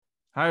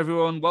Hi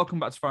everyone, welcome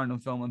back to Foreign on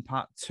Film and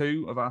part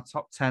two of our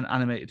top 10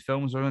 animated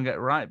films. We're going to get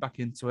right back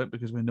into it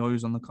because we know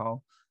who's on the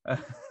call.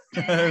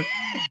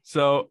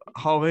 So,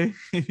 Holly,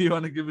 if you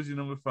want to give us your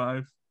number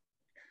five.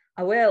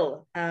 I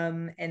will,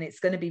 and it's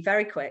going to be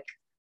very quick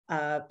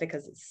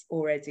because it's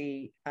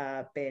already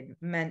been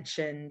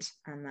mentioned,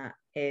 and that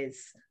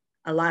is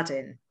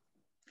Aladdin.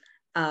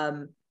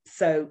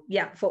 So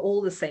yeah, for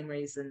all the same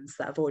reasons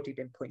that I've already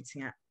been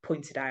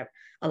pointed out,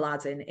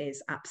 Aladdin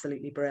is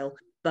absolutely brilliant.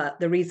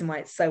 But the reason why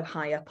it's so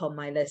high up on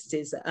my list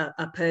is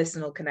a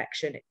personal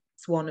connection.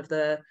 It's one of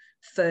the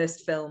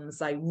first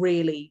films I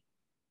really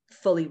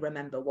fully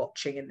remember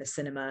watching in the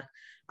cinema.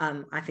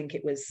 I think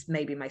it was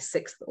maybe my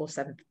sixth or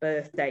seventh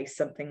birthday,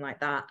 something like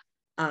that.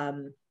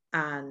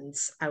 And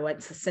I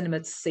went to the cinema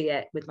to see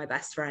it with my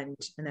best friend,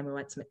 and then we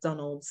went to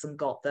McDonald's and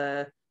got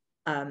the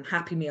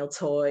Happy Meal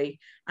toy,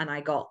 and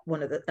I got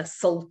one of the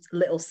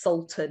little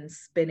Sultan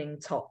spinning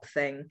top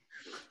thing,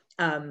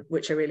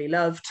 which I really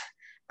loved.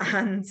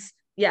 And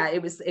yeah,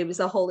 it was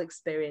a whole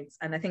experience.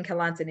 And I think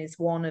Aladdin is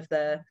one of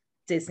the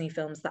Disney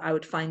films that I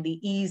would find the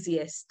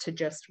easiest to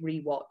just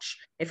rewatch.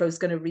 If I was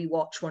going to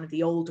rewatch one of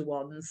the older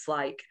ones,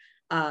 like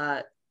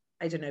I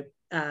don't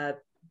know,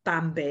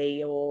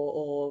 Bambi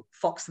or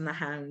Fox and the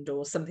Hound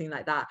or something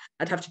like that,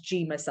 I'd have to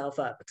G myself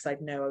up because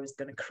I'd know I was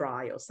going to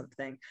cry or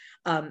something.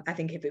 I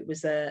think if it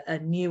was a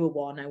newer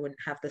one, I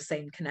wouldn't have the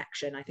same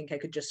connection. I think I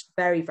could just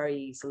very, very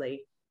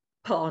easily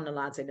put on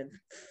Aladdin and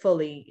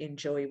fully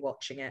enjoy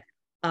watching it.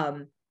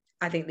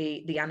 I think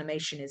the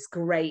animation is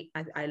great.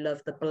 I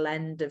love the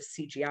blend of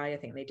CGI. I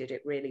think they did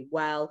it really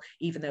well.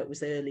 Even though it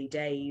was early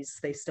days,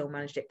 they still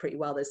managed it pretty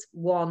well. There's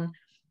one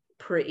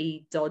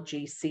pretty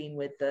dodgy scene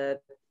with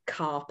the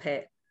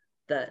carpet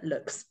that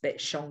looks a bit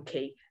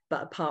shonky.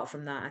 But apart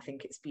from that, I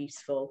think it's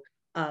beautiful.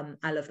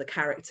 I love the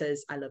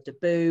characters. I love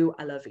Abu.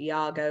 I love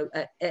Iago.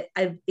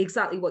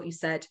 Exactly what you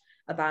said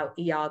about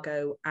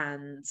Iago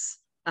and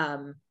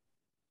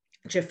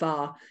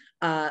Jafar.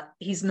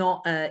 He's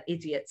not an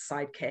idiot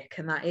sidekick,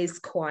 and that is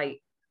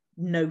quite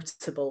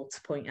notable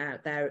to point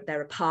out.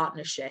 They're a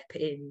partnership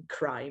in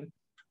crime,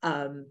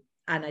 and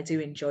I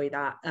do enjoy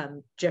that.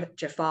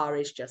 Jafar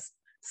is just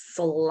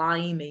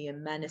slimy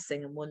and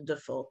menacing and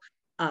wonderful.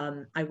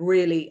 I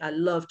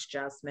loved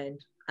Jasmine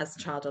as a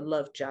child. I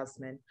loved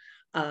Jasmine,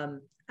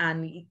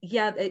 and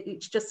yeah,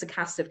 it's just a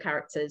cast of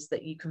characters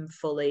that you can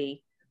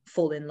fully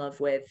fall in love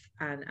with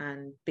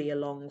and be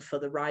along for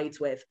the ride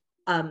with.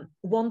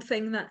 One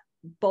thing that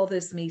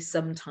bothers me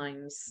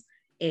sometimes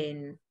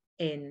in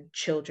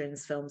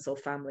children's films or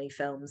family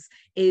films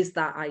is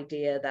that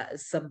idea that at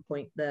some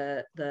point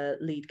the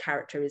lead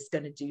character is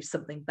going to do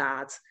something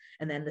bad,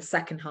 and then the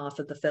second half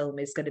of the film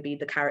is going to be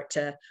the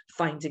character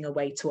finding a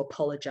way to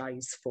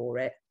apologize for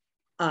it.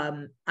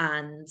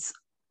 And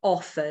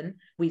often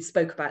we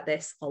spoke about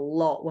this a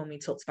lot when we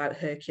talked about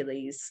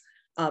Hercules.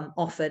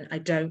 Often I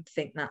don't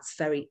think that's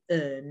very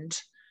earned.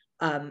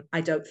 I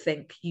don't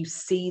think you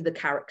see the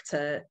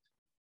character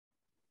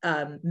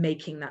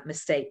making that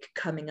mistake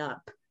coming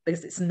up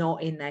because it's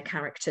not in their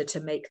character to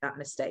make that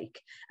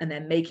mistake. And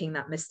then making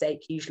that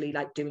mistake, usually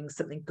like doing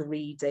something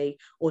greedy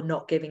or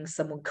not giving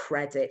someone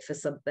credit for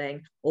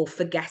something or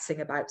forgetting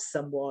about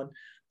someone.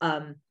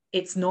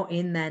 It's not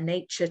in their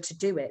nature to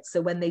do it. So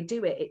when they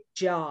do it, it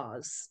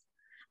jars.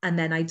 And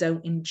then I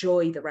don't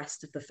enjoy the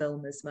rest of the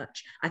film as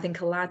much. I think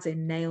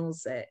Aladdin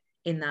nails it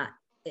in that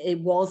it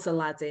was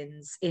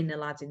Aladdin's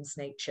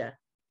nature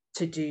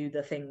to do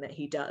the thing that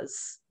he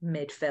does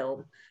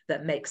mid-film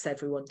that makes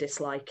everyone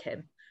dislike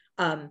him,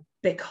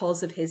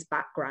 because of his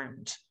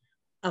background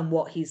and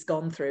what he's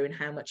gone through and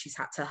how much he's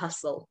had to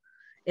hustle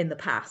in the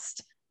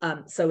past.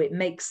 So it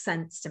makes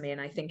sense to me,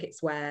 and I think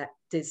it's where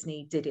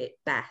Disney did it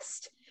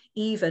best.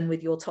 Even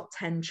with your top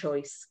 10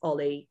 choice,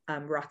 Ollie,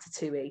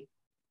 Ratatouille.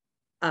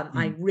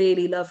 I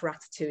really love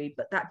Ratatouille,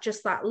 but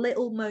that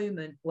little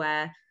moment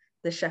where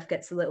the chef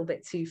gets a little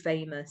bit too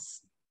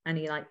famous and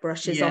he like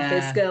brushes off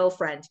his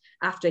girlfriend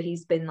after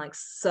he's been like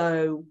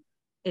so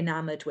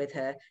enamored with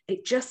her.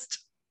 It just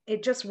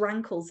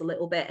rankles a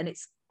little bit, and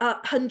it's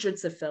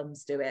hundreds of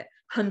films do it,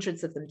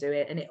 hundreds of them do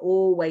it, and it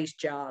always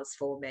jars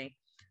for me.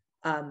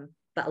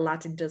 But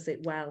Aladdin does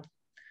it well.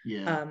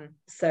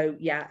 So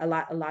yeah,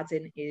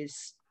 Aladdin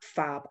is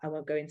fab. I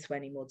won't go into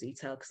any more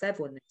detail because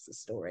everyone knows the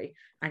story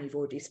and you've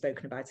already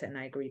spoken about it, and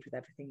I agreed with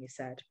everything you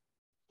said.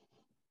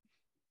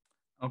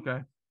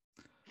 Okay.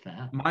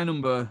 Fair. My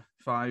number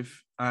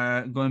five,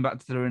 going back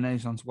to the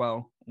Renaissance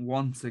well,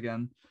 once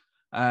again,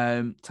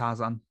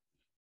 Tarzan.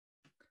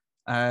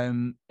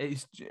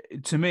 It's,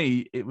 to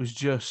me, it was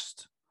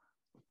just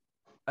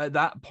at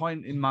that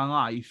point in my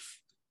life,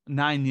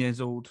 9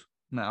 years old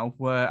now,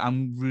 where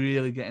I'm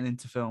really getting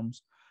into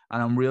films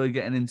and I'm really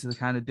getting into the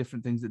kind of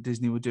different things that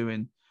Disney were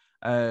doing.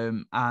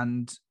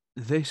 And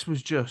this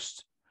was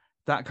just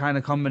that kind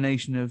of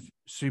combination of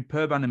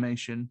superb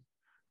animation,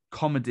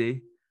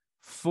 comedy,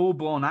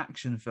 full-blown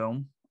action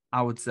film,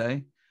 I would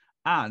say.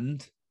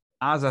 And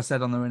as I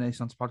said on the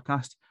Renaissance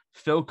podcast,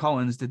 Phil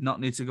Collins did not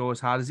need to go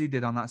as hard as he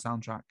did on that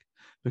soundtrack,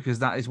 because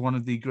that is one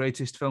of the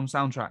greatest film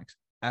soundtracks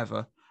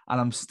ever.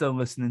 and I'm still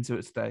listening to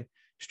it today.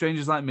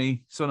 Strangers Like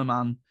Me, Son of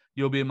Man,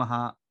 You'll Be in My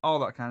Heart, all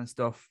that kind of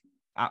stuff.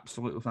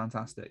 Absolutely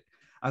fantastic.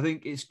 I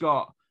think it's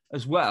got,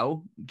 as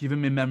well,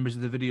 giving me memories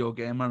of the video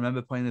game. I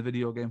remember playing the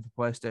video game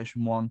for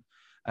PlayStation 1.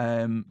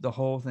 The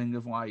whole thing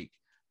of like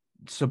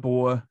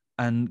Sabor,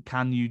 and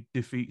can you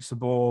defeat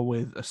Sabor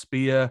with a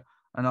spear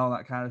and all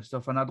that kind of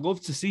stuff. And I'd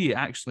love to see it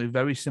actually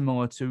very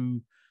similar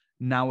to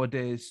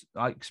nowadays,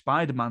 like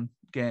Spider-Man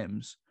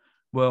games,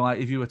 where like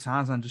if you were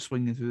Tarzan just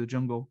swinging through the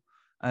jungle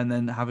and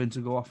then having to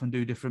go off and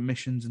do different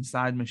missions and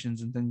side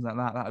missions and things like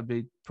that, that would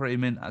be pretty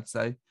mint, I'd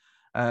say.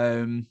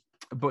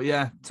 But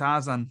yeah,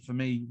 Tarzan for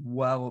me,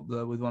 well up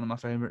there with one of my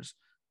favorites.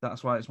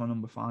 That's why it's my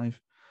number 5.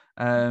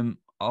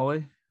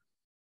 Ollie?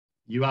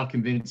 You have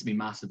convinced me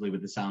massively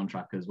with the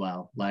soundtrack as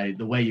well. Like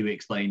the way you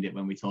explained it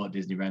when we talked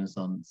Disney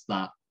Renaissance,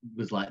 that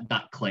was like,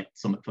 that clicked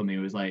something for me. It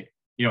was like,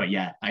 you know what,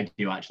 yeah, I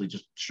do actually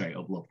just straight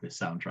up love this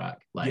soundtrack.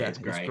 Like, yeah, it's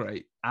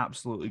great.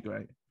 Absolutely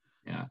great.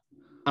 Yeah.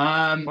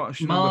 What's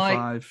your number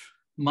 5?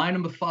 My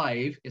number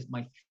 5 is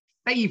my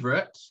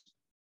favorite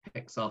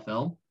Pixar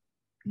film,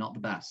 not the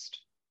best.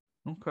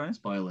 Okay.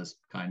 Spoilers,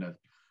 kind of.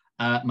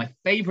 My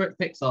favorite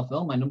Pixar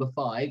film, my number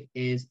 5,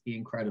 is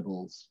The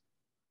Incredibles.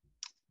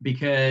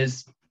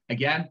 Because,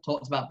 again,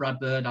 talked about Brad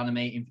Bird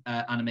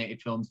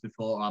animated films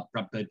before, or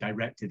Brad Bird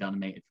directed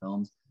animated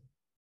films.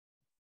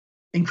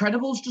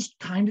 Incredibles just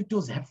kind of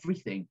does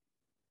everything.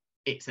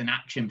 It's an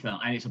action film,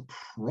 and it's a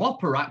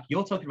proper act.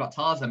 You're talking about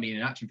Tarzan being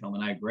an action film,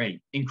 and I agree.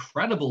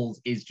 Incredibles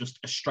is just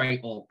a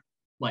straight up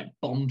like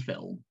Bond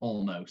film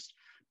almost.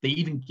 They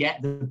even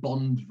get the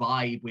Bond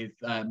vibe with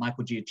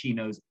Michael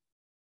Giacchino's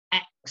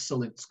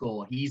excellent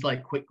score. He's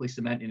like quickly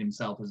cementing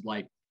himself as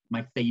like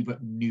my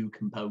favorite new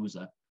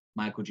composer.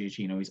 Michael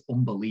Giacchino is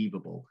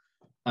unbelievable.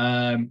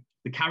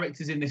 The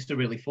characters in this are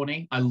really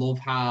funny. I love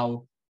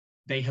how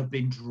they have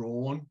been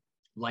drawn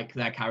like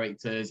their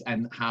characters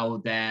and how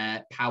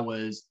their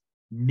powers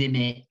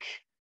mimic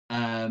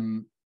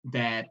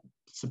their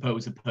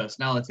supposed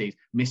personalities.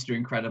 Mr.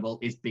 Incredible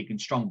is big and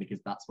strong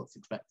because that's what's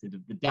expected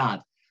of the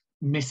dad.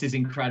 Mrs.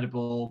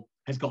 Incredible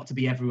has got to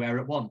be everywhere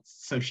at once,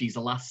 so she's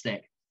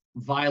elastic.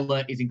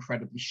 Violet is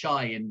incredibly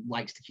shy and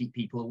likes to keep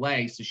people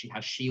away, so she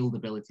has shield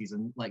abilities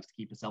and likes to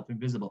keep herself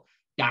invisible.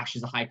 Dash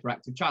is a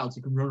hyperactive child, so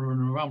he can run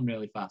around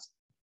really fast.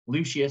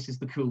 Lucius is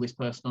the coolest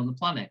person on the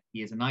planet.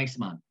 He is an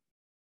Iceman.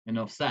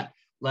 Enough said.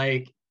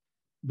 Like,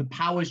 the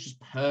powers just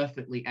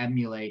perfectly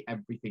emulate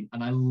everything,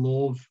 and I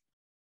love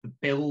the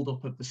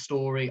build-up of the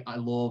story. I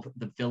love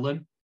the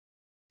villain.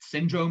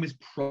 Syndrome is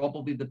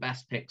probably the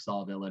best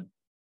Pixar villain.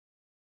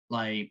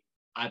 Like,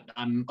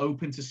 I'm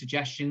open to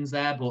suggestions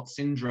there, but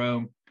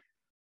Syndrome,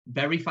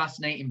 very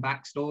fascinating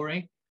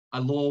backstory. I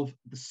love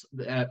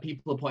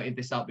people have pointed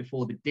this out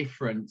before, the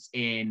difference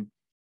in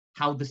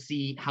how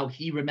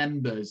he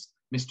remembers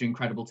Mr.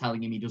 Incredible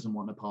telling him he doesn't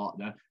want a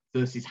partner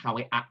versus how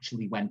it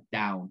actually went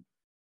down.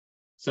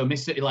 So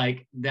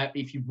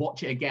if you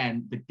watch it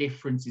again, the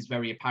difference is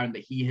very apparent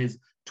that he has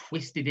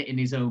twisted it in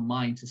his own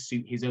mind to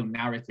suit his own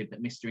narrative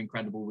that Mr.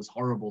 Incredible was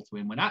horrible to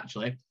him, when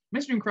actually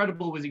Mr.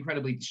 Incredible was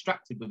incredibly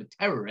distracted with a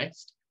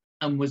terrorist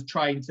and was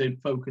trying to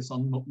focus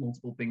on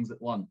multiple things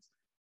at once.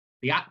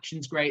 The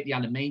action's great, the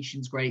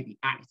animation's great, the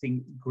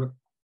acting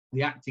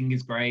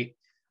is great.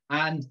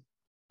 And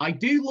I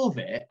do love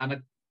it, and I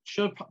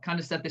should have kind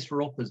of said this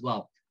for Up as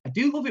well. I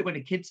do love it when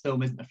a kid's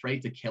film isn't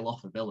afraid to kill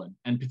off a villain,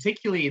 and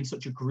particularly in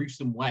such a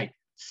gruesome way.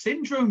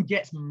 Syndrome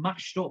gets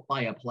mashed up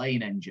by a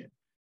plane engine.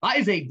 That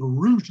is a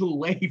brutal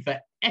way for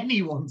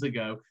anyone to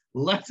go,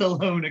 let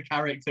alone a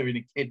character in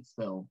a kid's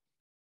film.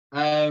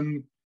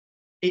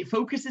 It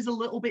focuses a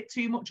little bit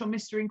too much on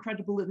Mr.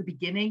 Incredible at the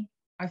beginning,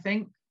 I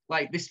think.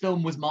 Like, this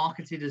film was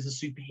marketed as a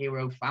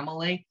superhero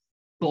family,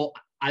 but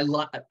I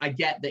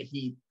get that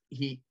he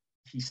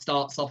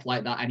starts off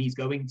like that, and he's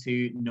going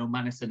to No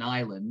Man is an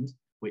Island,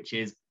 which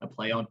is a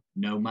play on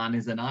No Man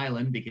is an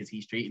Island, because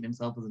he's treating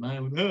himself as an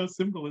island. Oh,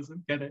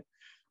 symbolism, get it?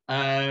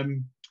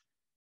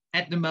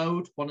 Edna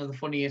Mode, one of the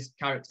funniest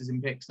characters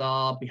in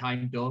Pixar,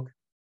 behind Doug,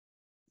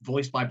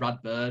 voiced by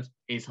Brad Bird,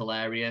 is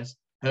hilarious.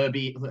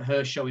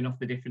 Her showing off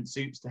the different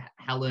suits to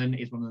Helen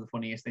is one of the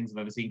funniest things I've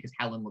ever seen, because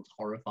Helen looks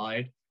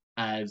horrified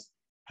as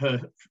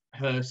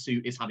her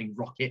suit is having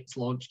rockets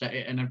launched at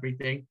it and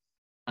everything.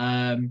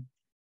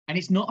 And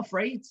it's not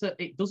afraid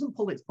it doesn't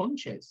pull its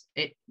punches.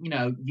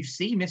 You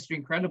see Mr.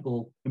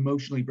 Incredible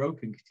emotionally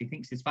broken because he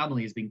thinks his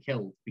family has been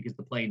killed because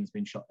the plane has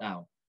been shot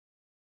down.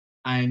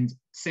 And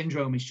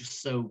Syndrome is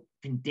just so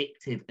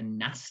vindictive and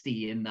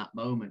nasty in that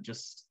moment.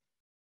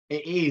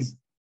 It is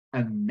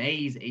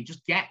amazing. It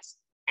just gets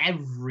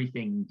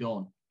everything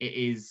done.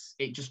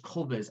 It just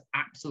covers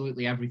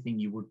absolutely everything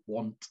you would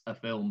want a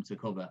film to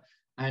cover.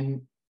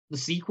 And the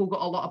sequel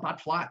got a lot of bad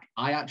flack.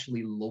 I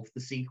actually love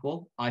the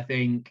sequel. I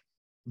think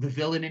the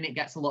villain in it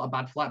gets a lot of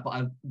bad flack,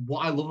 but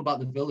what I love about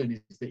the villain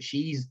is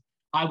that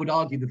I would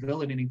argue the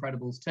villain in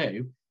Incredibles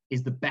 2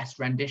 is the best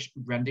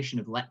rendition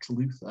of Lex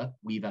Luthor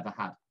we've ever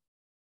had.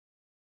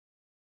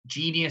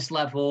 Genius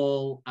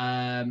level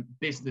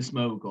business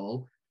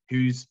mogul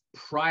whose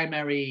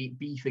primary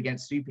beef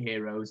against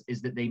superheroes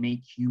is that they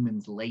make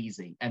humans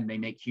lazy and they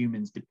make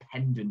humans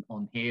dependent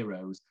on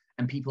heroes,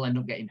 and people end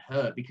up getting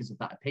hurt because of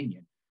that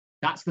opinion.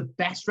 That's the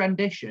best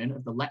rendition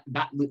of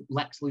that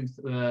Lex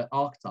Luthor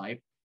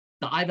archetype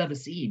that I've ever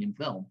seen in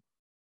film.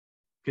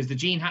 Because the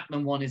Gene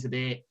Hackman one is a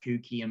bit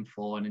kooky and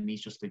fun, and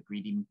he's just a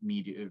greedy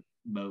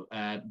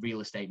real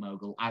estate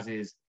mogul, as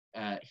is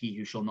he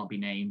who shall not be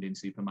named in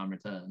Superman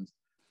Returns.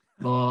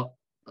 But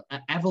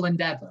Evelyn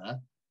Dever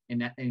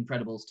in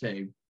Incredibles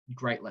 2,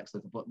 great Lex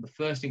Luthor. But the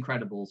first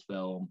Incredibles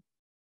film,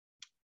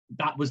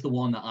 that was the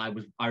one that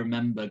I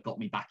remember got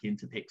me back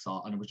into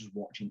Pixar, and I was just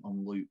watching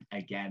on loop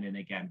again and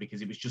again,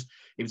 because it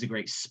was a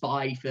great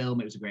spy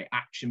film, it was a great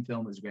action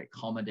film, it was a great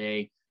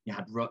comedy.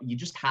 You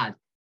just had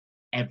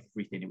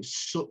everything. It was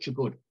such a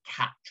good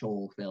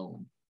catch-all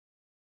film.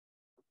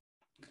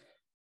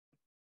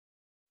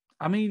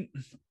 I mean,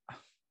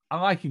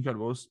 I like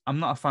Incredibles. I'm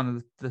not a fan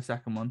of the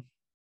second one.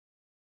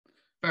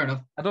 Fair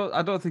enough.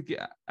 I don't think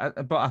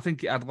but I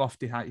think it had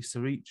lofty heights to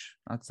reach,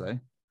 I'd say.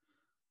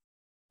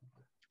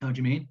 How do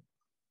you mean?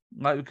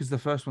 Like, because the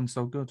first one's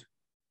so good.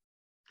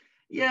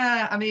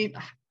 Yeah, I mean,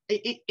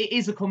 it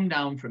is a come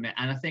down from it,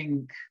 and I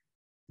think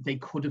they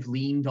could have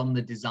leaned on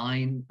the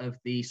design of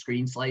the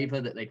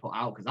screenslaver that they put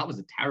out, because that was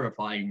a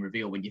terrifying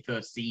reveal when you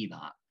first see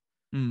that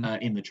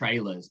in the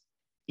trailers.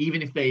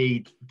 Even if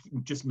they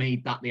just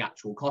made that the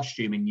actual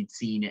costume and you'd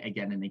seen it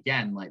again and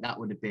again, like, that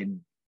would have been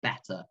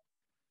better.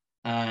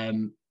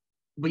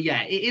 But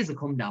yeah, it is a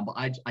come down, but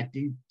I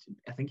think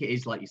it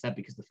is, like you said,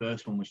 because the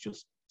first one was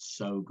just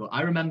so good.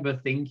 I remember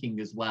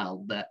thinking as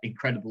well that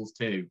Incredibles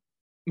 2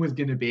 was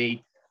going to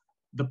be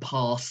the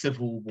Parr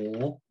Civil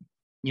War,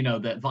 you know,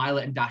 that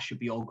Violet and Dash should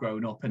be all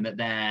grown up, and that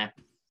they're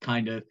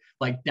kind of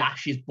like,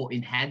 Dash is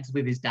butting heads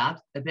with his dad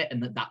a bit,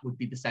 and that would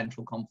be the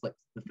central conflict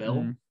of the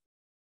film.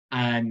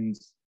 And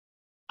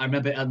I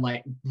remember, and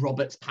like,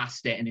 Robert's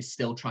past it and is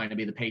still trying to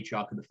be the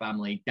patriarch of the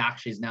family.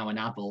 Dash is now an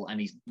adult and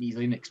he's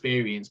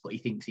inexperienced, but he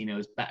thinks he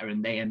knows better,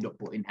 and they end up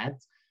butting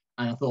heads.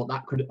 And I thought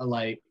that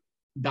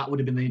would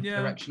have been the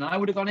direction I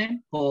would have gone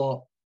in.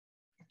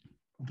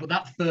 But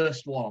that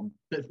first one,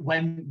 that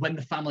when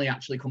the family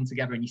actually come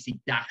together and you see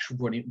Dash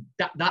running,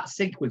 that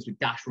sequence with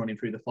Dash running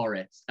through the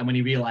forest, and when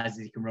he realizes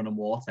he can run on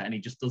water, and he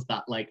just does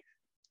that like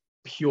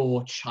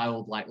pure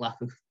childlike laugh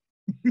of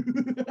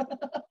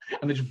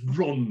and then just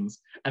runs,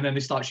 and then they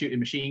start shooting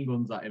machine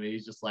guns at him, and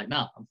he's just like,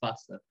 nah, I'm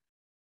faster.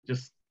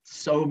 Just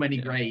so many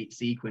great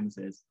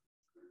sequences.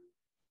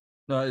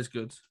 No, it is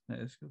good. It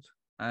is good.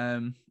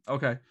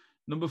 Okay.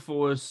 Number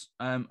 4 is,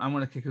 I'm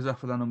going to kick us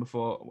off with our number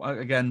 4.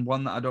 Again,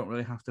 one that I don't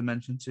really have to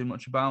mention too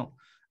much about.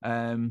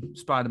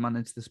 Spider-Man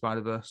Into the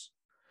Spider-Verse.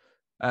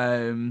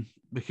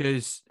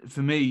 Because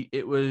for me,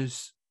 it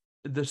was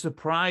the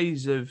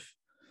surprise of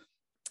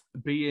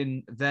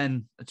being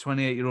then a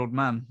 28-year-old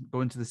man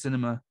going to the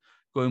cinema,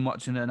 going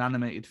watching an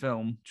animated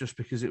film just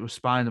because it was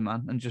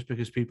Spider-Man and just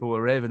because people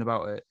were raving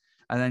about it,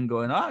 and then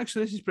going, oh,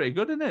 actually, this is pretty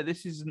good, isn't it?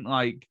 This isn't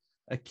like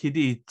a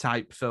kiddie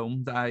type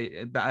film that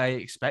I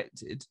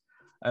expected.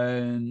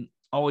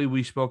 Ollie,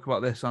 we spoke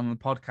about this on the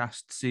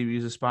podcast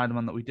series of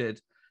Spider-Man that we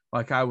did.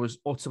 Like, I was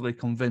utterly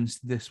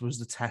convinced this was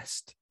the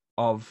test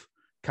of,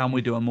 can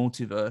we do a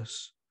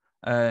multiverse?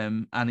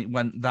 And it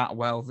went that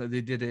well that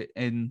they did it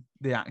in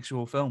the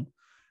actual film.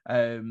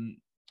 And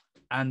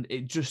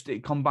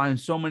it combined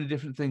so many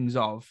different things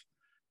of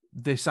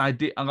this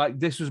idea. Like,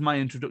 this was my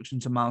introduction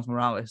to Miles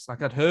Morales.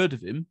 Like, I'd heard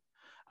of him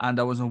and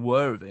I was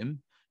aware of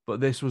him, but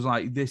this was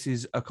like, this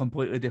is a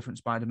completely different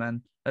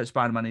Spider-Man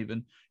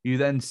even. You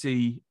then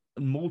see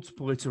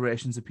multiple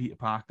iterations of Peter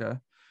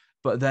Parker,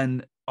 but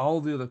then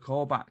all the other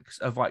callbacks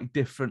of like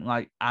different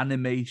like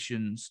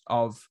animations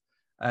of,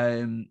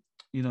 you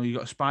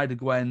got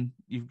Spider-Gwen,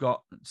 you've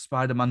got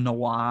Spider-Man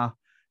Noir,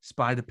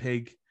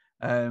 Spider-Pig,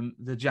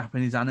 the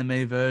Japanese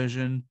anime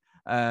version,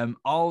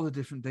 all the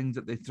different things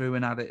that they threw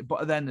in at it,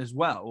 but then as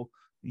well,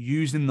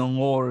 using the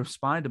lore of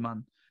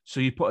Spider-Man. So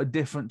you put a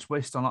different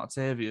twist on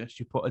Octavius,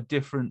 you put a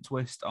different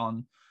twist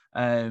on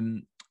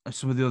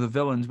some of the other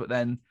villains, but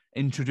then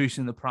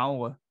introducing the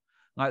Prowler.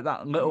 Like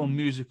that little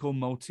musical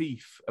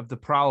motif of the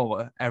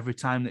Prowler every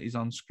time that he's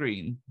on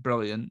screen.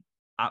 Brilliant.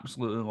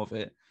 Absolutely love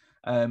it.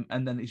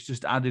 And then it's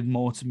just added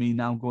more to me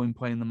now going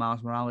playing the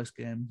Miles Morales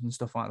games and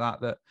stuff like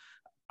that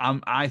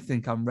I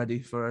think I'm ready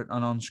for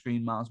an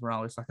on-screen Miles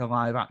Morales, like a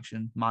live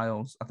action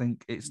Miles. I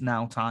think it's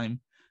now time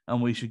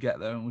and we should get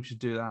there and we should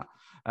do that.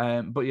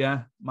 But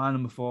yeah, my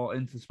number 4,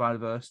 Into the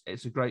Spider-Verse.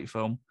 It's a great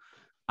film.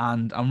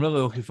 And I'm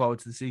really looking forward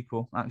to the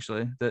sequel,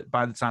 actually, that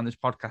by the time this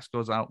podcast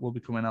goes out, will be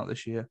coming out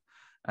this year.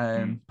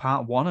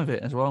 Part 1 of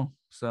it as well.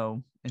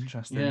 So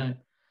interesting. Yeah.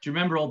 Do you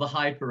remember all the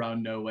hype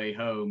around No Way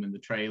Home and the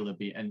trailer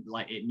and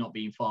like it not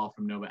being far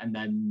from nowhere, and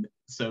then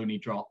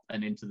Sony dropped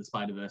an Into the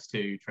Spider-Verse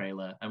 2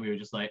 trailer, and we were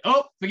just like,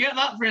 oh, forget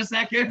that for a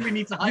second. We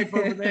need to hype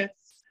over this.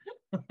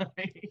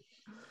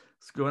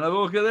 Let's go and have a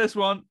look at this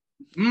one.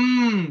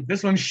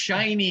 This one's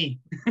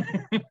shiny.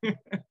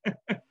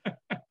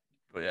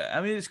 But yeah, I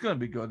mean, it's going to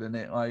be good, isn't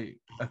it? Like,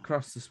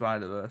 across the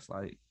Spider-Verse,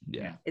 like,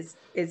 yeah.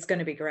 It's going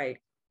to be great.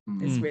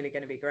 It's really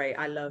going to be great.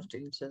 I loved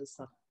Into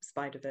the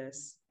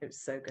Spider-Verse. It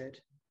was so good.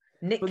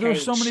 Nick But Cage, there are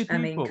so many people. I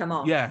mean, come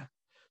on. Yeah.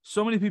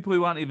 So many people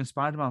who aren't even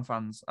Spider-Man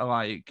fans are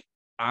like,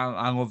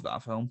 I love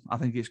that film. I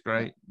think it's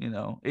great,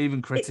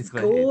 even critically. It's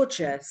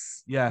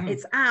gorgeous. Yeah.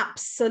 It's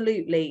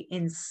absolutely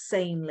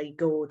insanely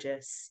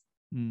gorgeous.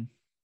 Mm.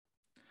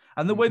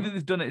 And the way that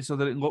they've done it so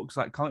that it looks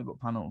like comic book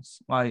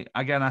panels. Like,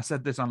 again, I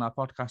said this on our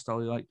podcast,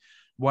 Ollie, like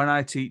when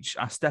I teach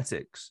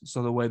aesthetics,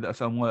 so the way that a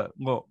film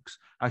looks,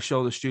 I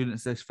show the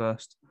students this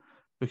first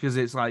because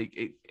it's like,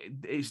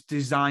 it's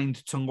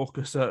designed to look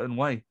a certain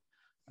way.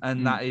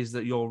 And that is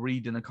that you're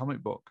reading a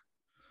comic book.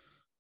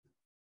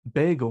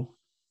 Bagel.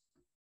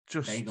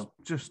 Just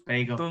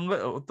Bagel.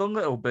 Done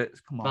little bits.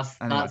 Come on.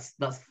 That's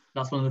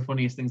one of the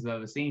funniest things I've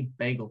ever seen.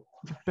 Bagel.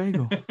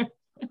 Bagel.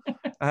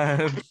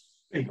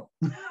 Bagel.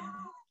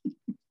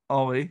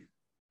 Ollie,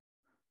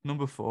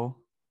 number 4.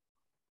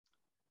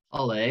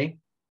 Ollie,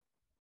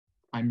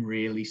 I'm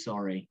really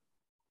sorry.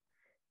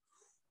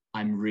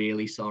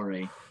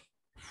 Beauty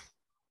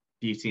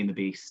and the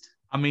Beast.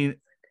 I mean,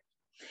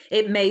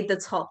 it made the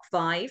top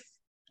 5.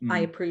 I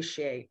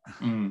appreciate.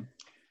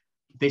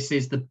 This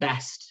is the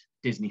best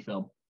Disney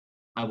film.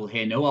 I will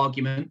hear no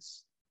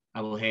arguments.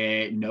 I will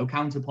hear no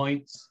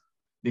counterpoints.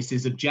 This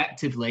is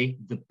objectively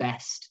the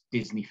best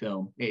Disney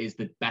film. It is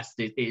the best.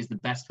 It is the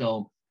best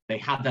film they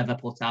have ever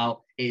put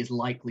out. It is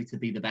likely to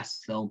be the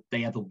best film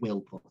they ever will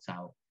put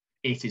out.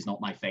 It is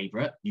not my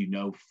favorite. You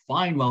know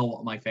fine well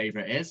what my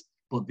favorite is,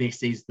 but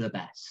this is the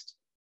best.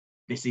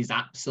 This is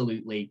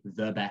absolutely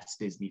the best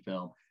Disney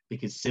film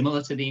because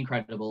similar to The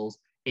Incredibles,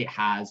 it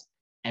has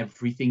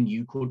everything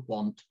you could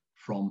want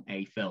from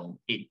a film.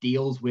 It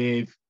deals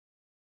with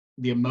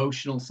the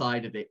emotional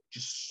side of it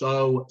just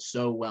so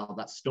well.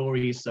 That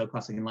story is so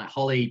classic. And like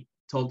Holly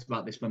talked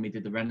about this when we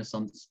did the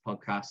Renaissance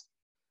podcast,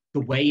 the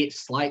way it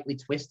slightly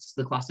twists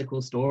the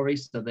classical story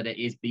so that it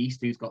is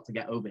Beast who's got to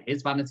get over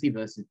his vanity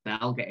versus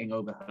Belle getting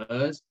over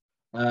hers.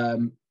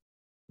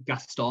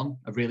 Gaston,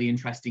 a really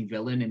interesting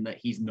villain in that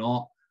he's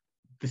not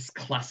this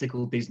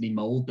classical Disney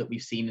mold that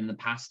we've seen in the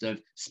past of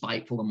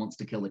spiteful and wants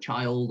to kill a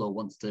child or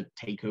wants to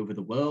take over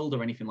the world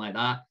or anything like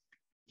that.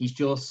 He's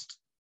just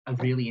a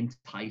really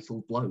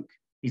entitled bloke.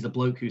 He's a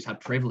bloke who's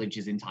had privilege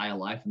his entire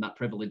life, and that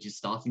privilege is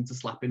starting to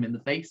slap him in the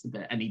face a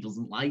bit, and he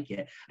doesn't like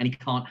it, and he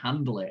can't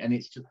handle it. And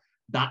it's just,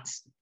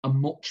 that's a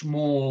much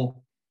more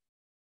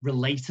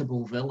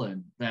relatable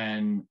villain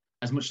than,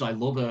 as much as I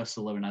love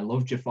Ursula and I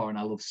love Jafar and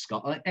I love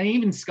Scar, and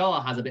even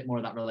Scar has a bit more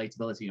of that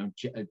relatability,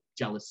 a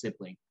jealous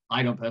sibling.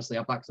 I don't personally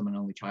have that because I'm an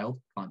only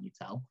child, can't you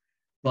tell?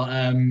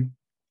 But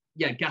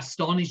yeah,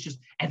 Gaston is just,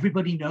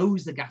 everybody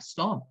knows the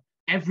Gaston.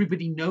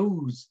 Everybody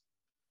knows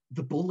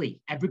the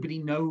bully. Everybody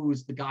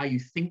knows the guy who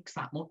thinks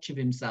that much of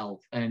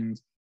himself,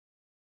 and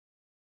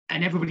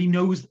everybody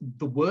knows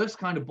the worst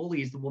kind of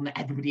bully is the one that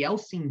everybody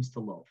else seems to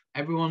love.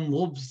 Everyone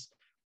loves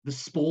the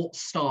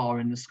sports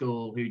star in the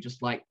school who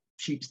just like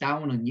shoots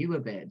down on you a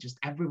bit. Just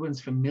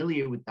everyone's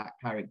familiar with that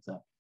character.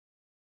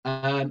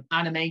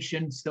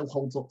 Animation still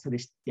holds up to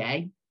this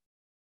day.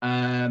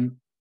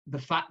 The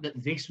fact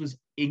that this was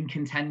in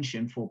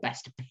contention for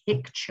Best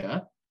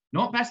Picture,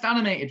 not Best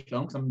Animated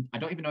Film, because I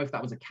don't even know if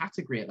that was a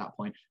category at that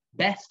point,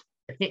 Best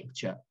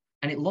Picture,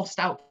 and it lost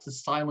out to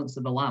Silence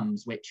of the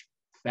Lambs, which,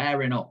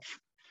 fair enough.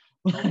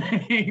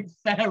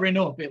 Fair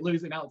enough, it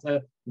losing out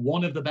to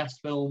one of the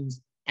best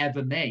films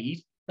ever made,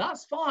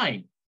 that's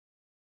fine.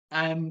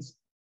 And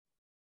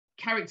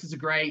characters are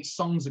great,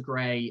 songs are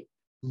great,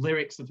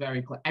 lyrics are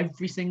very clear.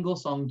 Every single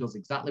song does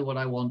exactly what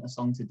I want a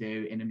song to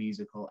do in a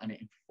musical, and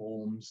it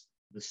informs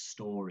the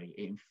story.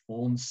 It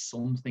informs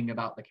something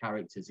about the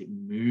characters. It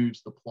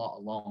moves the plot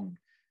along.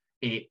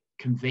 It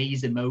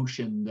conveys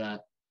emotion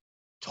that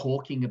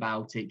talking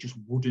about it just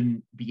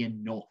wouldn't be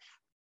enough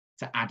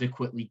to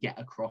adequately get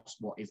across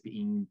what is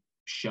being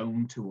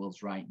shown to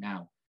us right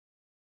now.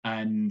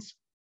 And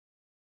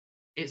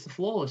it's a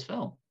flawless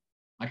film.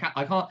 I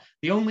can't.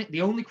 The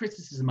only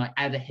criticism I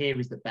ever hear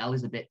is that Belle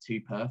is a bit too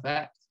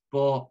perfect.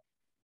 But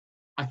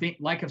I think,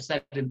 like I've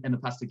said in the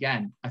past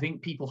again, I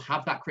think people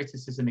have that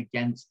criticism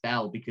against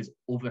Belle because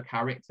other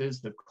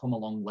characters have come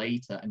along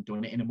later and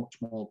done it in a much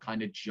more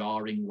kind of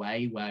jarring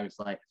way, where it's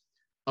like,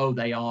 oh,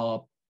 they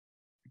are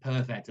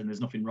perfect and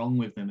there's nothing wrong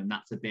with them, and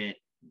that's a bit,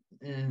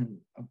 no,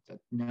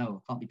 I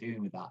can't be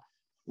doing with that.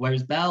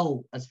 Whereas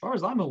Belle, as far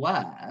as I'm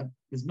aware,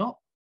 there's not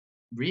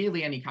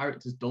really any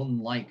characters done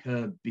like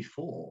her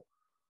before.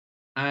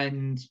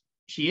 And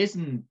she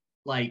isn't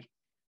like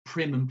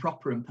prim and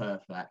proper and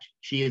perfect.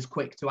 She is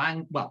quick to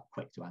anger.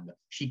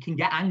 She can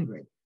get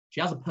angry.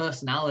 She has a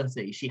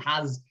personality. She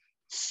has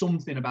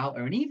something about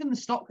her. And even the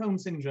Stockholm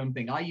Syndrome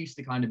thing, I used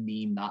to kind of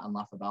meme that and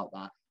laugh about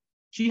that.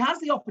 She has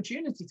the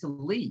opportunity to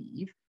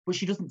leave, but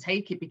she doesn't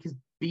take it because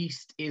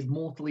Beast is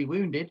mortally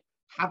wounded,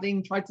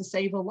 having tried to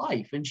save her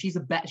life. And she's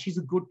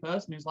a good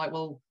person who's like,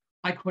 well,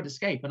 I could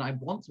escape and I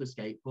want to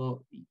escape, but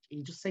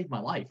he just saved my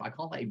life. I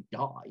can't let him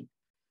die.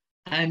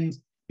 And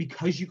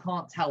because you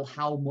can't tell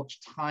how much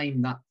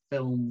time that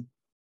film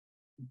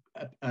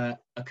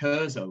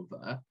occurs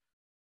over,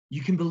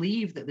 you can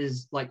believe that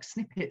there's like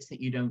snippets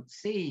that you don't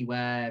see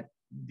where,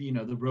 you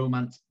know, the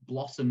romance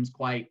blossoms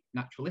quite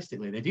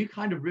naturalistically. They do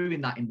kind of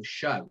ruin that in the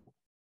show.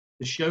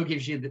 The show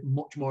gives you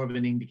much more of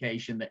an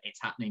indication that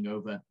it's happening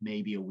over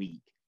maybe a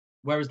week,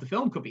 whereas the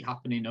film could be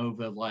happening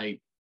over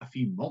like a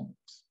few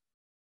months.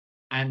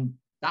 And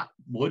that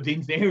would,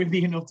 in theory,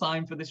 be enough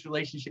time for this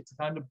relationship to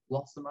kind of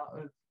blossom out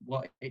of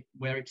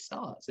where it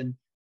starts. And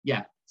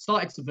yeah,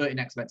 started subverting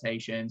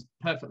expectations,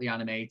 perfectly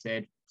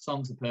animated,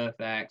 songs are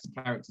perfect,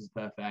 characters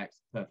are perfect.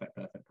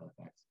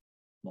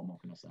 What more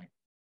can I say?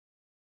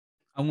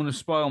 I'm going to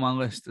spoil my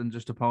list and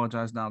just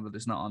apologize now that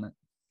it's not on it.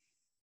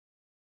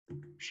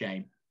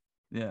 Shame.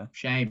 Yeah.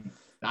 Shame.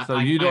 So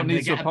you don't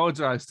need to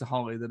apologize to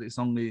Holly that it's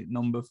only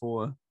number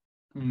 4.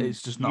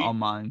 It's just not on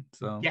mine.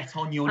 So get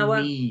on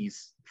your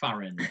knees,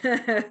 Farron.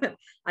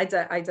 I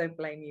don't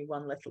blame you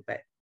one little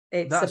bit.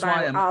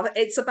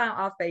 It's about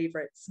our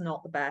favourites,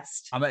 not the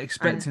best. I'm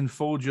expecting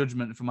full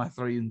judgment for my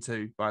 3 and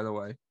 2, by the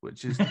way,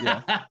 which is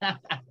full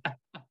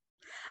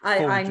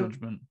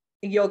judgment.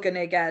 You're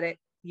gonna get it.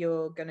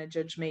 You're gonna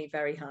judge me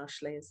very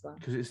harshly as well.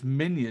 Because it's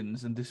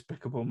Minions and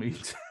Despicable Me.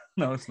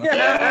 No, it's not.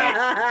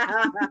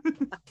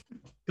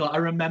 God, I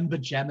remember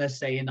Gemma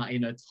saying that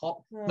in her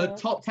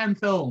top 10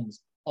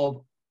 films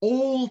of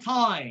all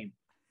time,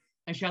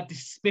 and she had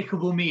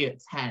Despicable Me at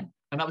 10,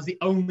 and that was the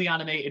only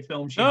animated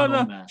film she had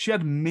on there. She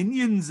had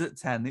Minions at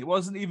 10. It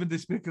wasn't even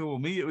Despicable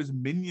Me, it was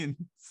Minions.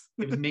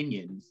 It was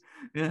Minions.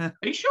 Yeah.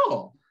 Are you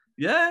sure?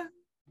 Yeah.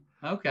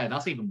 Okay,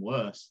 that's even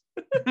worse.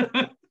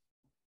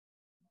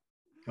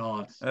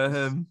 God.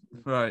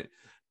 Right.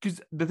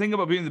 Because the thing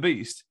about Beauty and the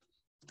Beast,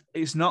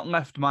 it's not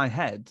left my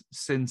head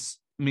since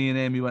me and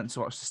Amy went to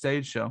watch the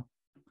stage show.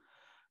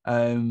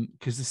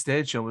 Because the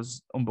stage show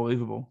was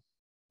unbelievable.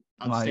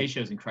 The stage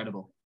show is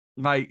incredible.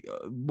 Like,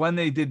 when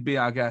they did Be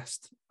Our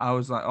Guest, I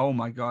was like, oh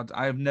my God,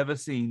 I have never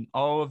seen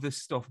all of this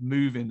stuff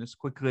moving as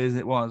quickly as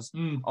it was.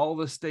 All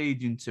the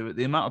staging to it,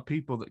 the amount of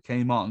people that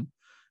came on,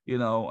 you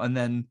know, and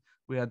then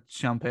we had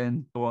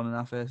champagne blown in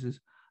our faces.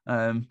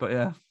 But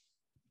yeah.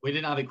 We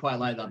didn't have it quite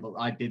like that, but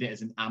I did it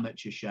as an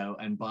amateur show.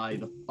 And by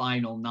the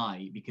final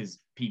night, because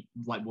people,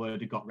 like, word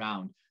had got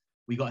round,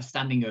 we got a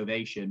standing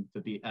ovation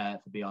for Be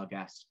Our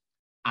Guest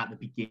at the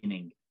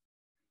beginning.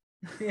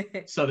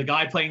 So the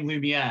guy playing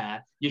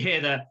Lumiere, you hear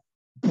the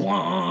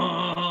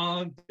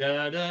da,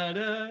 da,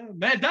 da,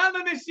 Mesdames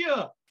et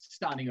Messieurs,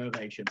 standing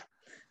ovation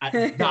at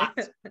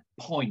that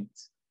point.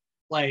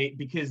 Like,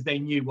 because they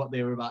knew what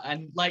they were about.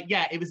 And like,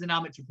 yeah, it was an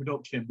amateur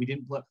production. We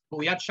didn't look, but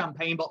we had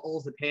champagne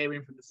bottles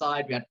appearing from the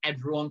side. We had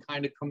everyone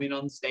kind of coming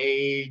on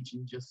stage,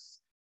 and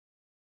just,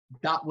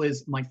 that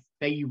was my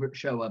favorite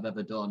show I've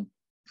ever done.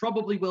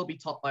 Probably will be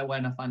topped by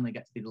when I finally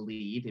get to be the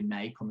lead in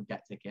May. Come and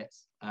get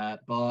tickets.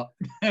 But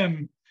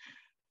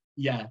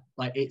yeah,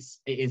 like, it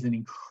is an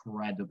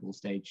incredible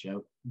stage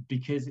show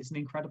because it's an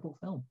incredible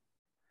film.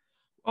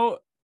 Oh,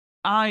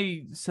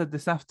 I said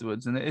this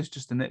afterwards, and it is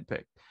just a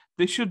nitpick.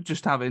 They should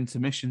just have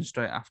intermission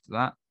straight after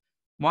that.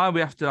 Why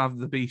we have to have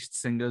the Beast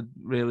sing a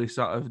really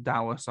sort of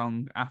dour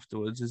song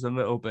afterwards is a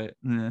little bit,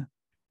 yeah.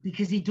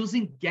 Because he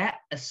doesn't get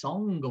a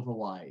song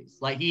otherwise.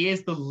 Like, he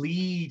is the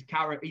lead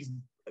character. He's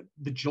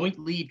the joint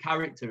lead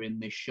character in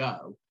this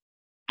show.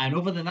 And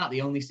other than that,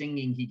 the only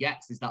singing he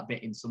gets is that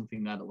bit in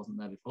Something There That Wasn't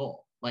There Before.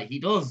 Like, he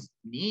does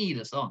need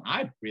a song.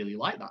 I really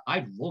like that.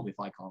 I'd love If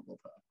I Can't Love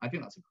Her. I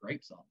think that's a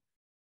great song.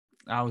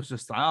 I was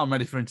just like, oh, I'm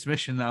ready for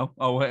intermission now.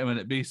 Oh, wait a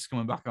minute, Beast's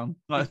coming back on.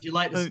 Like, do you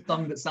like the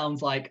song that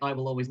sounds like I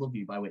Will Always Love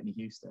You by Whitney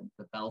Houston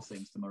that Belle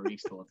sings to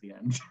Maurice towards the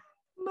end?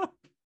 No.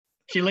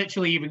 She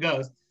literally even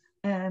goes,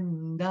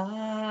 and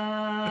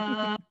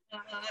I...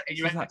 And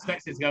you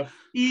expect it to go,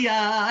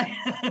 yeah.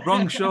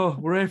 Wrong show.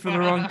 We're here for the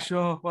wrong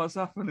show. What's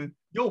happening?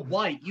 You're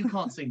white. You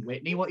can't sing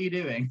Whitney. What are you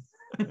doing?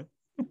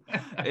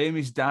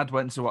 Amy's dad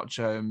went to watch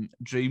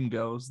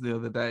Dreamgirls the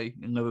other day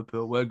in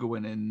Liverpool. We're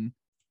going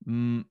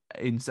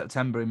in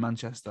September in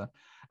Manchester,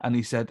 and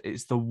he said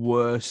it's the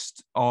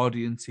worst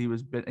audience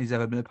he's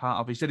ever been a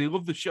part of. He said he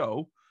loved the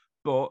show,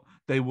 but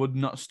they would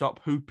not stop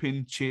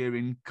hooping,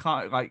 cheering,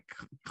 like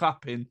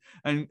clapping,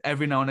 and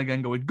every now and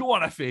again going, "Go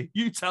on, Effie,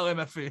 you tell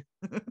him, Effie."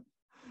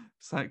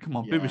 It's like, come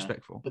on, be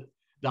respectful. But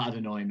that'd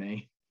annoy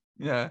me.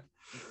 Yeah.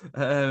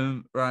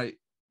 Right,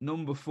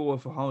 number 4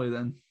 for Holly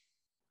then.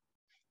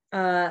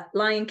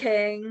 Lion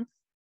King,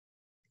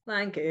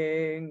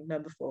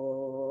 number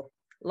 4.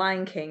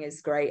 Lion King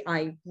is great.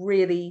 I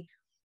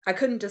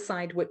couldn't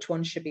decide which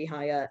one should be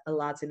higher,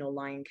 Aladdin or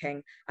Lion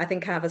King. I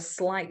think I have a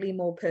slightly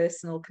more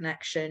personal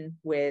connection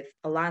with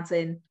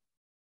Aladdin,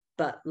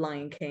 but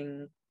Lion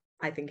King,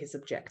 I think, is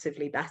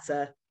objectively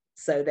better.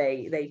 So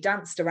they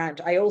danced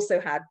around. I also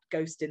had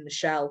Ghost in the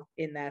Shell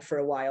in there for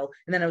a while,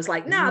 and then I was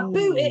like, nah,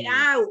 boot it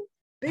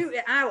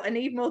out, and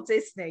need more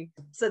Disney.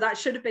 So that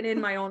should have been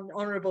in my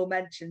honorable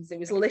mentions. It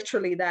was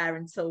literally there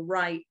until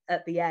right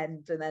at the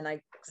end, and then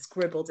I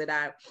scribbled it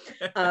out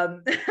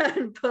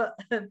and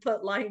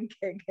put Lion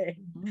King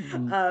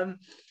in.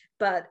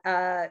 But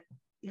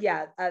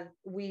yeah,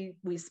 we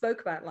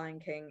spoke about Lion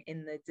King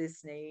in the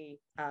Disney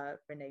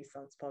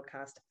Renaissance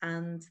podcast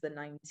and the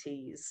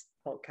 90s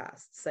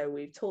podcast. So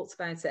we've talked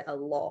about it a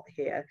lot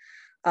here.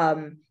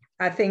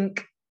 I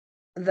think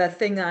the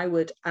thing I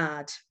would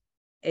add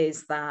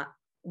is that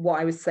what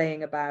I was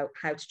saying about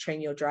How to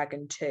Train Your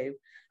Dragon 2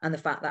 and the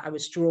fact that I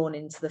was drawn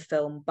into the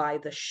film by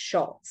the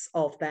shots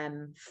of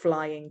them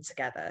flying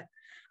together.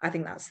 I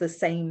think that's the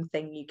same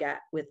thing you get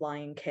with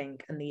Lion King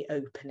and the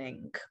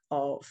opening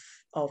of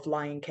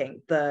Lion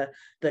King, the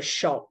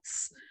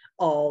shots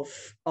of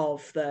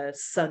the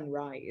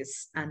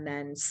sunrise and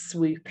then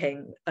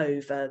swooping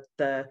over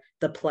the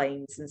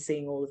plains and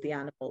seeing all of the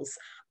animals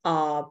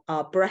are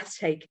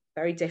breathtaking,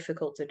 very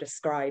difficult to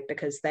describe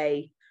because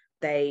they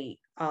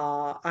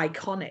are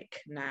iconic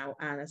now,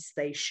 as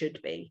they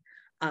should be.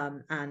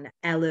 And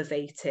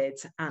elevated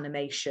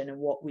animation and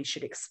what we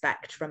should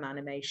expect from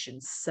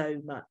animation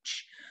so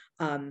much.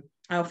 I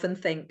often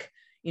think,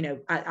 you know,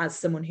 as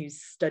someone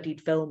who's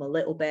studied film a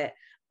little bit,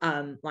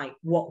 like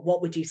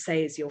what would you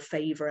say is your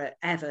favorite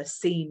ever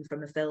scene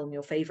from a film,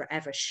 your favorite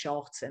ever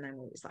shot? And I'm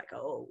always like,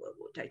 oh, what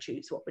would I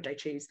choose? What would I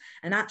choose?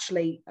 And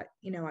actually,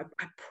 you know, I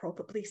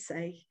probably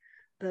say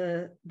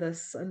the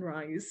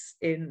sunrise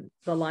in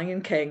The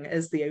Lion King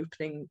as the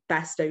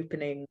best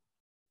opening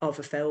of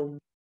a film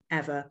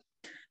ever.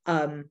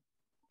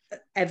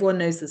 Everyone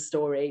knows the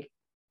story,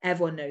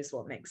 everyone knows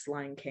what makes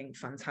Lion King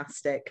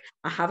fantastic.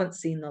 I haven't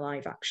seen the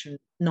live action,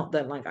 not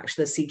the live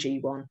action, the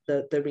CG one,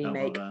 the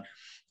remake.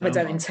 I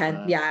don't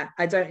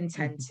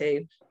intend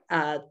to.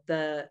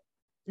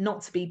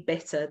 Not to be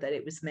bitter that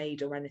it was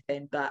made or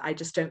anything, but I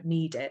just don't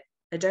need it.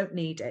 I don't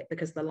need it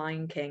because The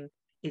Lion King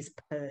is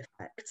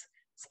perfect.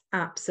 It's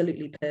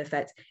absolutely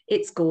perfect.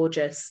 It's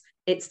gorgeous.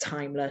 It's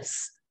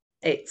timeless.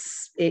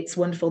 It's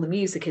wonderful. The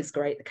music is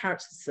great. The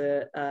characters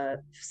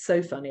are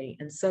so funny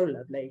and so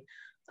lovely.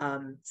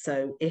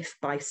 So if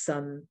by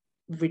some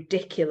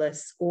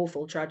ridiculous,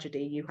 awful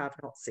tragedy you have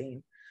not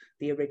seen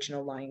the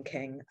original Lion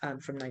King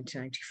from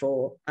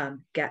 1994,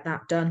 get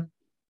that done.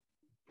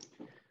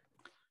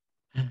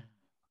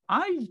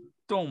 I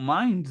don't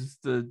mind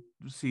the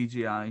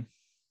CGI.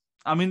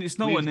 I mean, it's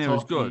nowhere near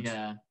as good.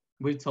 Yeah,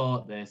 we've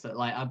taught this.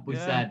 Like we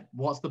said,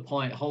 what's the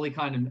point? Holy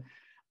kind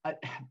of...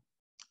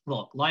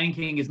 Look, Lion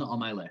King is not on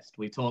my list.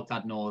 We've talked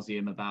ad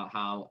nauseum about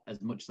how,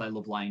 as much as I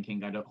love Lion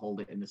King, I don't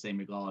hold it in the same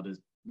regard as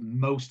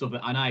most of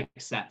it. And I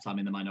accept I'm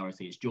in the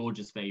minority. It's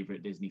George's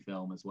favorite Disney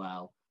film as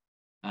well.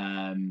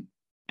 And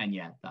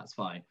yeah, that's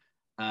fine.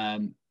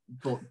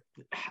 But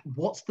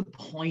what's the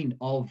point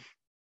of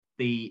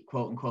the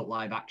quote unquote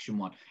live action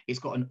one? It's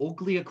got an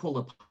uglier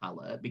color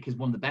palette because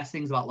one of the best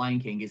things about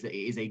Lion King is that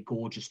it is a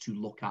gorgeous to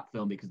look at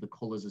film because the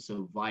colors are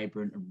so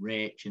vibrant and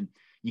rich, and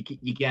you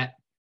get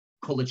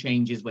color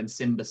changes when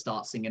Simba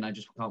starts singing I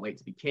Just Can't Wait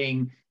to Be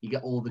King. You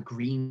get all the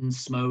green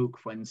smoke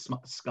when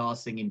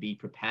Scar's singing Be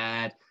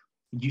Prepared.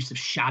 Use of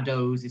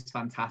shadows is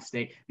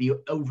fantastic. The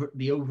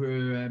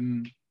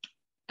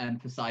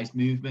emphasized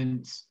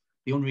movements,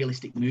 the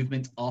unrealistic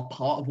movements are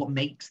part of what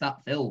makes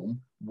that film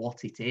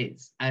what it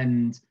is.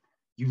 And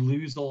you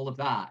lose all of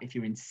that if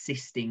you're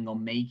insisting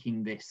on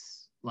making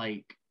this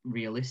like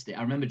realistic.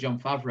 I remember Jon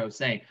Favreau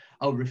saying,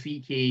 oh,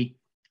 Rafiki,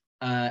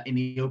 in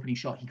the opening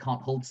shot, he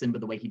can't hold Simba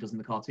the way he does in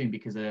the cartoon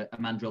because a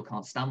mandrill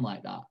can't stand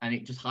like that. And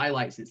it just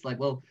highlights, it's like,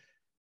 well,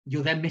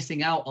 you're then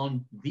missing out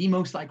on the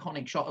most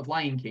iconic shot of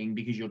Lion King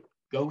because you're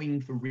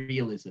going for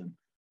realism.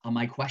 And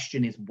my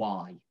question is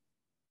why?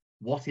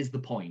 What is the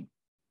point?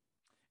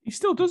 He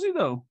still does it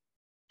though.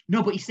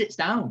 No, but he sits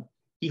down.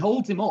 He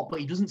holds him up, but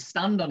he doesn't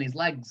stand on his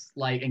legs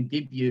like and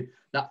give you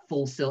that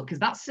full silhouette, because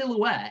that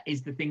silhouette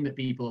is the thing that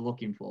people are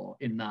looking for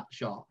in that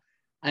shot.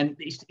 And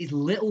it's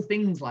little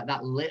things like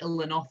that,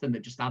 little and often,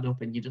 that just add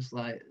up, and you're just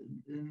like,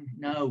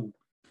 no.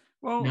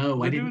 Well,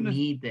 no, I didn't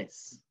need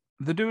this.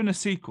 They're doing a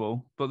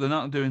sequel, but they're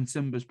not doing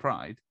Simba's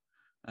Pride.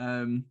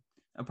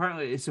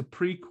 Apparently, it's a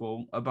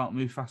prequel about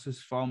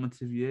Mufasa's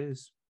formative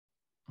years.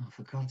 Oh,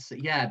 for God's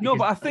sake, yeah. No,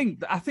 but I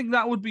think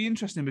that would be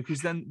interesting because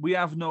then we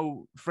have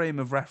no frame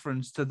of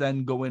reference to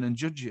then go in and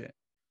judge it.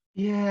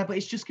 Yeah, but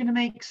it's just going to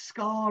make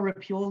Scar a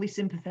purely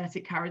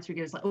sympathetic character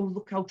again. It's like, oh,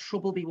 look how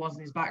troubled he was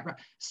in his background.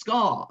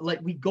 Scar, like,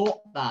 we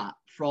got that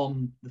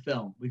from the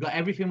film. We got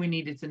everything we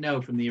needed to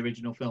know from the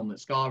original film,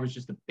 that Scar is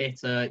just a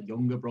bitter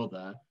younger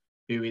brother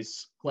who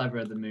is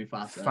cleverer than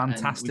Mufasa.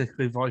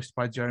 Fantastically voiced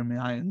by Jeremy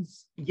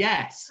Irons.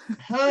 Yes,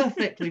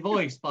 perfectly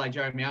voiced by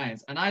Jeremy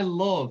Irons. And I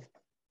love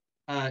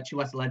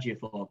Chiwetel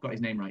Ejiofor. I've got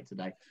his name right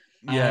today.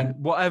 Yeah,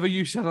 whatever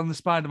you said on the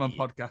Spider-Man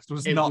podcast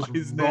was not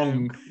his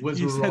name.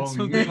 You said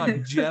something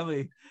like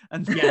jelly,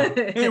 and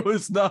it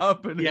was not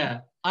happening. Yeah,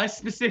 I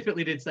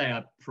specifically did say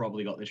I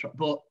probably got this right,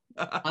 but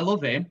I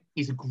love him.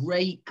 He's a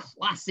great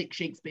classic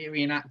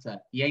Shakespearean actor.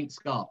 He ain't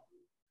Scar.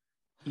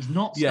 He's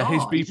not Scar. Yeah,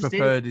 his Be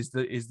Prepared is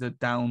the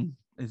down.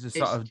 Is a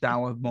sort of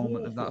dour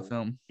moment of that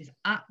film. It's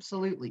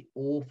absolutely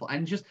awful.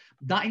 And just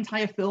that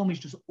entire film is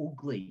just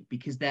ugly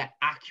because they're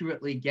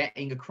accurately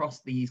getting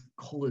across these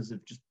colours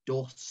of just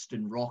dust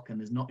and rock, and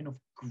there's not enough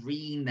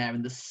green there,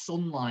 and the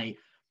sunlight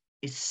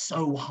is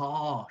so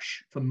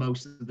harsh for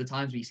most of the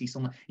times where you see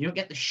someone. You don't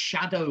get the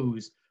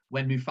shadows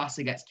when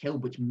Mufasa gets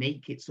killed, which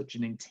make it such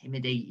an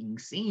intimidating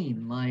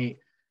scene. Like,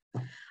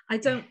 I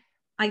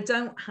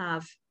don't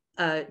have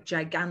a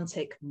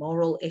gigantic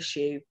moral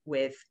issue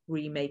with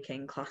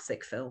remaking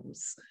classic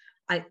films.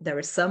 There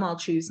are some I'll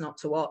choose not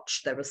to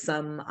watch. There are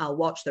some I'll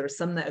watch. There are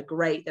some that are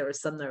great. There are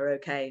some that are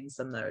okay and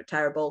some that are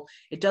terrible.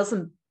 It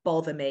doesn't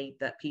bother me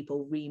that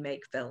people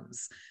remake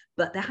films,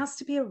 but there has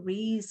to be a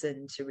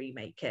reason to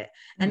remake it.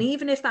 And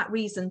even if that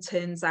reason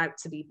turns out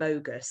to be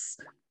bogus,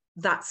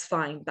 that's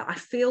fine. But I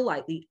feel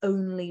like the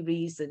only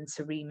reason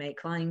to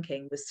remake Lion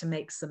King was to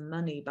make some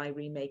money by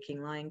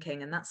remaking Lion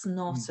King. And that's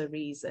not a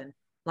reason.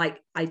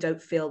 Like, I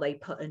don't feel they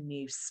put a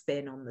new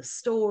spin on the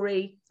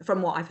story,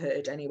 from what I've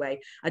heard anyway.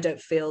 I don't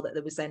feel that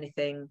there was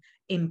anything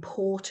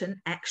important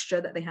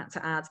extra that they had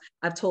to add.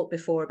 I've talked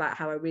before about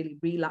how I really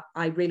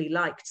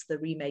liked the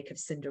remake of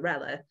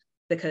Cinderella,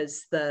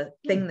 because the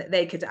thing that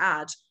they could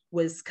add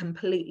was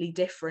completely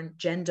different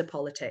gender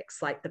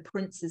politics. Like, the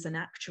prince is an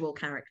actual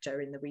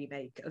character in the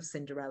remake of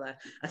Cinderella,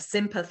 a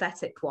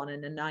sympathetic one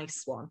and a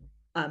nice one.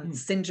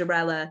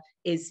 Cinderella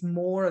is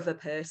more of a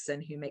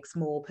person who makes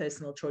more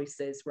personal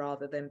choices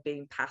rather than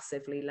being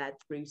passively led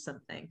through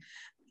something.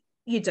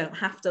 You don't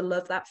have to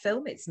love that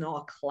film. It's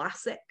not a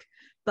classic,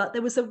 but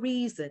there was a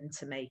reason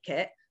to make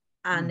it,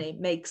 and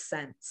it makes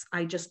sense.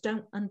 I just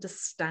don't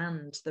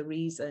understand the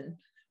reason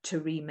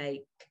to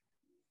remake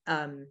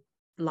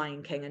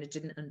Lion King, and I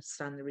didn't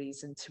understand the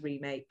reason to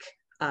remake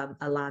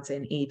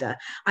Aladdin either.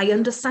 I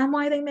understand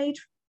why they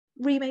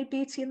remade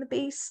Beauty and the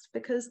Beast,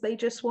 because they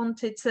just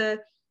wanted to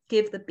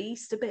give the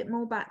Beast a bit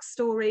more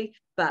backstory,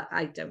 but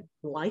I don't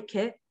like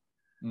it.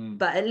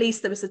 But at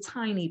least there was a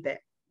tiny bit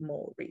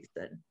more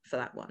reason for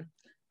that one.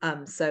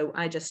 So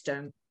I just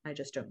don't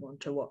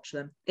want to watch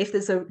them. If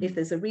there's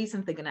a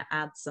reason they're going to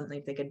add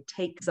something, they can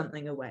take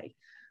something away.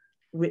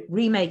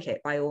 Remake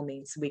it by all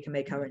means, so we can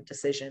make our own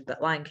decision. But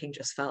Lion King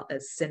just felt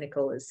as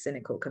cynical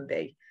can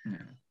be. Yeah.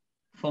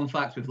 Fun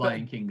fact with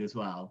Lion King as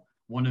well.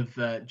 One of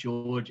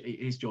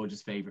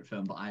George's favorite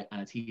film, but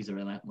I tease her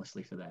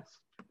relentlessly for this.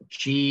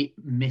 She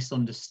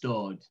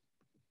misunderstood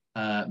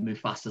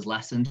Mufasa's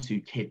lesson to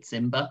Kid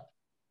Simba.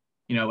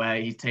 You know, where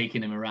he's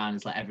taking him around.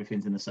 It's like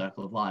everything's in the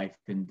circle of life,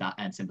 and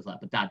Simba's like,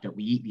 "But Dad, don't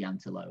we eat the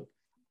antelope?"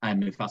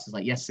 And Mufasa's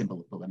like, "Yes, Simba,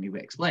 but let me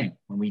explain.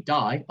 When we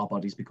die, our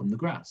bodies become the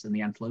grass, and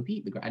the antelope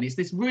eat the grass." And it's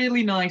this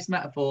really nice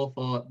metaphor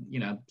for,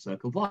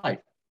 circle of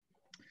life.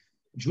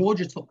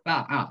 Georgia took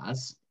that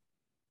as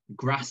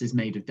grass is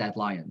made of dead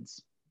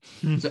lions.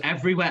 So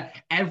everywhere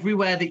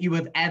that you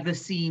have ever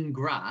seen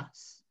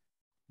grass,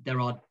 there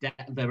are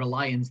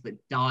lions that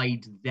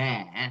died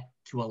there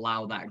to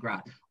allow that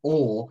grass,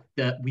 or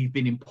that we've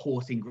been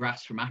importing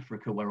grass from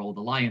Africa where all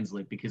the lions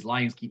live, because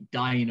lions keep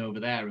dying over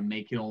there and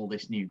making all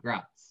this new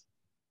grass.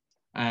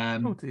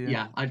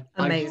 Yeah,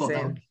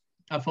 amazing.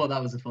 I thought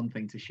that was a fun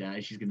thing to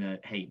share. She's gonna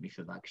hate me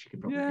for that, because she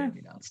could probably hear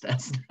me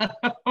downstairs.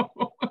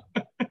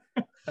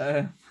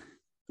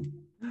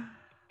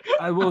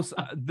 I will.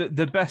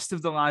 The best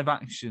of the live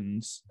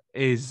actions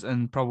is,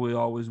 and probably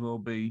always will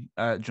be,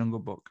 Jungle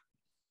Book.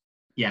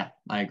 Yeah,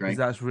 I agree.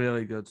 That's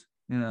really good,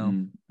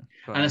 And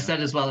I said,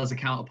 as well, as a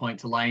counterpoint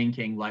to Lion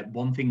King, like,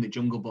 one thing that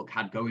Jungle Book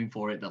had going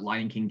for it that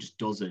Lion King just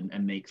doesn't,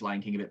 and makes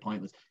Lion King a bit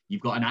pointless.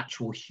 You've got an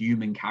actual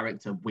human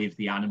character with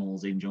the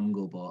animals in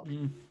Jungle Book,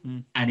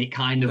 and it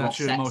kind of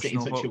offsets it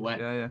in such a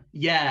way.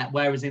 Yeah.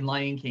 Whereas in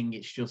Lion King,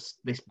 it's just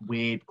this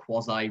weird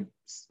quasi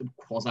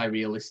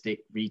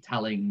realistic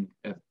retelling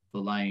of the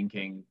Lion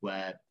King,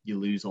 where you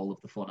lose all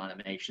of the fun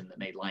animation that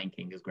made Lion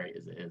King as great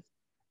as it is.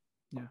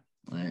 Yeah.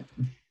 Right.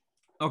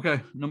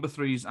 Okay, number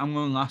threes. I'm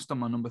going last on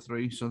my number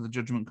three, so the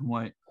judgment can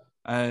wait.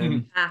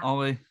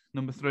 Ollie,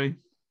 number three.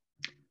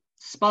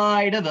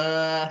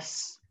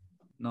 Spider-Verse.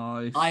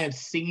 Nice. I have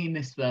seen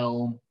this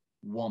film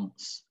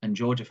once, and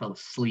Georgia fell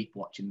asleep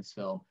watching this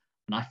film,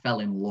 and I fell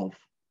in love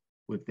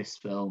with this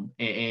film.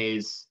 It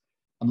is,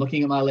 I'm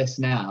looking at my list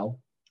now,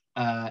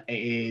 it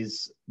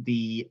is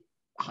the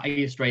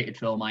highest rated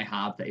film I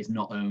have that is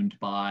not owned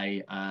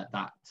by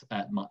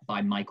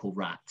by Michael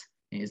Ratt.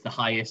 It is the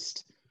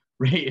highest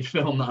rated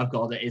film that I've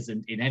got that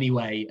isn't in any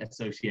way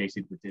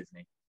associated with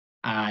Disney.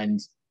 And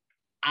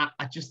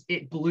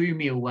it blew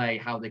me away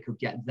how they could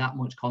get that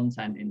much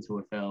content into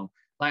a film.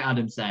 Like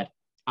Adam said,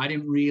 I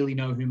didn't really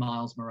know who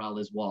Miles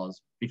Morales was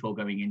before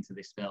going into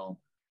this film.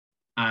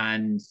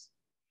 And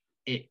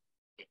it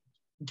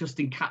just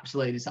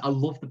encapsulated. I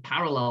love the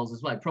parallels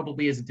as well. It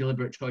probably is a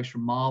deliberate choice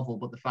from Marvel,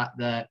 but the fact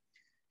that,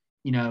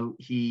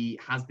 he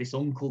has this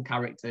uncle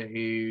character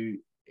who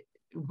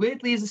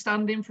weirdly is a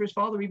stand-in for his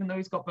father, even though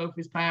he's got both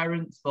his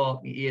parents,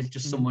 but he is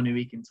just someone who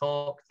he can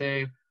talk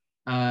to.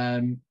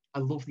 I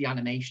love the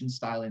animation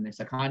style in this.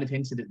 I kind of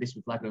hinted at this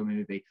with Lego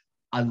Movie.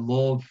 I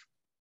love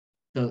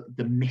the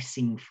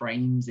missing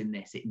frames in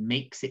this. It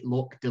makes it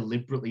look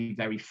deliberately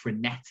very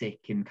frenetic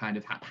and kind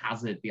of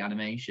haphazard, the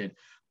animation,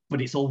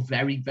 but it's all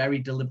very, very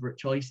deliberate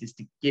choices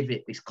to give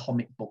it this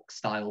comic book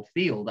style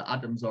feel that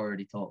Adam's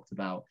already talked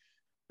about.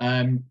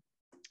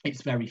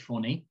 It's very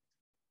funny.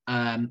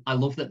 I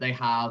love that they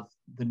have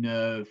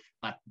the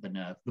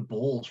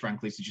balls,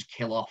 frankly, to just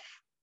kill off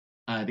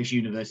this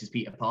universe's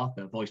Peter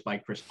Parker, voiced by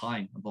Chris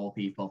Pine, of all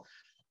people.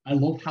 I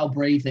love how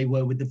brave they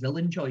were with the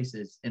villain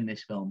choices in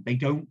this film. They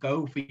don't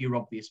go for your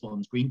obvious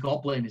ones. Green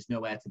Goblin is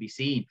nowhere to be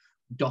seen.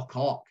 Doc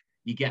Ock,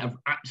 you get an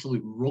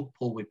absolute rug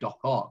pull with Doc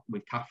Ock,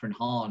 with Catherine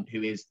Hahn,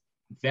 who is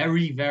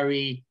very,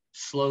 very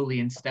slowly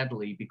and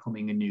steadily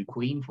becoming a new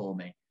queen for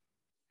me.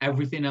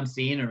 Everything I'm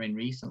seeing her in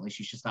recently,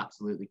 she's just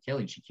absolutely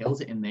killing. She kills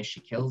it in this. She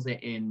kills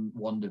it in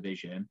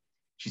WandaVision.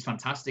 She's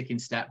fantastic in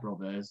Step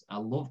Brothers. I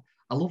love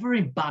her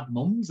in Bad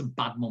Mums and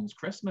Bad Mums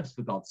Christmas,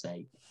 for God's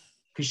sake,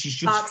 because she's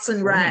just Parks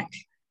and Rec.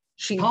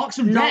 She Parks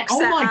and Rec.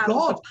 Oh my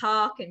God.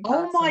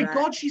 Oh my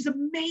God, she's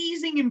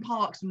amazing in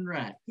Parks and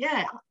Rec.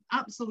 Yeah,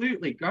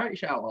 absolutely. Great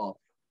shout out.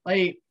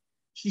 Like,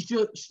 she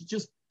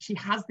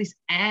has this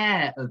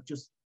air of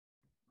just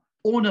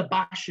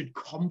unabashed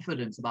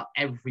confidence about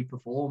every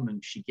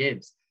performance she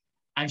gives.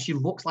 And she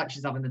looks like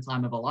she's having the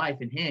time of her life.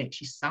 And here,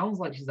 she sounds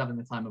like she's having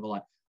the time of her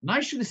life. And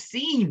I should have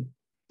seen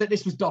that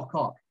this was Doc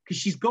Ock, because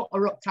she's got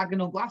her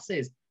octagonal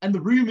glasses and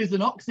the room is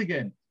an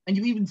octagon. And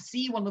you even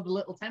see one of the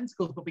little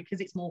tentacles, but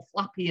because it's more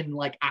flappy and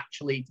like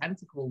actually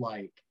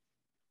tentacle-like.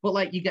 But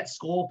like, you get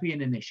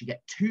Scorpion in this, you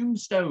get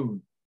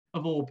Tombstone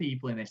of all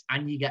people in this,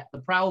 and you get the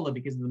Prowler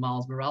because of the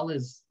Miles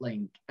Morales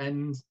link.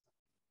 And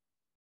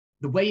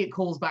the way it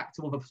calls back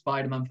to other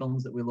Spider-Man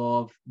films that we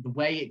love, the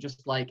way it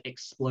just like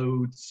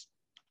explodes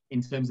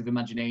in terms of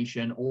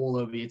imagination all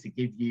over you to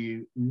give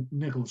you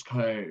Nicolas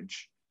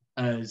Cage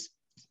as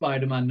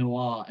Spider-Man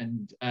Noir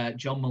and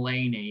John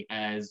Mulaney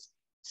as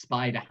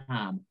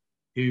Spider-Ham,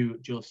 who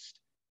just,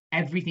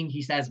 everything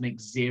he says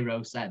makes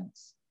zero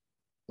sense.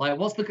 Like,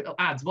 what's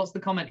the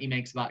comment he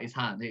makes about his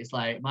hand? It's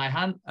like, my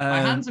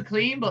hands are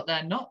clean, but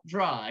they're not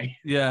dry.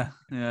 Yeah.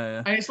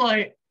 And it's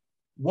like,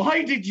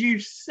 why did you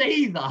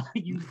say that,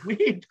 you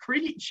weird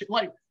creature?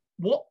 Like,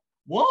 what?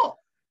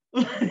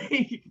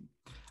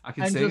 I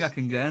can sing, I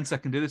can dance, I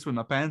can do this with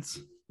my pants.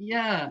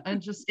 Yeah,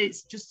 and just,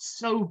 it's just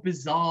so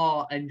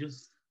bizarre, and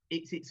just,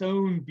 it's its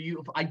own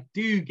beautiful. I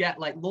do get,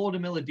 like, Lord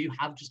and Miller do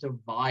have just a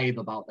vibe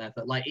about that,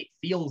 but like, it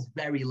feels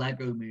very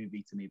Lego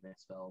Movie to me,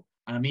 this film,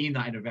 and I mean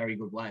that in a very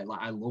good way.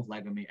 Like, I love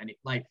Lego Movie, and it,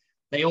 like,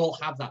 they all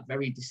have that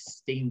very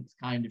distinct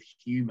kind of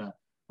humor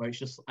where it's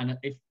just, and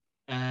if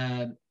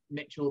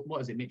Mitchell's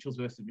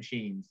versus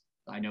Machines,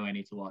 I know I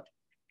need to watch.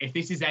 If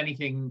this is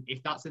anything,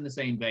 if that's in the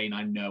same vein,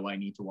 I know I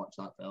need to watch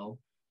that film,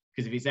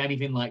 because if it's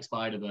anything like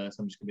Spider-Verse,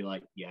 I'm just gonna be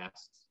like,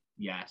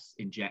 yes,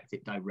 inject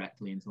it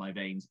directly into my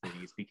veins,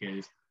 please,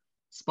 because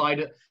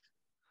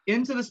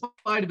Into the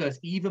Spider-Verse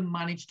even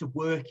managed to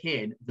work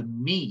in the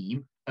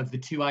meme of the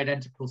two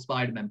identical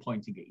Spider-Men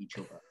pointing at each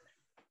other.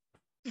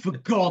 For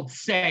God's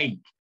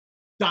sake,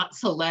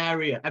 that's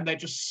hilarious. And they're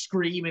just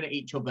screaming at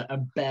each other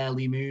and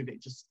barely move.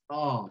 It just,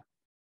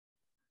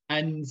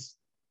 And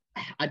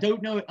I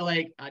don't know,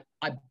 like,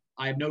 I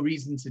have no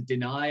reason to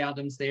deny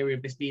Adam's theory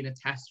of this being a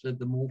test for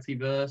the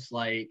multiverse.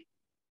 Like,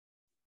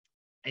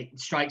 it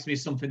strikes me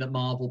as something that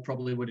Marvel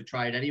probably would have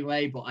tried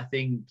anyway, but I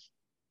think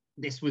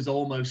this was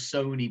almost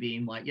Sony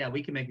being like, yeah,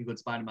 we can make a good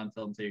Spider-Man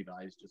film too,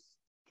 guys. Just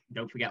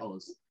don't forget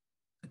us.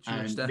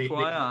 Just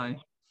FYI.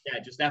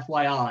 Just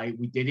FYI.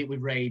 We did it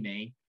with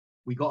Raimi.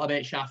 We got a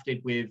bit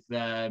shafted with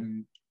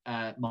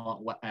Mark,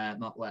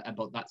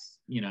 but that's,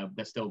 you know,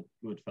 they're still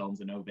good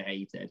films and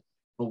overhated.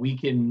 But we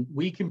can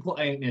put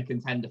in a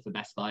contender for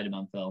best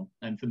Spider-Man film.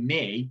 And for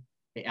me,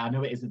 I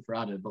know it isn't for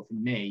Adam, but for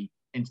me,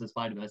 Into the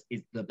Spider-Verse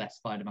is the best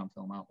Spider-Man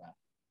film out there.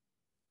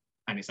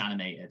 And it's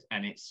animated,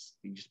 and it's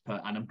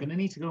and I'm gonna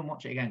need to go and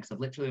watch it again, because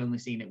I've literally only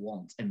seen it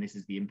once, and this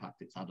is the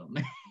impact it's had on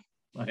me.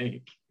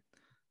 Like,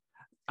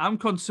 I'm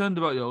concerned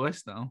about your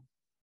list now.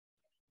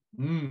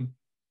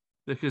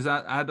 Because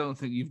I don't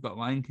think you've got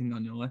Lion King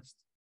on your list.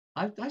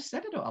 I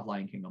said I don't have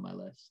Lion King on my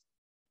list,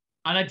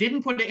 and I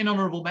didn't put it in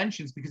honorable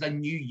mentions because I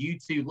knew you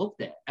two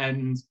loved it,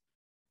 and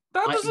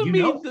that doesn't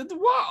mean that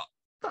what.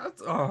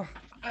 That's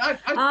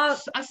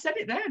I said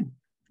it then.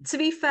 To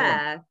be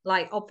fair,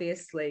 like,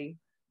 obviously,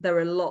 there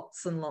are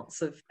lots and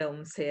lots of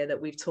films here that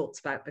we've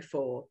talked about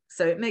before.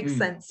 So it makes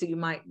sense that you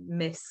might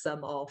miss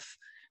some off.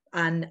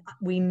 And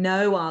we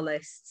know our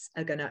lists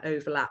are going to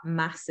overlap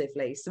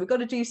massively. So we've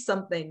got to do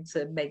something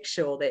to make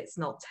sure that it's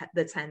not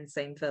the 10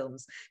 same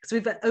films. Because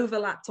we've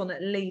overlapped on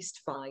at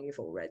least 5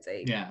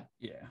 already. Yeah.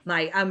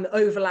 Like, I'm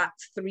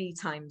overlapped 3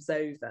 times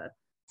over.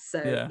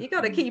 So you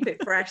got to keep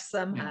it fresh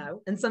somehow.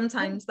 And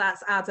sometimes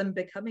that's Adam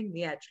becoming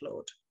the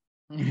edgelord.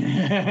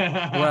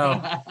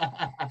 Well...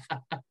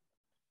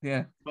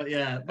 Yeah, but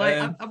yeah,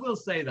 like, I will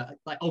say that,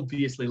 like,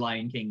 obviously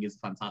Lion King is a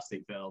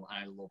fantastic film.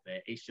 I love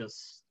it. It's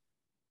just,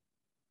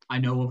 I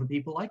know other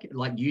people like it.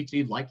 Like, you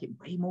two like it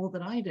way more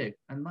than I do,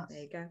 and that's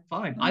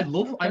fine. I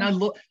love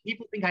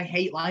people think I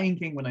hate Lion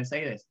King when I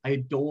say this. I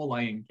adore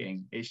Lion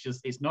King. It's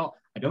just, it's not.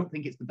 I don't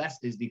think it's the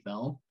best Disney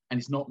film,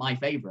 and it's not my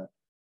favorite.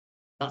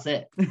 That's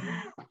it.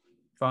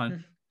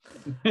 Fine.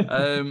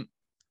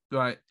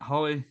 Right,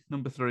 Holly,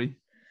 number 3.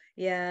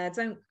 Yeah,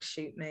 don't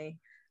shoot me.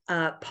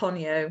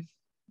 Ponyo.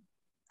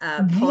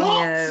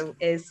 Ponyo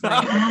is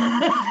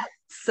my...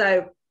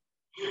 So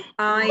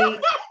I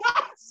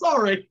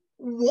Sorry.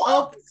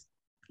 What?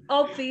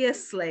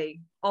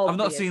 Obviously. I've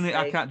not seen it.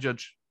 I can't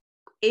judge.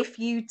 If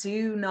you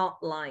do not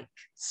like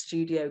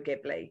Studio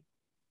Ghibli,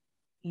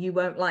 you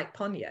won't like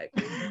Ponyo.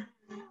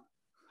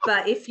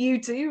 But if you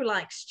do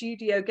like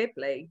Studio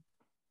Ghibli,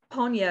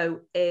 Ponyo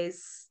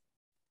is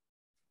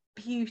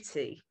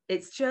beauty.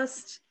 It's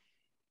just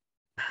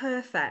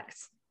perfect.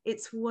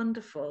 It's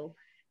wonderful.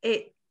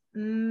 It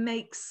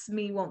makes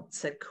me want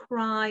to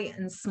cry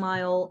and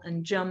smile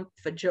and jump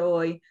for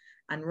joy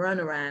and run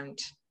around.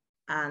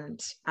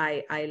 And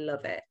I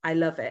love it. I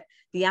love it.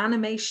 The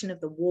animation of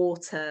the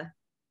water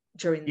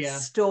during the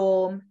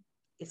storm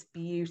is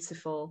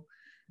beautiful.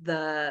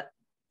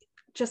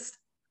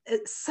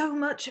 So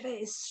much of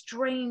it is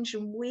strange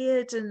and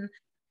weird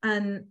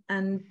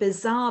and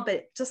bizarre, but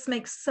it just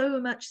makes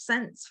so much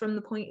sense from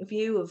the point of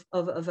view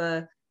of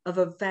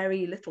a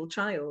very little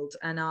child.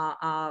 And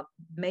our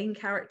main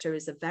character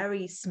is a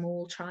very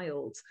small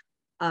child,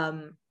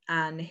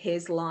 and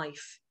his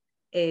life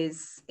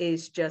is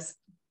just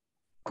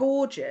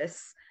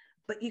gorgeous,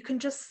 but you can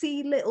just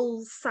see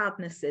little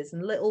sadnesses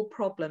and little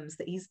problems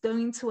that he's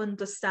going to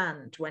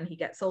understand when he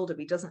gets older. But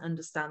he doesn't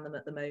understand them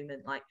at the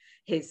moment. Like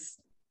he's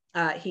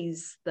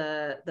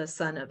the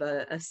son of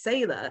a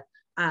sailor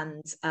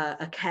and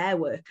a care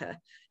worker.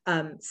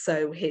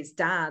 So his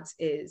dad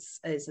is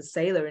a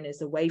sailor and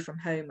is away from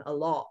home a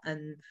lot,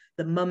 and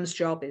the mum's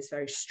job is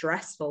very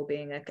stressful,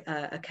 being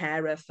a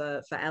carer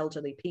for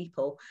elderly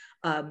people,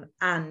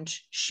 and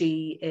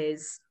she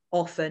is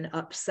often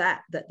upset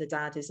that the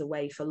dad is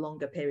away for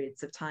longer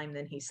periods of time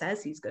than he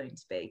says he's going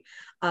to be.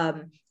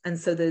 And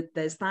so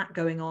there's that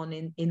going on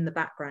in the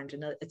background,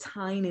 and a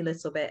tiny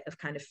little bit of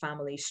kind of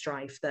family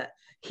strife that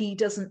he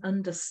doesn't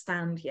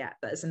understand yet.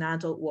 But as an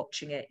adult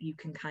watching it, you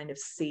can kind of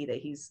see that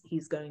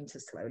he's going to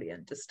slowly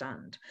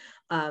understand.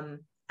 And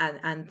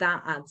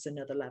that adds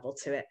another level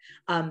to it.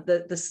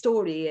 The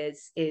story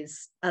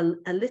is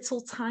a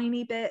little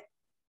tiny bit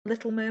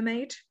Little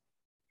Mermaid,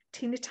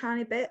 teeny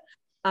tiny bit.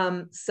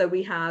 So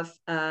we have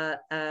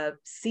a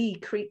sea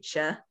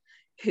creature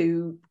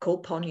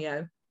called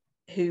Ponyo,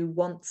 who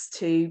wants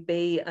to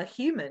be a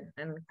human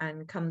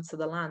and come to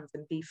the land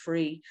and be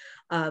free,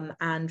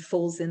 and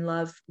falls in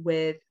love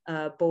with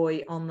a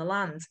boy on the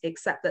land,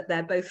 except that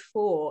they're both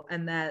four,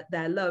 and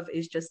their love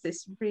is just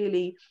this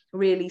really,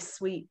 really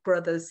sweet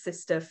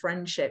brother-sister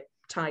friendship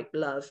type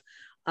love.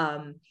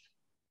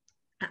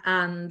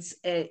 And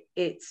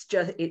it's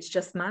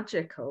just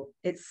magical.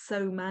 It's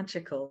so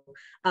magical.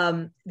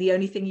 The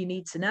only thing you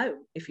need to know,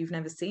 if you've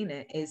never seen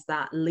it, is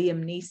that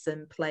Liam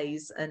Neeson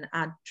plays an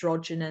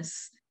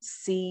androgynous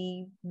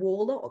sea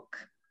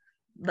warlock.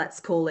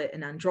 Let's call it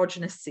an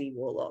androgynous sea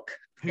warlock.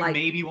 Who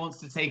maybe wants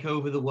to take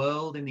over the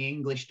world in the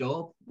English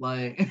dub.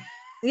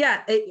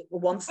 Yeah, it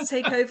wants to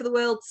take over the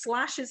world.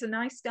 Slash is a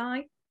nice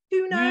guy.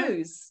 Who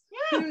knows?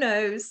 Yeah. Who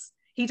knows?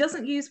 He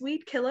doesn't use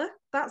weed killer.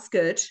 That's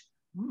good.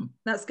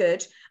 That's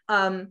good.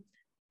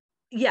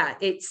 Yeah,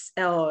 it's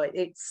so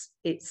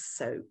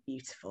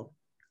beautiful.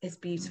 It's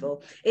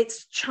beautiful.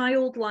 It's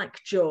childlike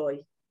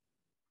joy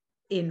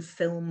in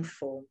film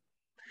form.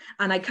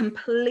 And I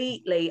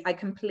completely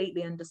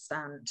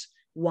understand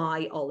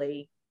why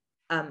Ollie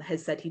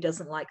has said he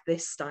doesn't like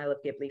this style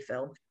of Ghibli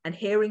film. And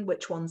hearing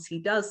which ones he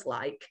does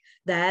like,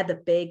 they're the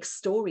big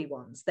story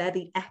ones. They're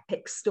the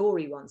epic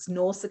story ones.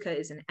 Nausicaa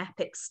is an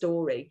epic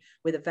story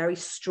with a very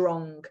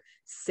strong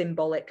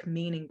symbolic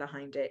meaning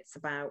behind it. It's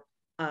about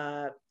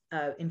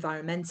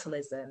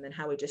environmentalism and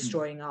how we're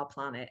destroying our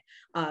planet.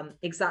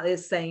 Exactly the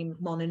same,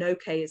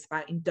 Mononoke is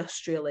about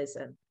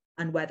industrialism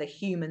and whether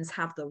humans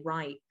have the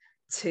right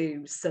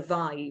to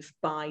survive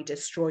by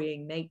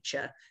destroying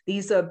nature.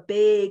 These are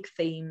big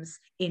themes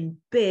in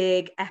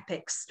big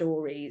epic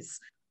stories,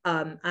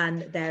 and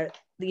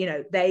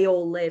they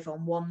all live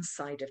on one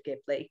side of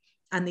Ghibli,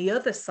 and the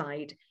other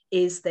side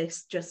is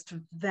this just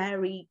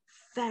very,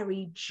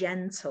 very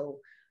gentle,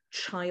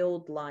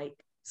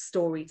 childlike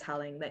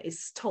storytelling that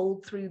is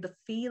told through the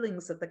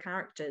feelings of the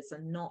characters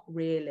and not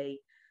really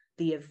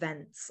the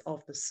events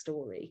of the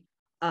story.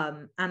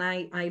 And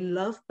I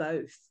love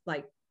both.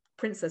 Like,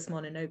 Princess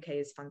Mononoke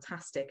is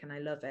fantastic and I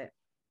love it,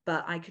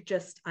 but I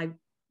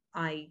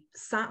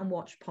sat and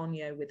watched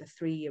Ponyo with a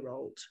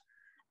 3-year-old,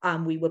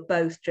 and we were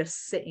both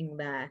just sitting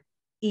there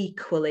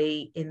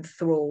equally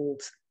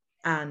enthralled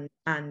and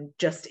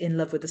just in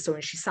love with the story.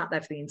 And she sat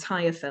there for the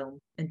entire film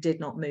and did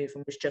not move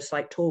and was just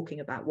like talking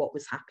about what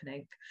was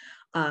happening.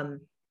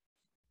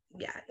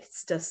 Yeah,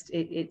 it's just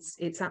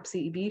it's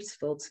absolutely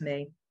beautiful to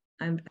me,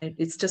 and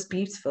it's just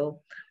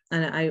beautiful.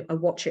 And I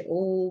watch it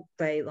all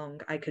day long.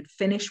 I could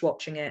finish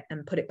watching it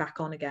and put it back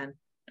on again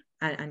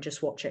and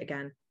just watch it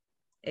again.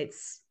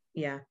 It's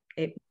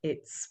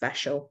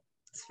special.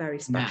 It's very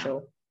special.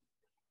 Now,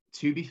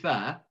 to be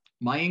fair,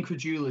 my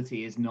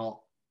incredulity is not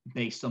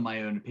based on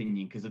my own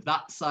opinion, because of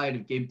that side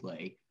of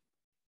Ghibli,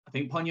 I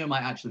think Ponyo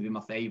might actually be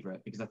my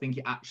favorite, because I think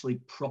it actually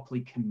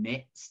properly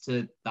commits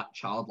to that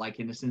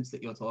childlike innocence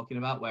that you're talking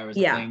about. Whereas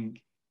I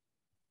think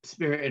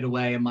Spirited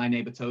Away and My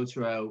Neighbor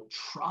Totoro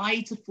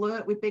try to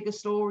flirt with bigger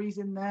stories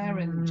in there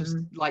and just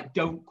like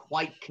don't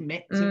quite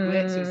commit to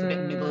it, so it's a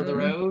bit middle of the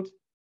road.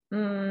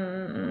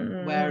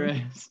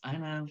 Whereas I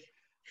know,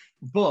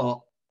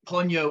 but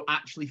Ponyo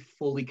actually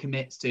fully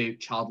commits to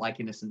childlike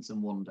innocence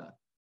and wonder.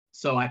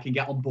 So I can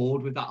get on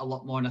board with that a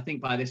lot more. And I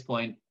think by this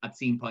point, I'd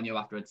seen Ponyo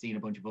after I'd seen a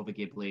bunch of other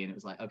Ghibli, and it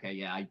was like, okay,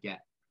 yeah, I get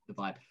the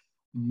vibe.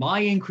 My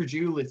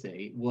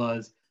incredulity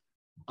was,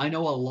 I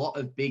know a lot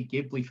of big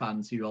Ghibli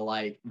fans who are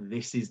like,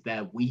 this is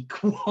their weak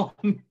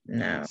one.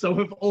 No. So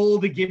of all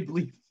the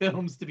Ghibli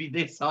films to be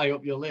this high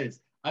up your list,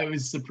 I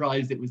was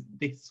surprised it was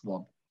this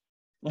one.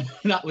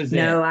 That was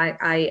no, it.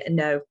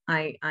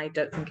 I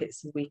don't think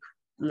it's a weak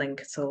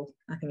link at all.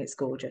 I think it's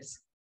gorgeous.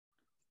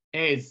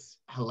 It is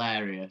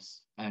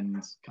hilarious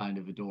and kind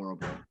of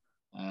adorable,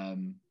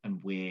 and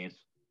weird.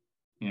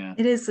 Yeah.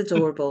 It is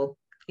adorable.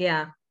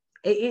 Yeah.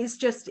 It's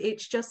just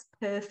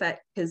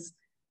perfect because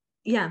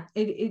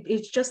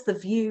it's just the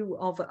view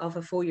of a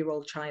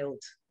 4-year-old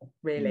child,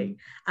 really.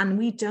 And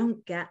we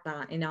don't get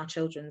that in our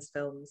children's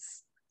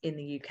films in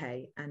the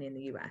UK and in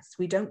the US.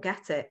 We don't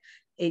get it.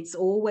 It's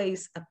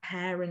always a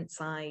parent's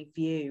eye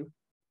view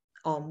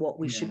on what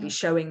we should be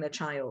showing the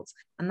child.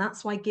 And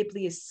that's why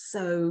Ghibli is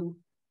so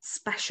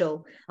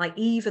special. Like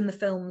even the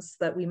films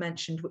that we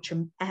mentioned, which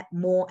are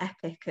more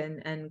epic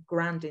and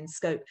grand in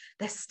scope,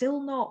 they're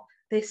still not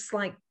this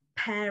like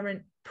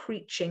parent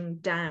preaching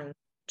down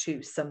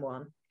to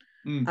someone.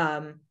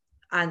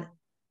 And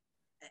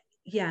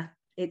yeah,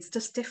 it's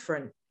just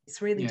different.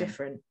 It's really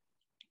different.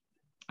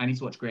 I need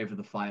to watch Grave of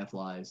the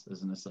Fireflies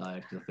as an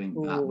aside, because I think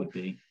that would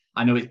be,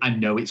 I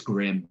know it's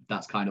grim.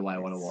 That's kind of why I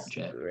want to watch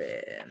it.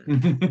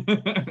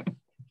 Grim.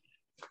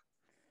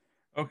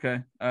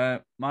 Okay.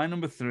 My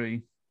number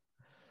 3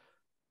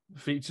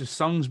 features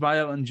songs by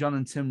Elton John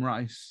and Tim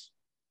Rice,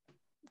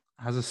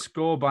 has a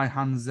score by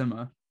Hans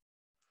Zimmer.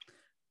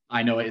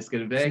 I know what it's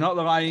going to be. It's not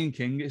The Lion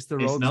King, it's The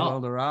Road to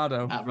El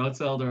Dorado. At Road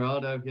to El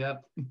Dorado,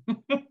 yep.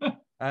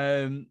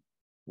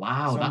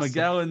 Wow. So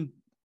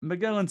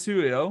Miguel and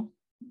Tulio,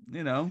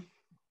 you know,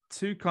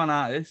 2 con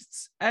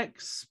artists,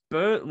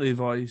 expertly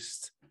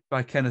voiced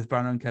by Kenneth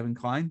Branagh and Kevin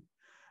Kline,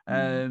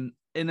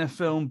 in a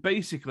film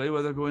basically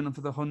where they're going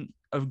for the hunt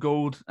of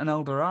gold and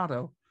El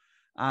Dorado.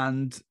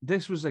 And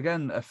this was,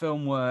 again, a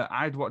film where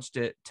I'd watched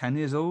it 10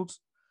 years old,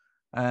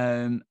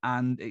 and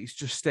it's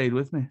just stayed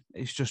with me.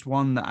 It's just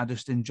one that I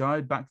just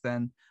enjoyed back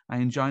then. I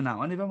enjoy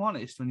now. And if I'm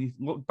honest, when you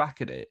look back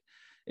at it,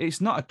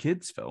 it's not a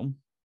kid's film.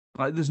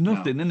 Like, there's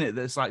nothing in it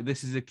that's like,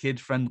 this is a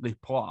kid-friendly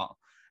plot.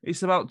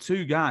 It's about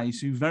 2 guys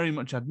who very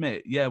much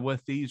admit, yeah, we're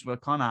thieves, we're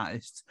con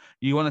artists.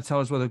 You want to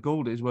tell us where the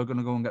gold is, we're going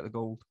to go and get the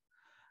gold.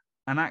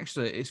 And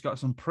actually, it's got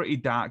some pretty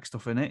dark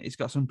stuff in it. It's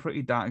got some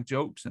pretty dark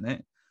jokes in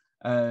it.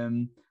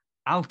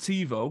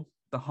 Altivo,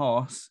 the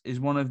horse, is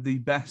one of the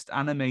best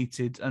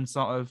animated and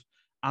sort of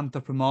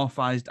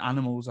anthropomorphized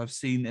animals I've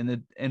seen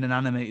in an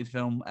animated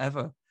film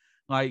ever.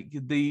 Like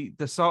the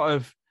sort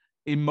of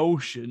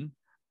emotion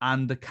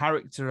and the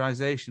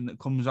characterization that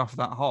comes off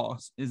that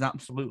horse is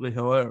absolutely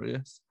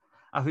hilarious.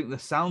 I think the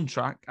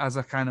soundtrack, as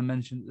I kind of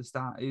mentioned at the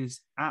start, is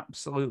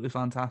absolutely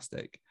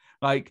fantastic.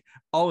 Like,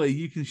 Ollie,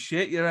 you can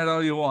shake your head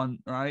all you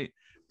want, right?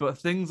 But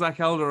things like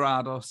El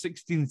Dorado,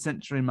 16th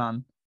Century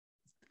Man,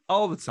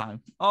 all the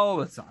time.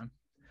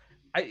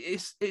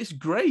 It's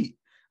great.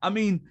 I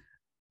mean,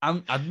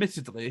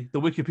 admittedly,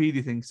 the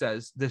Wikipedia thing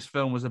says this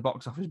film was a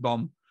box office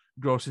bomb,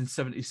 grossing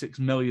 76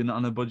 million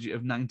on a budget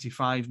of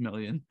 95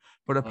 million.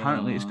 But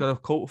apparently it's got a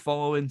cult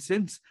following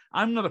since.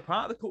 I'm not a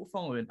part of the cult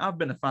following. I've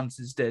been a fan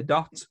since day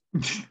dot.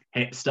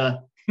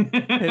 Hipster.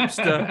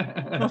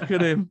 Look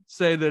at him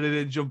say that he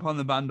didn't jump on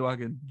the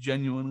bandwagon.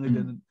 Genuinely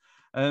didn't.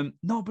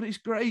 No, but it's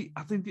great.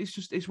 I think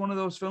it's one of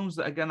those films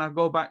that, again, I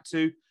go back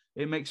to.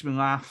 It makes me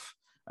laugh.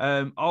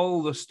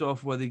 All the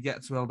stuff where they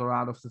get to El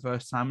Dorado for the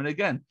first time. And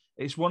again,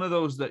 it's one of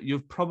those that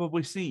you've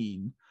probably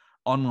seen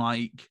on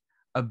like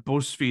a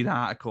BuzzFeed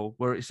article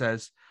where it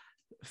says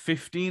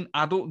 15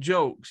 adult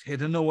jokes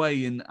hidden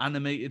away in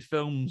animated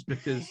films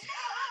because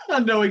I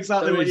know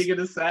exactly what you're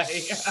going to say.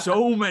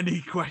 So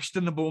many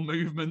questionable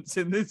movements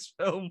in this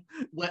film.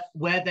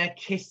 Where they're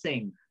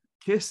kissing,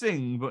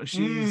 but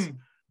she's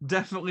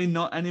definitely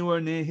not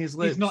anywhere near his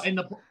lips.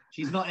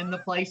 She's not in the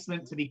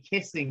placement to be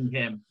kissing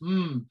him.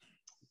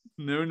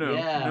 No.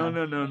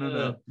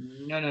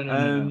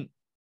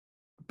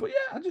 But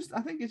yeah,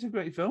 I think it's a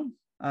great film.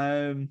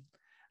 And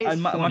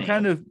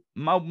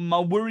my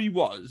worry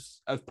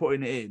was of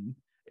putting it in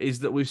is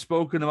that we've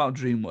spoken about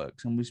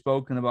DreamWorks and we've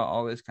spoken about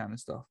all this kind of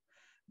stuff.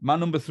 My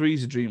number 3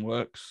 is a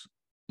DreamWorks.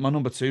 My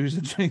number 2 is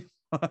a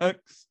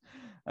DreamWorks.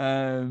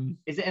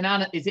 Is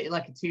it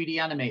like a 2D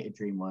animated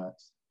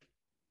DreamWorks?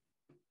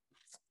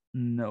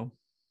 No.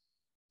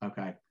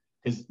 Okay.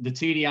 Because the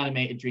 2D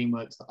animated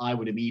DreamWorks that I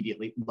would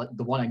immediately,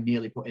 the one I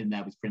nearly put in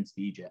there was Prince of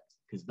Egypt,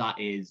 because that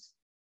is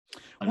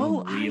an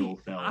unreal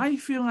film. I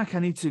feel like I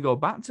need to go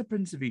back to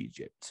Prince of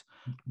Egypt,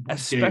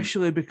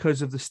 especially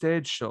because of the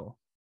stage show.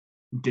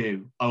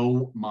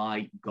 Oh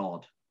my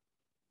God.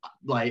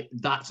 like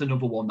that's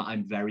another one that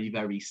I'm very,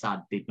 very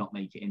sad did not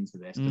make it into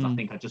this, because I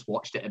think I just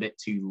watched it a bit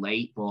too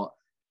late. But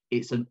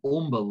it's an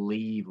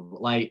unbelievable,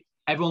 like,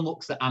 everyone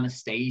looks at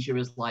Anastasia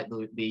as like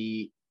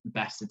the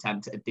best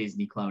attempt at a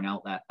Disney clone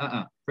out there.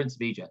 Prince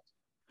of Egypt.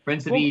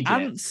 Prince of Egypt.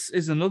 Ants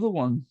is another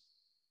one.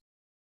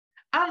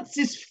 Ants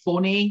is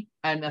funny,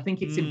 and I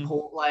think it's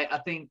important. Like, I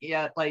think,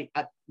 yeah, like,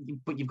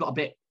 but you've got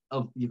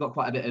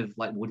quite a bit of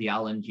like Woody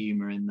Allen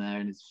humor in there,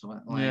 and it's like,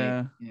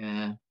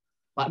 yeah.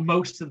 Like,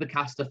 most of the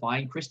cast are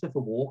fine.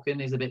 Christopher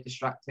Walken is a bit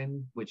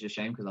distracting, which is a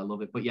shame because I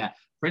love it. But yeah,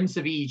 Prince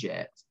of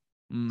Egypt,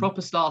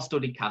 proper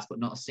star-studded cast, but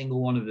not a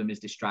single one of them is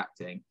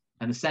distracting.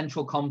 And the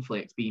central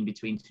conflict being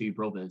between two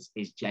brothers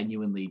is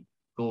genuinely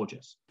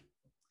gorgeous.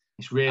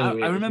 It's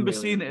really, I remember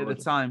seeing it gorgeous. at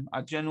the time.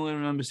 I genuinely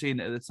remember seeing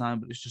it at the time,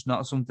 but it's just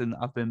not something that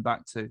I've been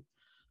back to.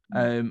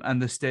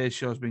 And the stage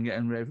show's been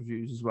getting rave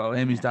reviews as well.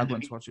 Amy's dad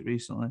went to watch it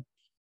recently.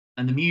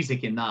 And the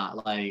music in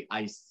that, like,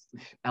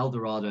 El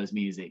Dorado's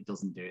music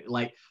doesn't do it.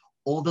 Like,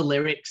 all the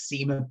lyrics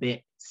seem a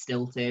bit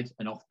stilted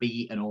and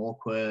offbeat and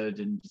awkward,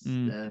 and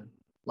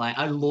like,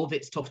 I love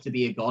It's Tough to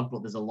Be a God,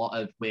 but there's a lot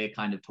of, we're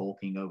kind of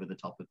talking over the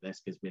top of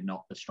this because we're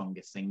not the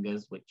strongest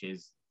singers, which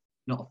is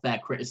not a fair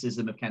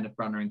criticism of Kenneth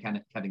Branagh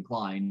and Kevin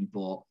Kline,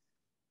 but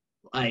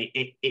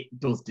it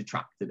does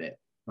detract a bit.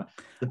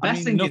 The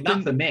best thing in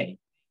that for me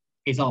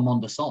is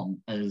Armand Assant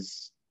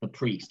as the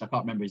priest. I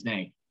can't remember his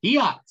name. He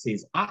acts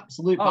his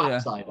absolute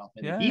backside off,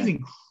 and he's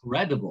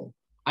incredible.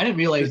 I didn't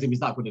realize he was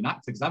that good an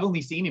actor because I've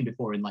only seen him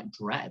before in like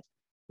Dread,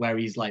 where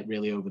he's like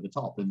really over the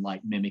top and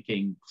like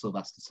mimicking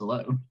Sylvester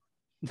Stallone.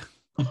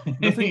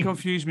 Nothing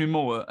confused me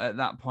more at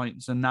that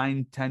point, so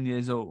 9-10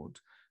 years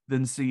old,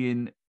 than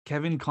seeing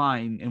Kevin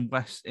Kline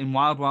in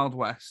Wild Wild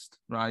West,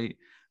 right,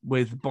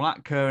 with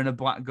black hair and a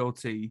black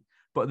goatee,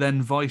 but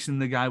then voicing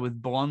the guy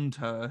with blonde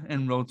hair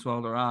in Road to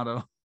El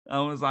Dorado. I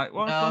was like,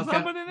 what's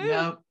happening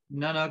here?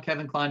 No,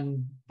 Kevin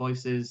Kline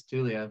voices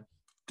Tulio.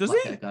 Does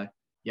he? Guy.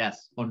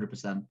 Yes,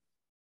 100%.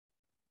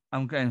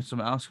 I'm getting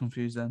something else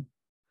confused then.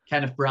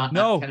 Kenneth Branagh.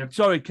 No, Kenneth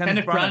Branagh.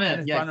 Kenneth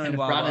Branagh in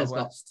Wild Wild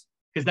West.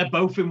 Because they're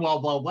both in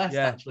Wild Wild West,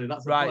 actually.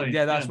 That's the point.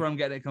 Yeah, that's where I'm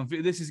getting it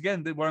confused. This is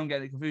again where I'm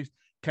getting it confused.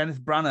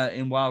 Kenneth Branagh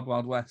in Wild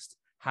Wild West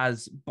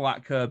has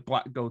black hair,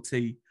 black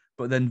goatee,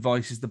 but then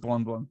voices the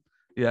blonde one.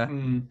 Yeah,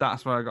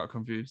 that's where I got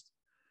confused.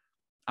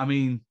 I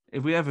mean,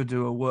 if we ever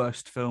do a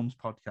worst films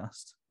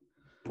podcast,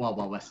 Wild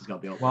Wild West has got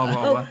to be up Wild there.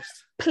 Wild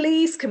West.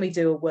 Please, can we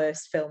do a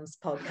worst films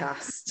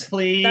podcast?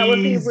 Please. That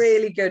would be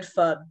really good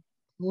fun.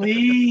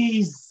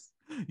 Please.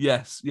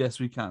 Yes,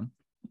 we can.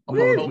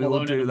 We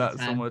will do that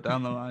somewhere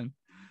down the line.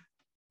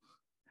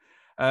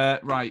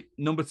 Right,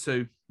 number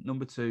two.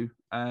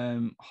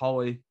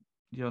 Holly,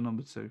 you're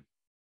number 2.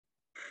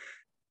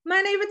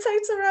 My Neighbor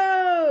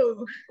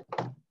Totoro.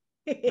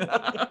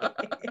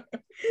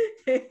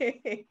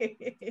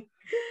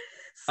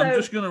 So, I'm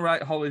just going to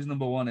write Holly's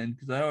number 1 in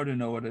because I already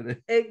know what it is.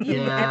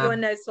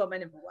 Everyone knows what my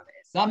number 1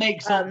 is. That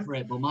makes up for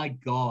it, but my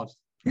God.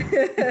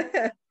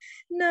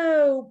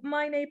 No,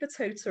 My Neighbor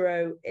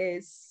Totoro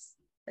is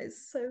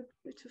so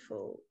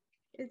beautiful.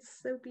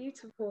 It's so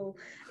beautiful.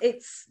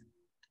 It's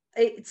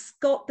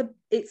got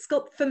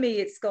for me,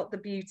 it's got the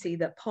beauty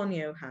that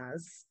Ponyo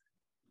has,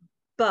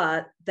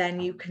 but then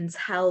you can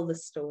tell the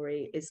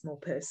story is more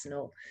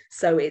personal.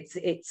 So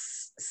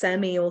it's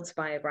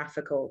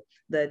semi-autobiographical.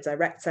 The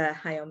director,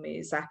 Hayao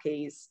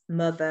Miyazaki's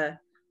mother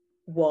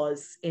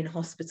was in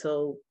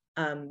hospital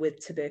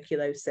with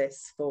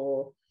tuberculosis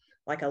for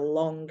like a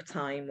long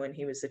time when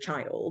he was a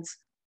child.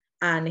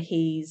 And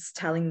he's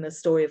telling the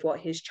story of what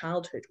his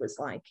childhood was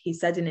like. He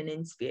said in an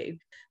interview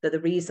that the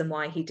reason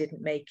why he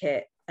didn't make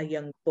it a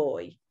young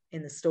boy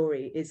in the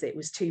story is it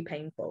was too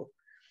painful.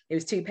 It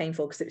was too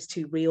painful because it was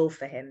too real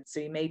for him. So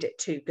he made it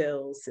 2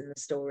 girls in the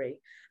story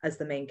as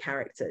the main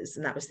characters.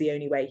 And that was the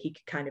only way he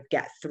could kind of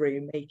get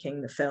through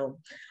making the film,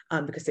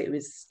 because it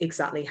was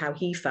exactly how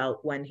he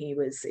felt when he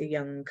was a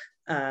young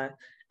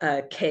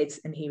kid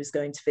and he was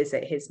going to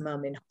visit his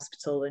mum in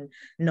hospital and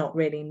not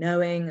really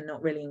knowing and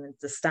not really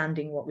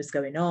understanding what was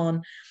going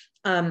on.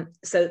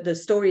 So the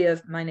story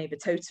of My Neighbor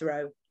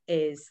Totoro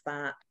is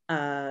that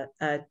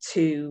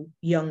 2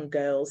 young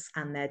girls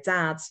and their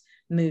dad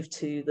moved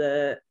to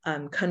the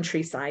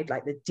countryside,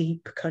 like the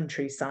deep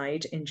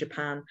countryside in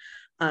Japan,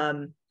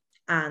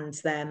 and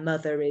their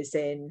mother is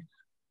in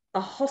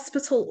a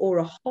hospital or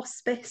a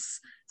hospice,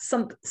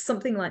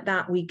 something like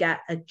that. We get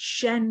a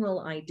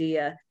general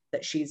idea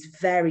that she's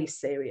very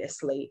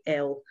seriously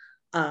ill,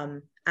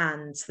 and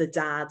the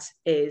dad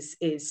is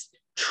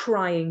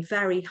trying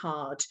very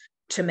hard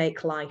to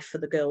make life for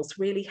the girls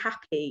really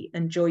happy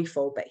and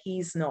joyful, but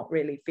he's not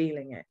really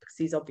feeling it because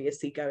he's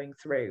obviously going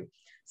through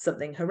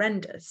something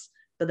horrendous.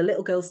 But the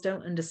little girls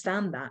don't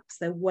understand that because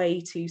they're way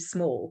too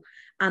small,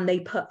 and they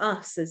put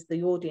us as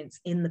the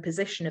audience in the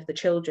position of the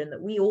children,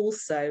 that we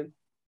also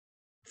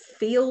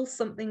feel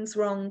something's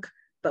wrong,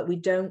 but we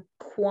don't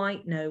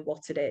quite know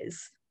what it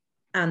is.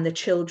 And the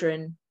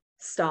children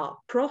start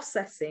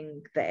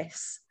processing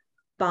this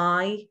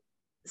by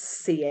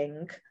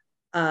seeing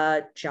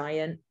a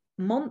giant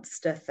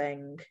monster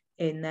thing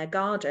in their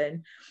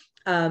garden.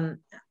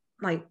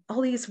 like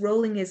Ollie's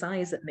rolling his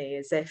eyes at me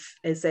as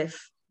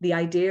if the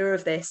idea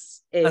of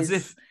this is as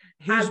if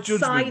his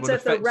judgment would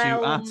affect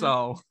you at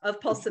all. Of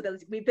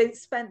possibility. We've been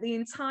spent the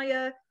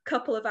entire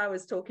couple of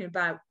hours talking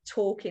about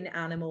talking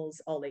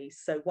animals, Ollie.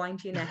 So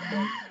wind your neck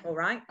in, all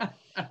right?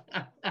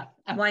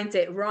 Wind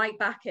it right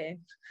back in.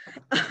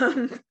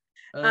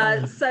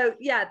 So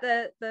yeah,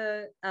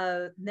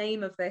 the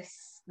name of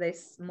this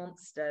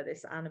monster,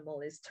 this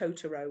animal, is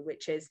Totoro,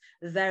 which is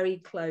very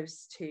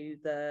close to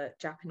the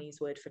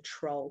Japanese word for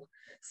troll.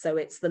 So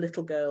it's the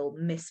little girl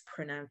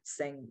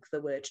mispronouncing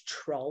the word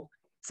troll.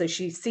 So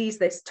she sees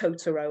this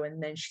Totoro,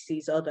 and then she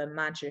sees other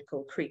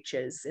magical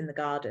creatures in the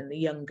garden, the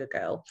younger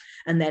girl,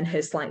 and then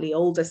her slightly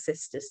older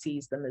sister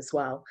sees them as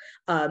well.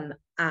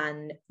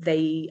 And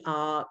they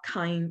are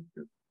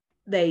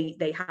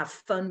they have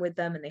fun with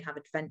them and they have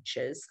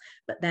adventures,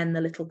 but then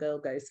the little girl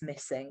goes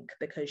missing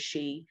because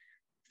she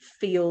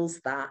feels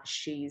that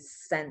she's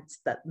sensed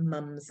that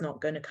mum's not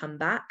going to come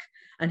back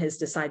and has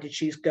decided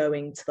she's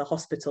going to the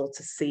hospital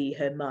to see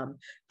her mum,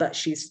 but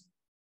she's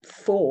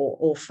 4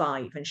 or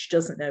 5 and she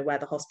doesn't know where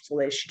the hospital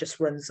is. She just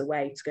runs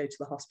away to go to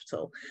the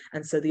hospital,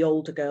 and so the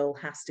older girl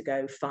has to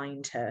go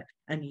find her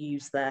and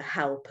use the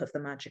help of the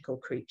magical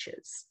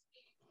creatures.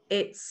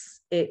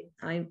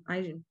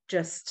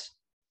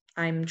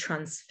 I'm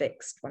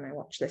transfixed when I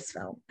watch this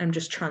film. I'm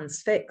just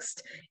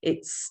transfixed.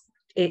 It's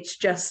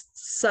just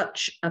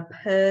such a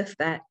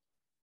perfect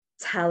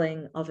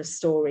telling of a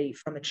story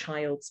from a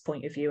child's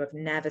point of view. I've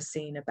never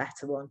seen a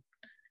better one,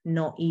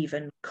 not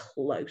even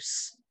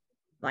close.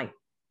 Like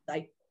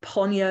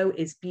Ponyo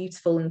is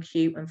beautiful and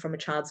cute and from a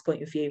child's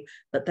point of view,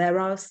 but there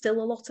are still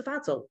a lot of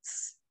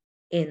adults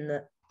in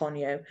the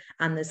Ponyo,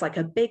 and there's like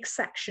a big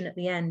section at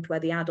the end where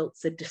the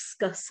adults are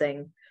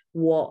discussing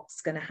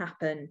what's going to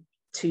happen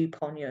to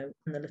Ponyo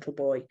and the little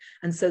boy.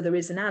 And so there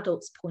is an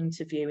adult's point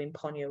of view in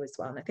Ponyo as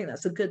well, and I think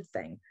that's a good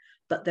thing.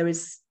 But there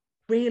is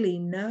really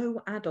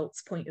no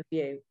adult's point of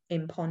view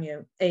in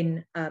Ponyo,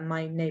 in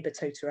My Neighbor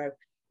Totoro.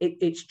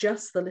 It's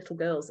just the little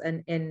girls,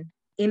 and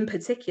in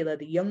particular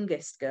the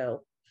youngest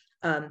girl.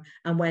 And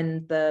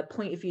when the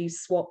point of view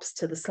swaps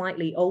to the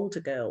slightly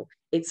older girl,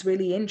 it's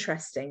really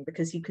interesting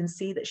because you can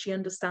see that she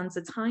understands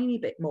a tiny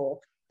bit more,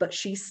 but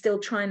she's still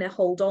trying to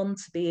hold on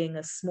to being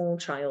a small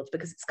child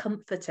because it's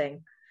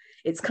comforting.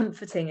 It's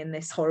comforting in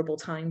this horrible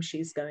time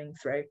she's going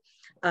through.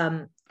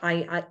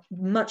 I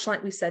much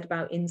like we said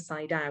about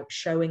Inside Out,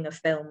 showing a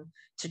film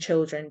to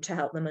children to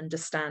help them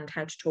understand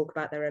how to talk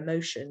about their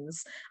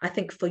emotions. I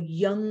think for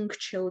young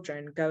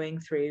children going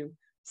through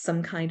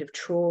some kind of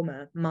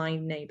trauma, My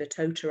Neighbor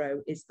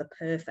Totoro is the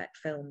perfect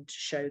film to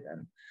show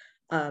them.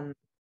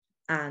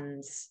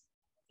 And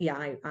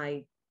yeah,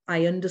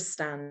 I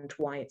understand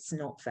why it's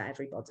not for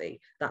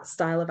everybody. That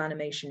style of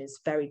animation is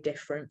very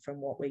different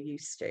from what we're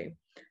used to.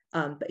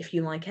 But if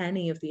you like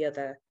any of the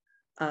other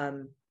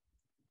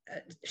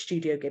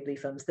Studio Ghibli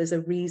films, there's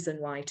a reason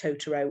why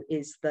Totoro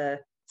is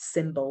the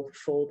symbol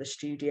for the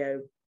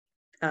studio.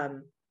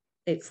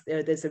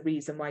 There's a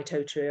reason why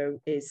Totoro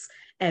is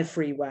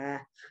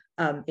everywhere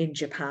in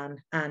Japan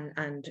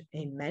and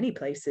in many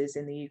places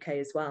in the UK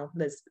as well.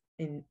 There's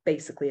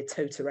basically a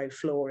Totoro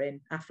floor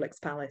in Affleck's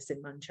Palace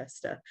in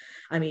Manchester.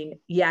 I mean,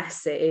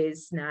 yes, it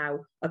is now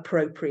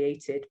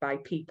appropriated by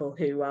people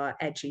who are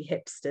edgy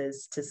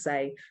hipsters to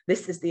say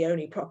this is the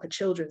only proper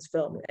children's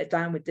film,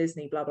 down with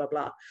Disney, blah blah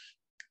blah.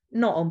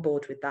 Not on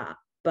board with that,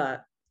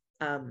 but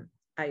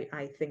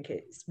I think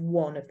it's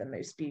one of the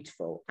most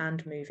beautiful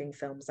and moving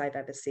films I've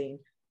ever seen.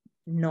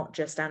 Not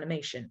just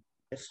animation,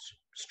 just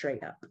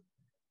straight up.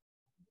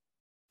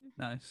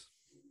 Nice.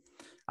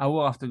 I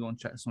will have to go and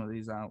check some of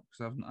these out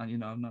because I've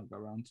not got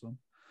around to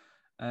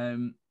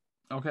them.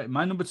 Okay,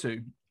 my number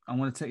 2. I'm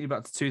going to take you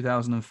back to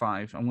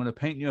 2005. I'm going to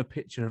paint you a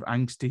picture of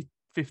angsty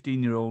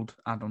 15-year-old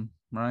Adam.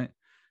 Right?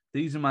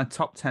 These are my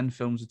top 10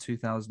 films of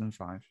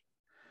 2005: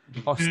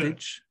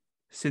 Hostage,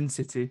 Sin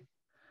City,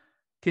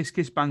 Kiss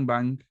Kiss Bang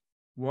Bang,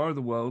 War of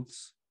the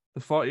Worlds,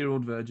 The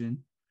 40-Year-Old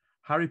Virgin,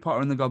 Harry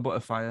Potter and the Goblet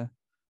of Fire,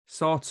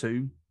 Saw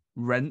 2,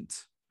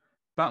 Rent,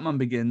 Batman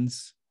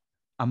Begins,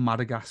 and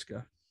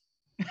Madagascar.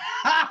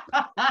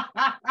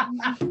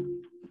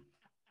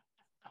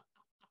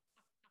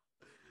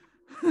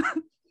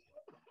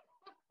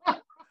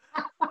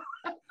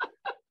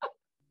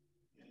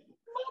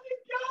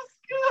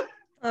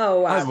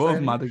 Oh, I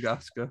love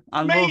Madagascar.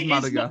 I love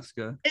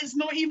Madagascar. It's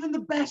not even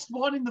the best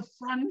one in the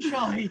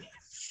franchise.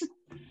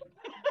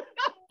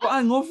 But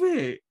I love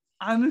it.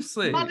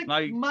 Honestly.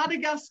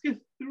 Madagascar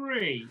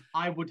 3,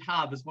 I would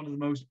have as one of the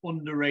most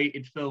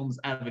underrated films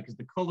ever because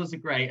the colours are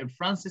great. And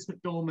Frances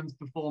McDormand's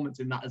performance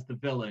in that as the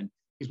villain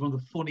is one of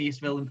the funniest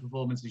villain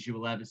performances you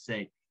will ever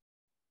see.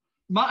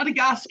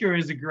 Madagascar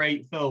is a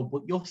great film,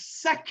 but your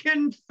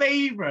second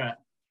favourite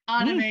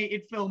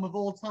animated film of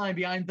all time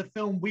behind the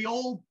film we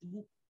all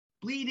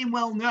bleeding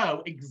well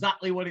know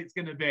exactly what it's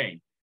going to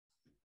be.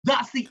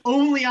 That's the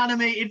only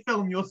animated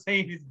film you're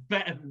saying is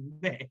better than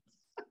this.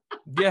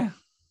 Yeah.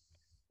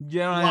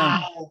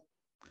 Yeah,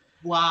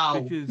 Wow.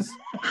 Because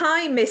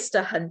hi,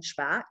 Mr.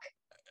 Hunchback.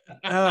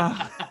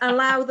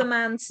 Allow the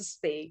man to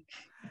speak.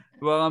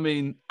 Well, I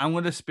mean, I'm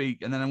going to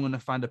speak and then I'm going to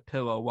find a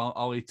pillow while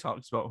Ollie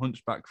talks about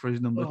Hunchback for his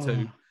number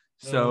two.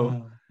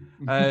 So,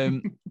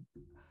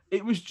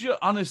 it was just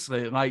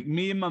honestly like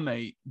me and my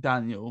mate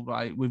Daniel,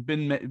 right? We've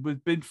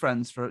been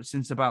friends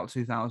since about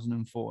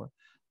 2004.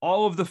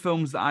 All of the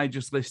films that I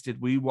just listed,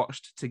 we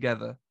watched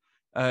together,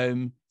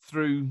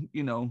 through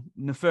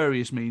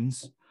nefarious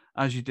means,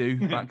 as you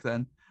do back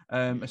then,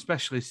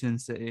 especially Sin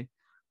City.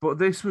 But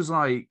this was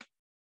like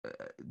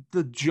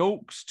the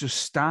jokes just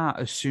start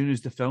as soon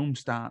as the film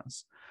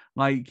starts,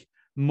 like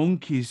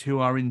monkeys who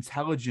are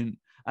intelligent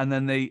and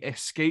then they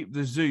escape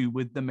the zoo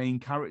with the main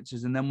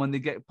characters. And then when they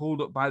get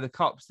pulled up by the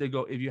cops, they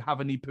go, if you have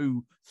any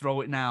poo,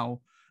 throw it now.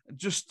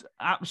 Just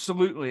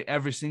absolutely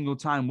every single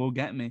time will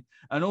get me.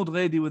 An old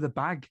lady with a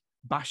bag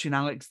bashing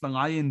Alex the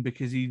Lion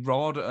because he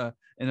roared at her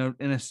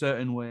in a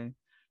certain way.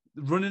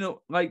 Running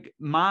up, like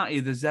Marty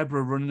the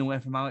zebra running away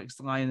from Alex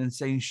the Lion and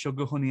saying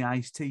sugar honey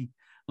iced tea.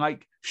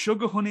 Like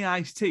sugar honey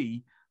iced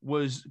tea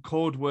was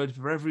code word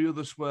for every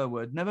other swear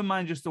word. Never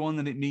mind just the one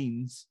that it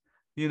means,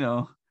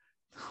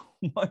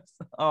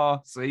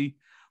 Oh, see,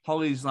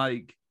 Holly's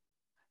like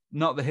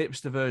not the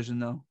hipster version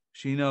though.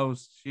 She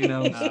knows. Oh,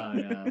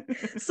 yeah.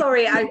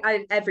 Sorry,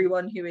 I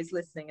everyone who is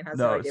listening and has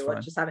no idea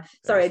what just happened.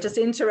 Sorry, I just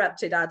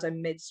interrupted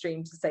Adam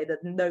midstream to say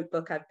that the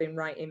notebook I've been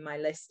writing my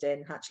list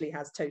in actually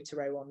has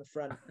Totoro on the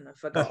front, and I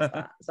forgot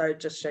that, so I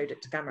just showed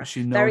it to camera.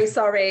 She knows Very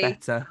sorry.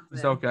 Better.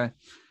 It's okay.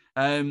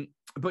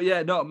 But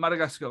yeah, no,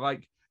 Madagascar.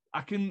 Like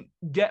I can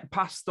get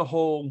past the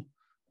whole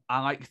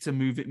I like to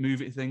move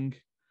it thing,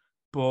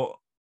 but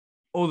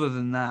other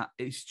than that,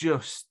 it's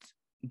just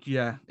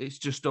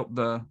up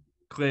there,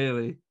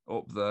 clearly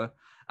up there.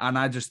 And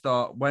I just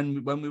thought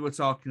when we were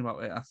talking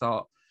about it, I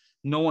thought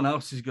no one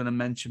else is going to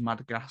mention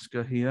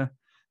Madagascar here,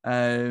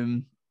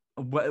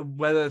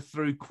 whether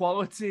through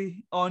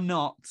quality or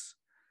not.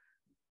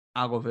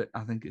 I love it.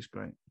 I think it's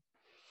great.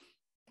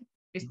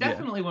 It's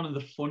definitely one of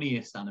the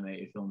funniest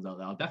animated films out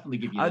there. I'll definitely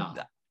give you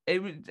that.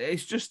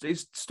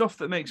 It's stuff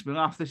that makes me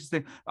laugh. This is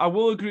the thing. I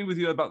will agree with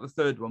you about the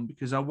third one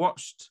because I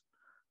watched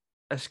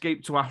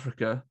Escape to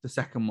Africa, the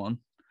second one,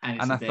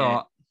 and I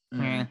thought,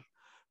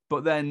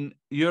 but then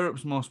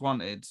Europe's Most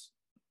Wanted,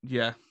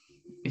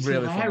 it's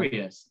really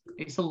hilarious.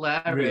 Funny. It's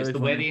hilarious really the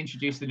way they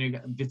introduced the new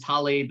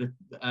Vitaly,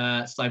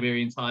 the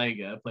Siberian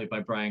tiger, played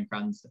by Bryan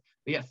Cranston.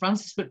 But yeah,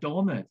 Frances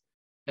McDormand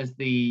as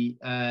the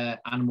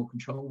animal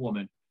control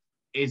woman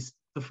is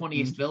the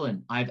funniest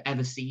villain I've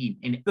ever seen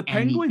in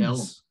any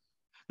film.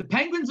 The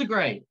penguins are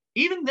great.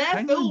 Even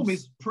their film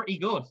is pretty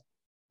good.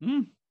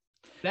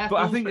 But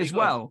I think as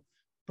well,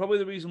 probably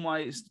the reason why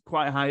it's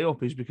quite high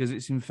up is because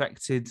it's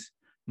infected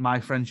my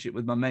friendship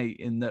with my mate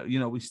in that,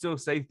 we still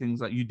say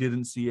things like you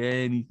didn't see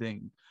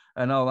anything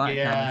and all that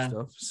kind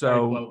of stuff.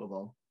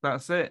 So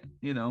that's it,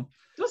 It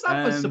does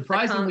have a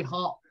surprisingly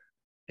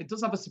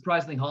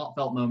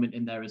heartfelt moment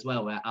in there as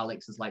well, where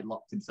Alex has like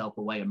locked himself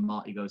away and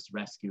Marty goes to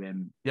rescue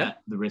him at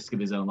the risk of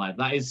his own life.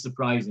 That is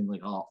surprisingly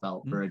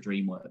heartfelt for a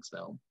DreamWorks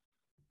film.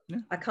 Yeah.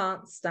 I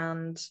can't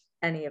stand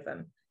any of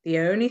them. The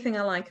only thing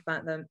I like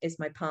about them is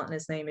my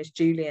partner's name is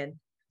Julian.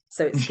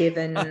 So it's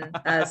given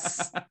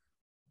us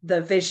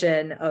the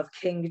vision of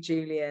King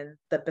Julian,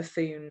 the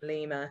buffoon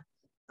lemur.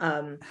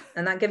 And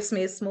that gives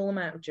me a small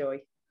amount of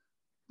joy.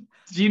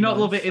 Do you not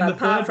love it in the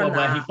third one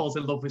where he falls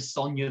in love with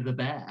Sonia the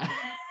bear?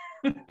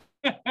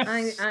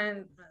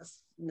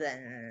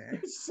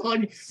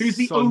 Sonia, who's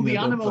the only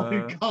animal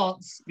who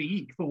can't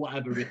speak for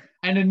whatever reason.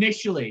 And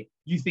initially,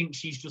 you think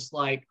she's just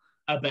like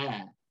a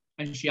bear.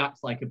 And she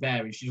acts like a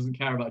bear and she doesn't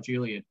care about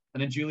Julian.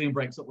 And then Julian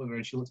breaks up with her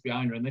and she looks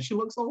behind her and then she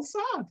looks all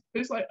sad.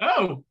 It's like,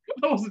 oh,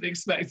 I wasn't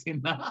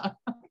expecting that.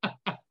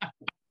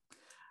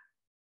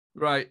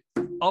 Right.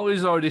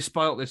 Ollie's already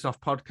spoilt this off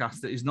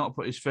podcast that he's not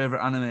put his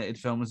favourite animated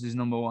film as his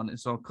number one. And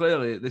so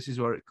clearly this is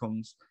where it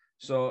comes.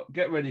 So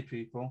get ready,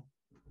 people.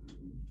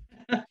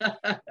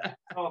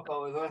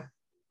 Oliver.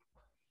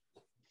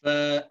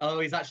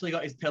 He's actually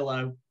got his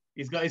pillow.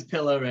 He's got his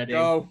pillow ready.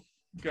 Go.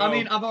 I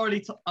mean, I've already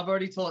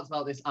talked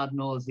about this ad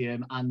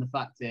nauseum, and the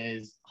fact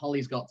is,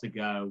 Holly's got to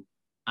go,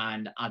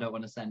 and I don't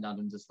want to send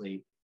Adam to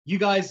sleep. You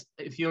guys,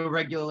 if you're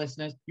regular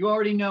listeners, you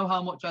already know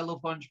how much I love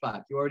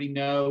Hunchback. You already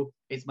know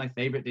it's my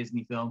favorite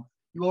Disney film.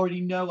 You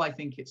already know I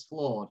think it's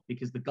flawed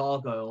because the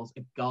gargoyles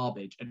are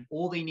garbage, and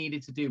all they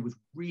needed to do was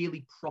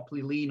really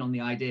properly lean on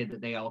the idea that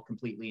they are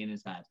completely in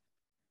his head.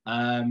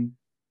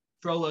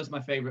 Frollo's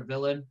my favorite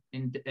villain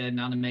in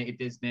animated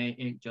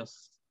Disney.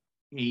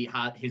 He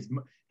had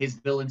his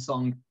villain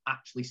song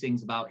actually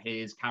sings about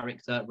his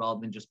character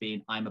rather than just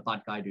being I'm a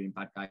bad guy doing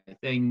bad guy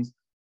things.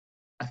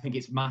 I think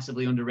it's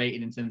massively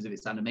underrated in terms of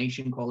its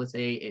animation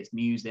quality, its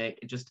music.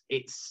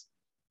 It's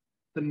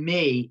for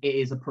me, it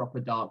is a proper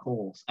dark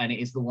horse, and it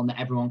is the one that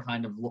everyone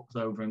kind of looks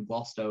over and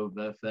glossed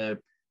over for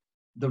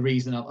the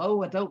reason of,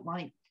 I don't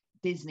like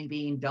Disney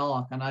being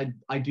dark, and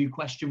I do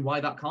question why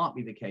that can't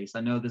be the case.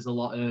 I know there's a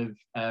lot of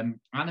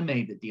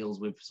anime that deals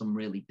with some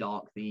really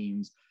dark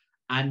themes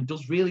and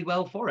does really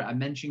well for it. I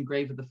mentioned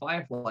Grave of the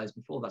Fireflies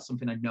before. That's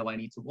something I know I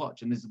need to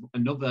watch. And there's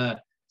another,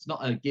 it's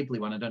not a Ghibli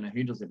one, I don't know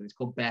who does it, but it's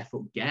called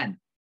Barefoot Gen.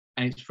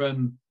 And it's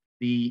from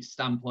the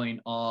standpoint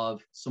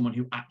of someone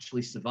who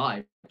actually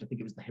survived. I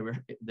think it was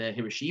the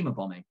Hiroshima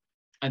bombing.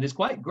 And there's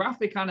quite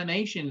graphic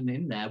animation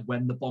in there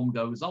when the bomb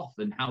goes off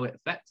and how it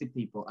affected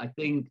people.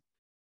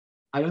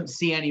 I don't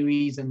see any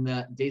reason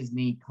that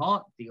Disney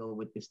can't deal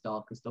with this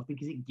darker stuff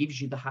because it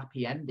gives you the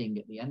happy ending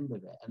at the end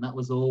of it. And that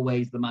was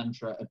always the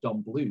mantra of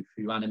Don Bluth,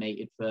 who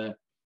animated for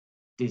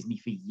Disney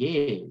for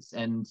years.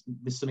 And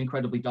there's some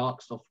incredibly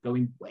dark stuff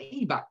going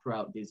way back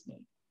throughout Disney.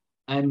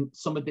 And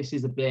some of this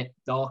is a bit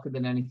darker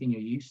than anything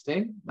you're used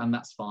to, and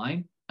that's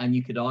fine. And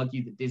you could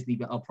argue that Disney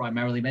are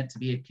primarily meant to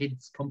be a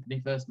kids company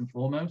first and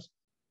foremost.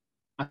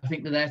 I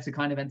think they're there to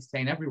kind of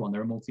entertain everyone.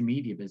 They're a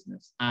multimedia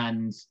business.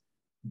 And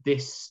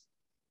this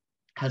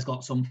has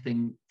got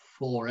something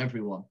for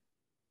everyone.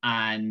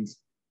 And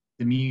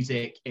the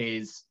music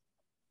is,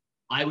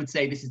 I would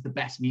say this is the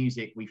best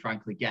music we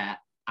frankly get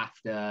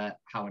after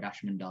Howard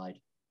Ashman died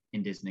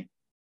in Disney.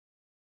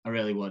 I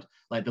really would.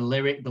 Like the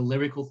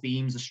lyrical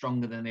themes are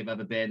stronger than they've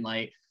ever been.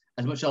 Like,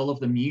 as much as I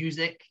love the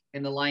music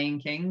in The Lion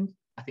King,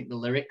 I think the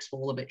lyrics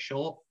fall a bit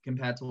short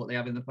compared to what they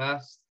have in the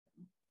past.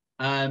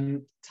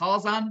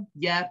 Tarzan,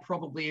 yeah,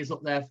 probably is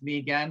up there for me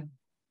again,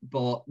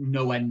 but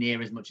nowhere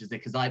near as much as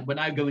it. Because when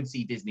I go and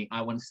see Disney,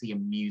 I want to see a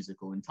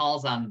musical, and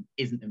Tarzan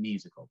isn't a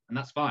musical, and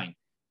that's fine.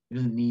 It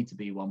doesn't need to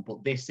be one.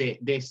 But this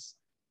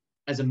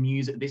as a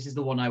music, this is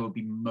the one I would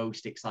be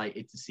most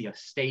excited to see a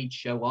stage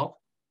show of.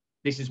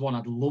 This is one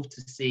I'd love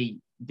to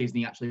see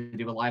Disney actually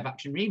do a live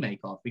action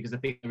remake of, because I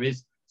think there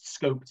is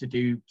scope to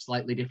do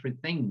slightly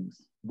different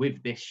things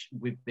with this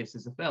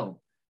as a film.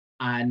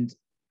 And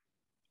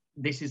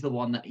this is the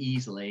one that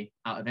easily,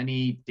 out of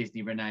any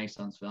Disney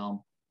Renaissance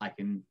film, I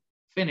can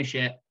finish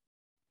it,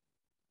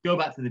 go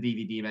back to the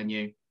DVD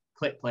menu,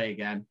 click play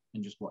again,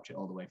 and just watch it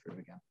all the way through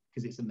again,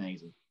 because it's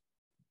amazing.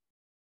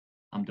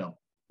 I'm done.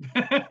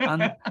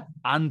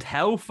 and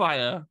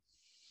Hellfire.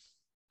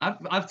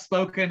 I've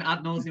spoken ad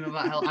nauseum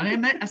about Hell,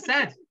 and I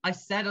said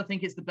I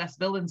think it's the best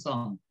villain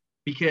song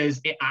because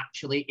it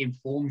actually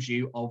informs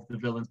you of the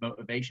villain's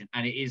motivation,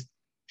 and it is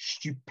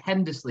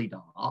stupendously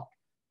dark.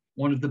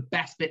 One of the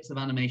best bits of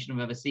animation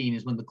I've ever seen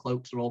is when the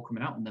cloaks are all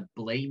coming out and they're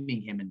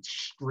blaming him and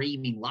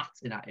screaming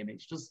Latin at him.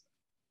 It's just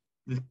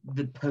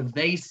the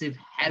pervasive,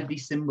 heavy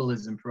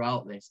symbolism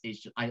throughout this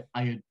is just, I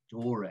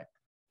adore it.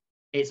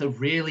 It's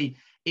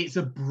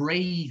a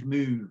brave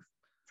move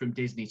from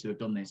Disney to have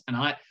done this, and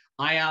I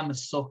am a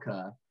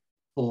sucker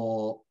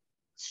for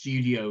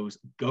studios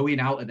going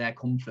out of their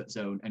comfort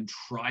zone and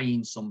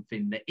trying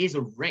something that is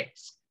a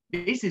risk.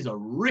 This is a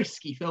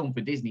risky film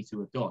for Disney to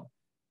have done,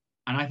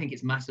 and I think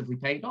it's massively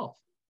paid off.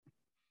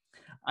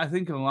 I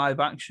think a live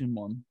action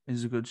one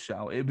is a good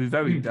shout. It'd be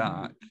very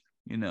dark,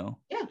 you know.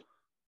 Yeah.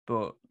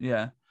 But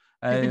yeah.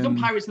 They've done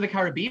Pirates of the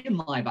Caribbean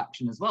live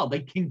action as well.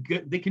 They can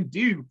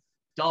do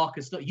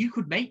darker stuff. You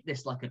could make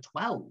this like a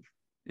 12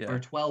 or a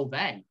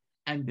 12A.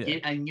 And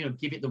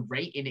give it the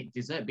rating it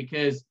deserves,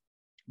 because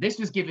this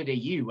was given a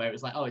U, where it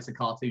was like, oh, it's a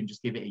cartoon,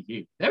 just give it a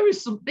U.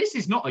 This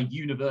is not a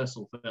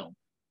universal film.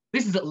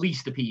 This is at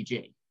least a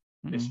PG.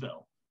 This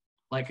film,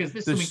 like, because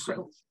this is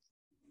incredible.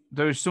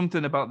 There is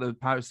something about the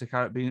Pirates of the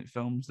Caribbean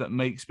films that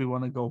makes me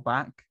want to go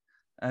back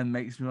and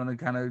makes me want to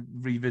kind of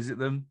revisit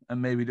them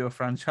and maybe do a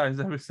franchise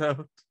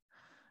episode.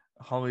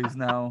 Holly's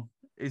now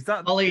is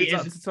that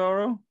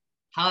Totoro?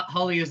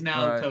 Holly is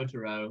now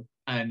Totoro.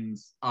 And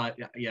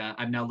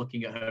I'm now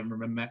looking at her and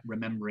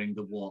remembering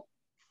the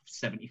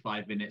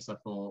 75 minutes I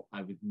thought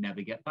I would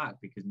never get back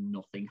because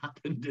nothing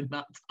happened in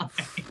that time.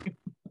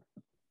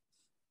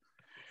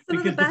 Some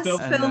of the best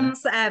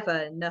films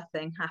ever,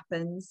 nothing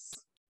happens.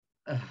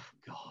 Oh,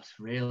 God,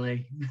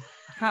 really?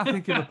 I can't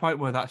think of a point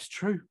where that's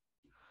true.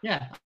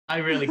 Yeah, I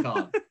really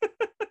can't.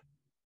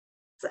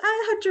 It's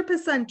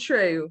 100%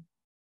 true.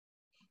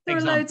 There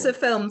are loads of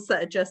films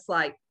that are just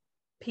like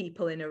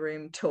people in a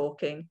room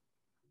talking.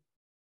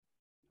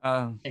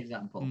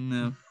 Example.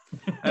 No.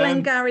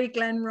 Glengarry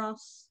Glen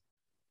Ross.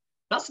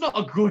 That's not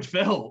a good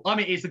film. I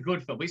mean, it's a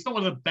good film, but it's not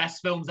one of the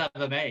best films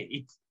ever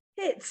made.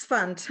 It's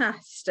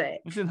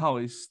fantastic. It was in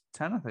Holly's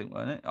 10, I think,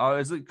 wasn't it? Or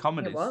is it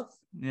comedies? It was.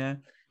 Yeah.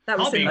 That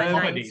was in the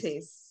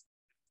comedies.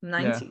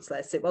 90s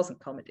list. It wasn't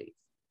comedies.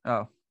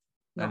 Oh.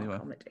 Not anyway.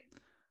 comedy.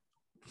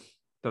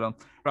 Don't know.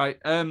 Right.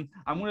 I'm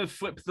going to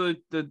flip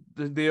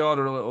the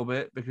order a little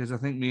bit because I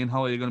think me and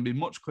Holly are going to be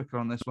much quicker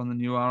on this one than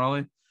you are,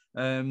 Holly.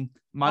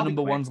 My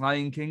number one's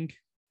Lion King.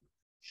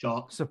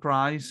 Shock.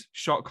 Surprise.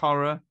 Shock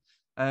horror.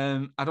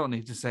 I don't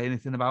need to say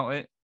anything about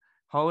it.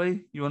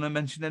 Holly, you want to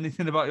mention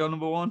anything about your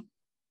number one?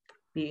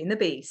 Beauty and the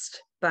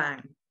Beast.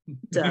 Bang.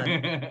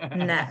 Done.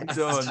 Next.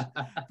 Done.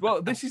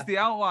 Well, this is the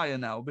outlier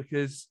now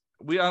because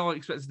we are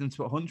expecting them to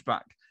put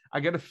Hunchback. I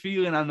get a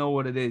feeling I know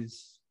what it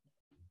is.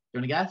 You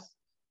want to guess?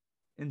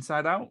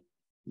 Inside Out?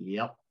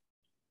 Yep.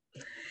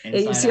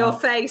 It was your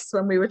face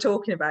when we were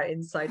talking about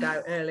Inside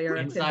Out earlier.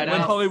 Inside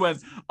When Out. Holly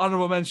went,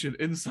 honorable mention,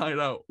 Inside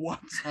Out. What?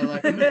 I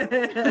like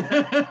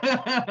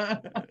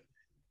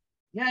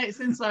Yeah, it's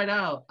Inside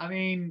Out. I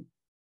mean,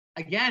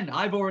 again,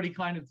 I've already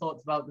kind of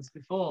talked about this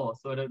before,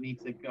 so I don't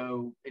need to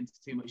go into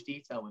too much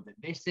detail with it.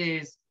 This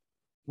is,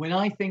 when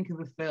I think of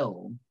a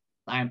film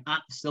I am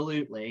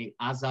absolutely,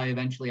 as I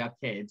eventually have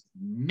kids,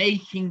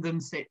 making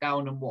them sit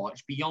down and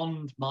watch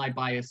beyond my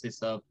biases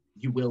of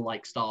you will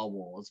like Star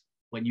Wars.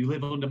 When you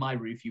live under my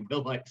roof, you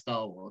will like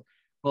Star Wars.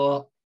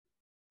 But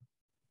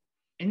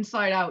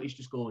Inside Out is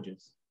just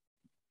gorgeous.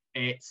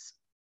 It's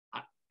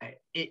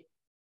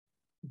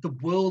the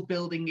world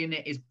building in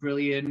it is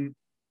brilliant.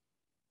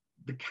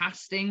 The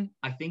casting,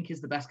 I think,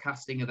 is the best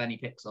casting of any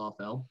Pixar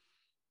film.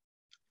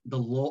 The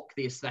look,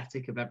 the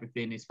aesthetic of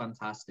everything is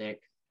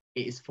fantastic.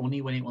 It is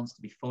funny when it wants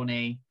to be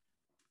funny.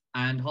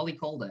 And Holly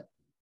called it.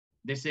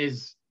 This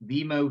is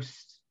the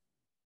most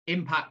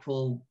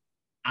impactful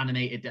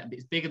animated death.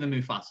 It's bigger than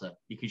Mufasa.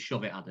 You can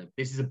shove it, Adam.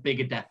 This is a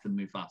bigger death than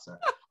Mufasa.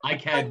 I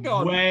cared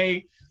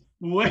way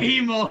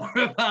more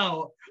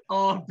about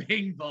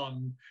Bing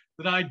Bong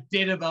than I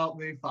did about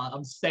Mufasa.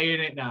 I'm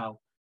saying it now.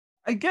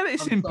 I get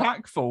it's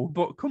impactful,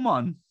 but come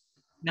on.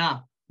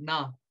 Nah.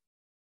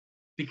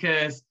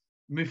 Because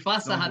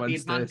Mufasa had the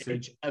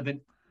advantage of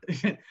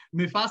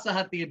Mufasa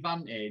had the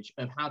advantage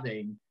of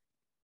having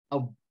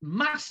a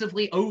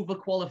massively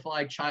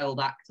overqualified child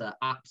actor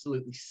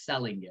absolutely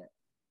selling it.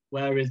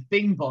 Whereas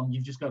Bing Bong,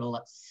 you've just got to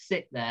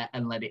sit there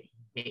and let it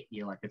hit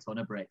you like a ton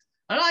of bricks.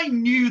 And I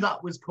knew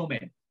that was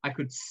coming. I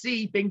could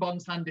see Bing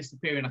Bong's hand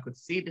disappearing. I could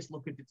see this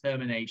look of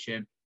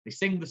determination. They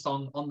sing the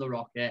song On the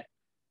Rocket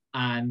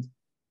and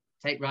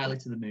take Riley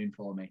to the moon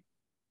for me.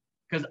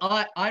 Because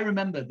I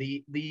remember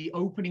the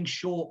opening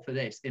short for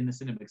this in the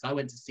cinema, because I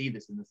went to see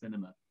this in the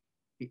cinema.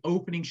 The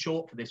opening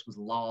short for this was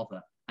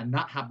Lava. And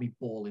that had me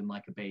bawling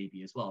like a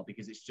baby as well,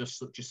 because it's just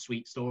such a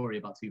sweet story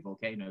about two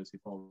volcanoes who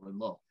fall in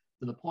love.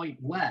 To the point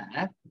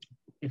where,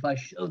 if I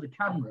show the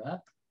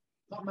camera,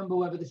 I can't remember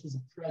whether this was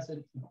a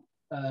present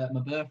for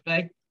my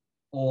birthday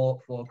or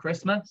for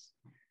Christmas,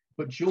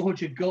 but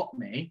George had got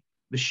me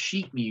the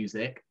sheet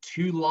music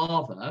to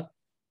Lava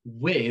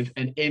with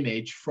an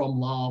image from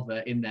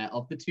Lava in there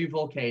of the two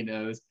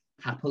volcanoes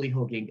happily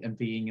hugging and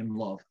being in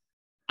love.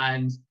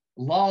 And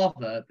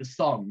Lava, the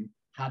song,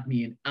 had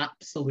me in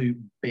absolute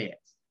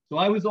bits. So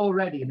I was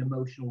already an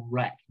emotional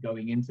wreck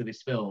going into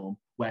this film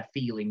where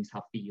feelings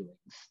have feelings.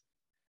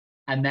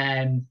 And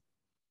then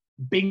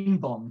Bing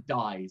Bong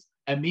dies.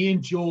 And me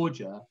and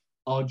Georgia,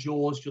 our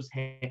jaws just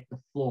hit the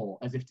floor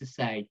as if to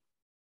say,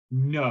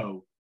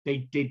 no, they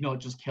did not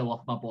just kill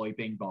off my boy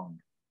Bing Bong.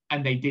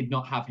 And they did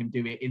not have him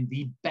do it in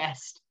the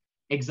best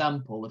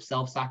example of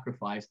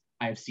self-sacrifice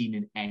I have seen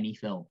in any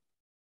film,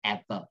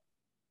 ever.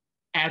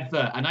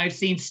 And I've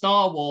seen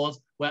Star Wars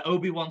where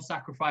Obi-Wan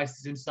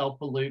sacrifices himself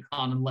for Luke,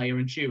 Han, and Leia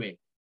and Chewie.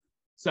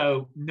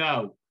 So,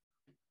 no.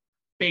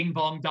 Bing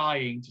Bong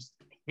dying just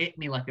hit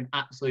me like an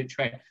absolute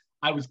train.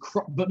 I was,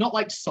 but not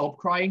like sob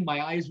crying.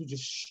 My eyes were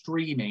just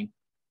streaming.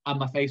 And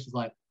my face was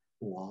like,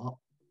 what?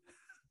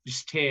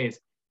 Just tears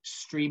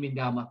streaming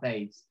down my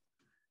face.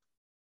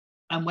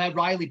 And where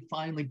Riley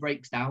finally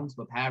breaks down to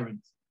her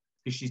parents,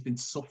 because she's been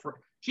suffering.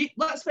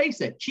 Let's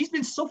face it, she's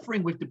been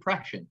suffering with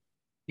depression.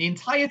 The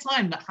entire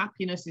time that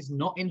happiness is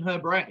not in her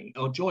brain,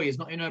 or joy is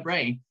not in her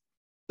brain,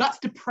 that's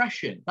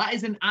depression. That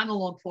is an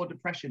analog for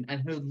depression,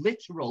 and her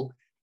literal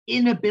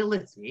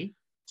inability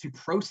to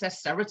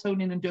process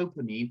serotonin and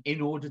dopamine in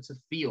order to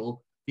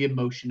feel the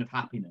emotion of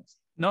happiness.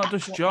 Not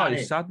just joy,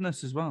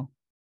 sadness as well.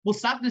 Well,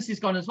 sadness is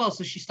gone as well.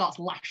 So she starts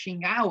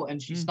lashing out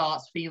and she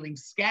starts feeling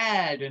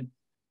scared and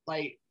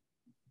like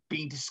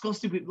being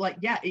disgusted with, like,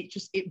 yeah,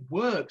 it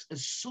works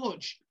as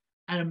such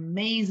an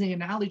amazing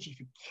analogy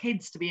for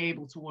kids to be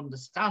able to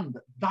understand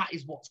that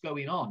is what's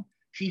going on.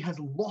 She has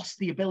lost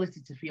the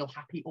ability to feel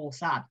happy or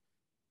sad.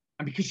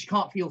 And because she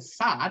can't feel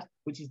sad,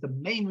 which is the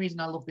main reason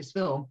I love this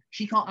film,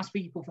 she can't ask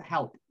people for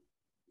help.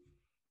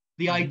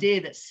 The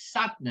idea that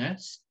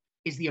sadness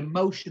is the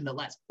emotion that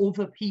lets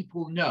other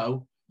people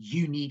know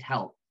you need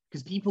help.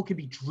 Because people can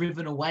be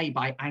driven away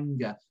by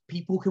anger.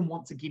 People can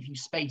want to give you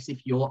space if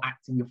you're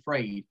acting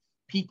afraid.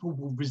 People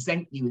will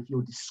resent you if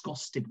you're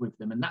disgusted with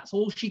them. And that's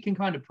all she can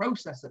kind of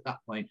process at that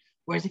point.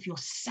 Whereas if you're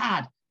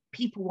sad,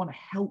 people want to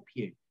help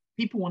you.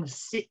 People want to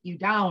sit you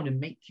down and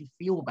make you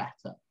feel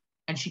better.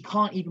 And she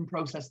can't even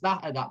process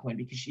that at that point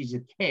because she's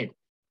a kid.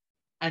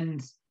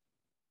 And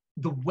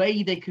the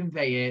way they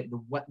convey it,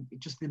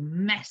 just the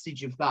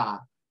message of that,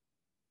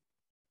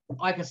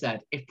 like I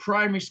said, if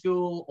primary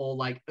school or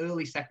like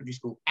early secondary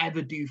school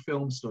ever do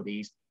film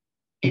studies,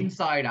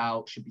 Inside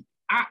Out should be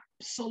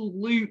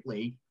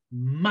absolutely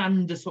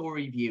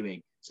mandatory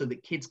viewing so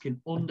that kids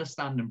can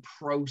understand and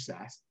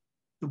process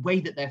the way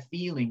that they're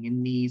feeling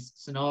in these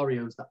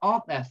scenarios that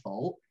aren't their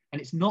fault.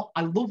 And it's not,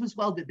 I love as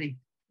well that they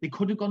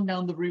could have gone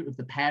down the route of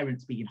the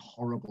parents being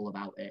horrible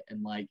about it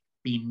and like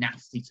being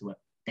nasty to her.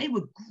 They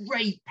were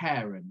great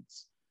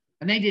parents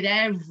and they did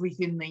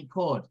everything they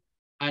could.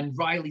 And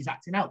Riley's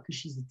acting out because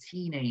she's a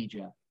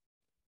teenager.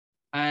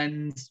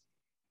 And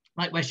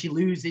like where she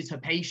loses her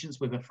patience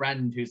with a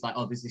friend who's like,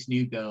 oh, there's this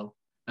new girl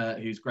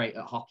who's great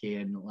at hockey.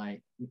 And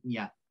like,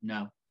 yeah,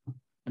 no.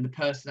 And the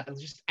person,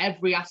 just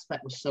every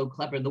aspect was so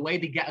clever. And the way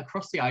they get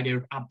across the idea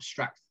of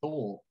abstract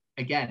thought,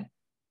 again,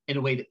 in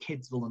a way that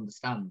kids will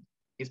understand,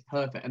 is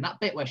perfect. And that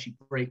bit where she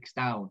breaks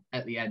down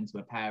at the end to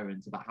her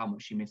parents about how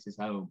much she misses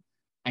home.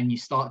 and you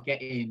start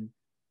getting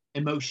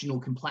emotional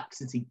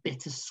complexity,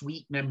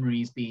 bittersweet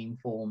memories being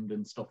formed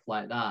and stuff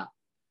like that.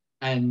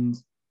 And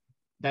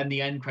then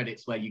the end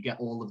credits where you get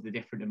all of the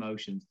different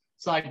emotions.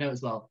 Side note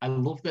as well, I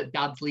love that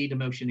Dad's lead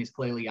emotion is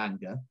clearly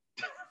anger.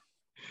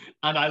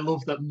 And I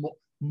love that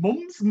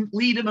Mum's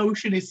lead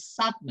emotion is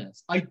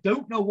sadness. I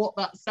don't know what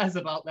that says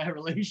about their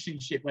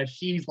relationship where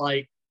she's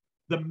like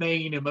the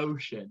main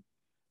emotion.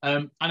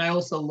 And I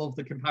also love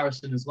the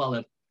comparison as well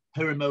of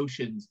her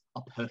emotions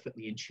are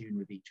perfectly in tune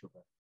with each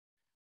other.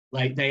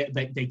 Like they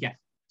get,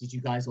 did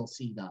you guys all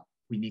see that?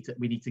 We need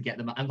to get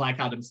them. And like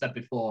Adam said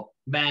before,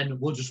 men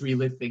will just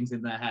relive things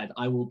in their head.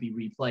 I will be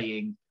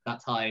replaying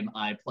that time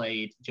I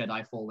played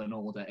Jedi Fallen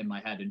Order in my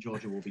head, and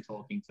Georgia will be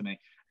talking to me,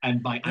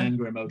 and my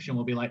anger emotion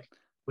will be like,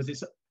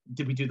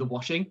 did we do the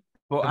washing?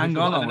 But hang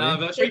on,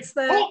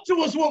 talk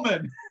to us,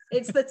 woman.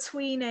 It's the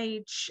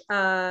tweenage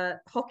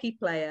hockey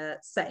player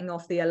setting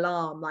off the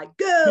alarm, like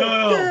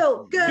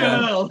girl.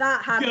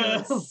 That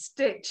happens.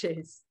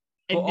 Stitches.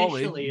 But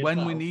Ollie,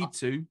 when we need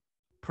to,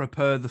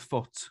 prepare the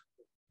foot.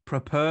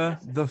 Prepare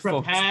the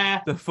foot.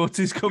 The foot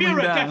is coming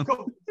down.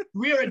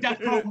 We're at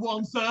DEFCON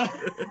 1, sir.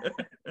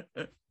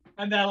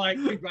 And they're like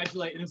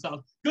congratulating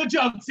themselves. Good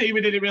job, team.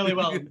 We did it really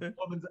well. And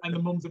the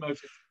mum's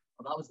emotions.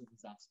 Oh, that was a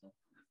disaster.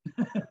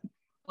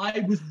 I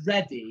was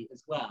ready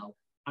as well.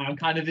 And I'm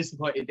kind of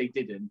disappointed they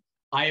didn't.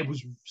 I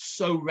was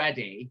so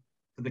ready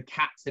for the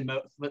cat's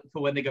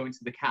for when they go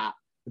into the cat,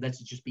 for there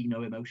to just be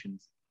no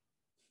emotions.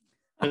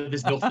 But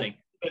there's nothing.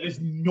 There's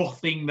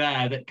nothing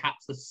there that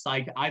cats are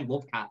psycho. I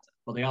love cats,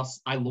 but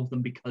I love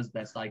them because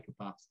they're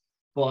psychopaths.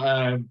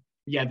 But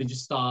yeah, they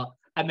just start,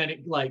 and then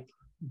it like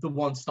the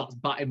one starts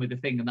batting with the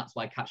thing, and that's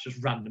why cats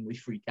just randomly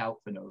freak out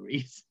for no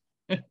reason.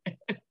 But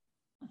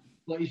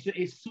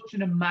it's such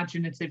an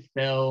imaginative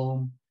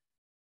film.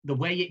 The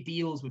way it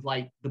deals with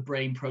like the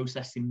brain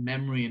processing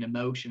memory and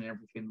emotion and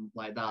everything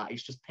like that,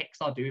 it's just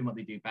Pixar doing what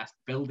they do best,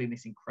 building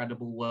this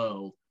incredible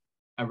world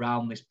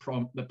around this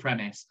the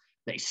premise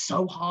that is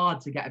so hard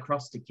to get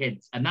across to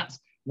kids. And that's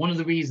one of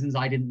the reasons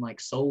I didn't like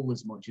Soul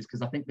as much, is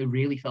because I think they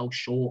really fell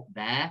short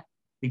there.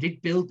 They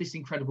did build this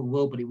incredible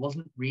world, but it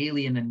wasn't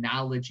really an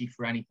analogy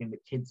for anything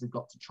that kids have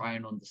got to try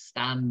and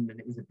understand. And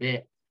it was a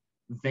bit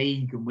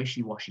vague and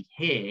wishy-washy.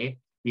 Here,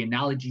 the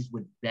analogies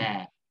were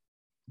there.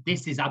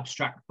 This is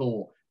abstract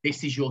thought.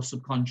 This is your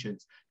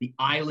subconscious. The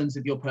islands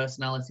of your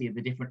personality are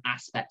the different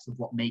aspects of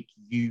what make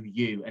you,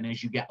 you. And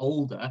as you get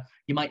older,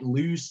 you might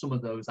lose some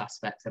of those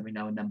aspects every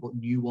now and then, but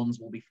new ones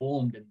will be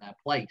formed in their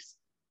place.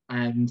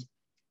 And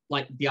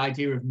like the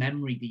idea of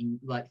memory being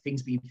like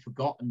things being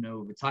forgotten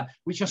over time,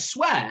 which I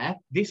swear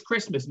this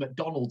Christmas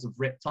McDonald's have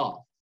ripped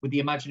off with the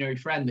imaginary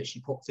friend that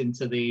she puts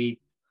into the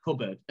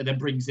cupboard and then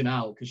brings him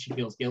out because she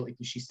feels guilty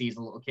because she sees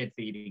a little kid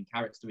feeding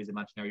carrots to his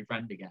imaginary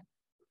friend again.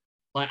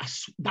 Like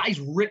that is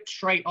ripped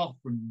straight off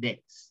from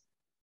this.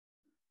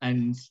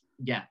 And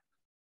yeah,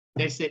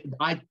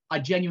 I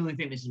genuinely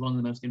think this is one of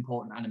the most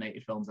important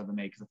animated films ever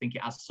made, because I think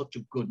it has such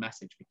a good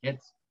message for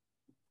kids.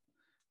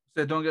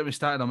 So don't get me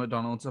started on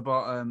McDonald's. I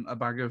bought a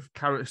bag of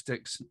carrot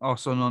sticks,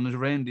 also known as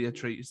reindeer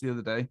treats, the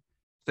other day,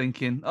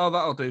 thinking, oh,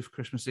 that'll do for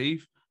Christmas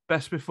Eve.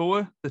 Best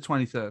before the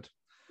 23rd.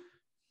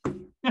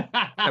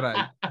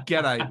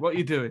 Get out. What are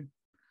you doing?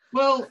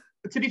 Well,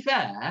 to be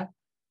fair,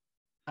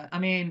 I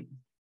mean,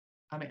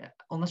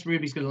 unless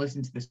Ruby's going to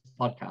listen to this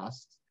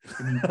podcast,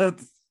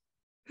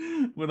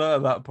 we're not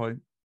at that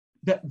point.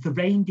 The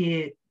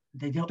reindeer,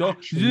 they don't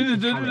actually.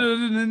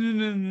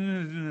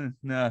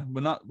 No, we're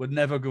not. We're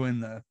never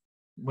going there.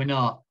 We're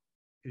not,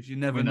 because you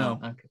never know.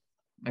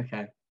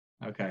 Okay.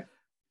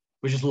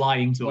 We're just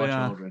lying to our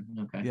children.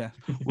 Okay. Yeah,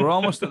 we're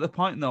almost at the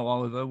point though,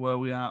 Oliver, where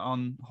we are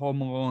on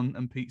Home Alone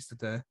and Pizza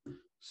Day.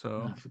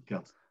 So, for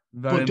God.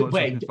 Very much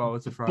looking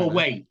forward to Friday. But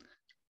wait,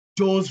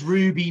 does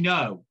Ruby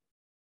know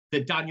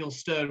that Daniel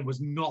Stern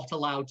was not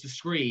allowed to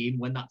scream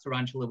when that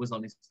tarantula was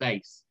on his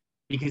face?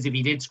 Because if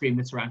he did scream,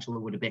 the tarantula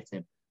would have bit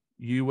him.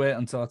 You wait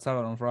until I tell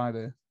it on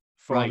Friday.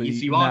 Right, so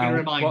you are going to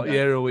remind her. What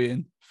year are we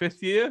in?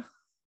 5th year?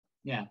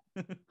 Yeah.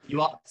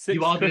 You are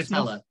going to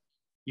tell her.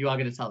 You are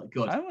going to tell her.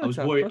 Good. I was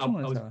worried. I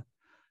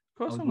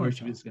was worried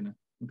she was going to.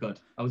 Good.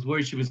 I was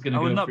worried she was going to.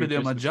 I would not be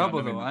doing my job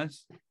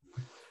otherwise.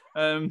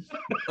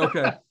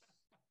 Okay.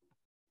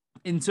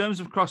 In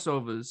terms of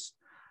crossovers,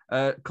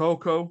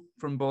 Coco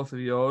from both of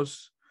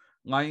yours,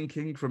 Lion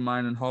King from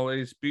mine and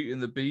Holly's, Beauty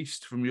and the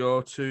Beast from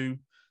your two,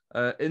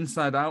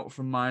 Inside Out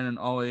from mine and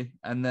Ollie,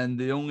 and then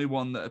the only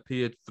one that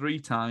appeared 3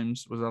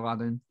 times was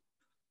Aladdin.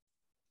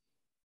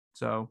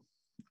 So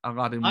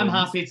Aladdin. I'm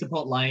happy to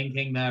put Lion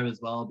King there as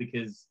well,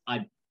 because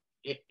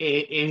it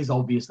is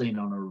obviously an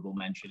honourable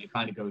mention. It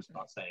kind of goes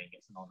without saying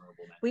it's an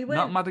honourable mention.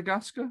 Not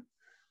Madagascar.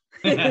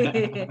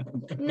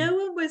 No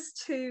one was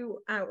too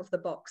out of the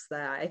box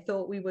there. I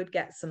thought we would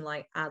get some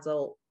like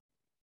adult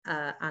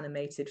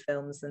animated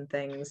films and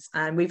things,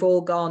 and we've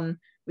all gone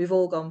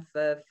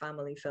for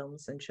family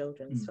films and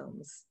children's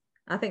films.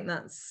 I think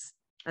that's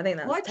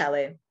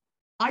telling.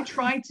 I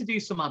tried to do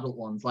some adult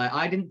ones. Like,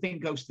 I didn't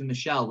think Ghost in the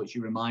Shell, which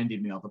you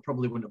reminded me of, I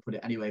probably wouldn't have put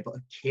it anyway, but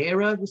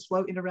Akira was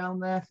floating around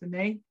there for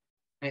me.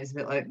 And it's a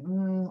bit like,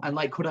 and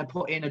like, could I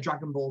put in a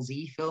Dragon Ball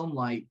Z film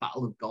like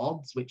Battle of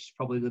Gods, which is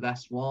probably the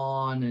best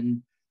one?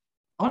 And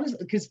honestly,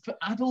 because for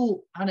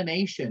adult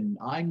animation,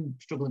 I'm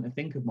struggling to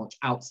think of much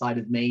outside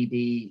of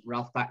maybe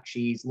Ralph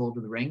Bakshi's Lord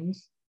of the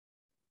Rings,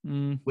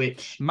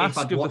 which Mask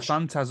of the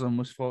Phantasm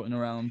was floating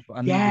around, but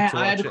I needed to watch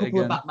I had a it couple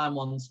again. of Batman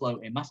ones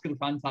floating. Mask of the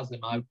Phantasm,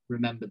 I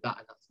remembered that,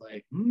 and that's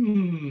like,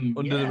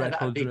 Under the Red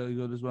Hood's really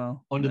good as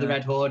well. Under the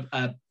Red Hood,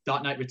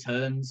 Dark Knight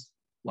Returns,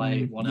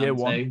 like 1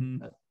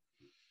 and 2.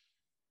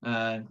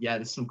 Yeah,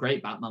 there's some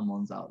great Batman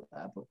ones out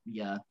there, but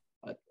yeah,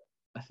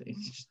 I think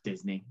it's just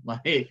Disney.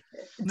 Like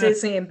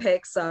Disney and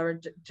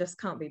Pixar just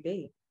can't be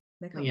beat.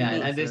 They can't be beat.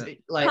 And there's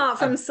like apart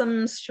from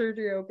some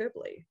Studio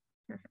Ghibli.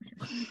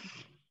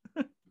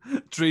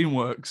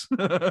 DreamWorks.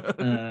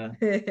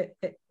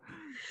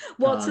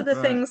 What are the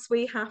things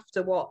we have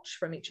to watch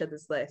from each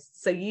other's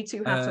lists? So you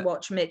two have to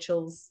watch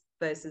Mitchell's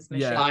versus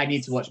Michelle's. I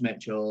need to watch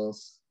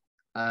Mitchell's.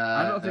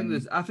 I don't think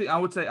there's. I think I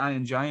would say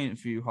Iron Giant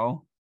for you,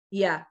 Hall.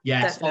 Yeah.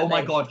 Yes. Definitely. Oh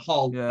my God,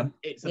 Hall. Yeah.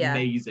 It's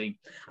amazing.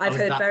 I've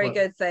heard very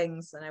good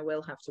things, and I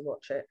will have to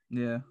watch it.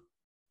 Yeah.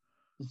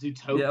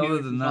 Zootopia. If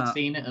you've not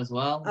seen it as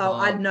well. Oh,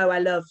 I know. I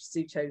love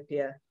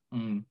Zootopia.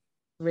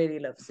 Really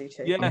love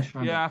Zootopia.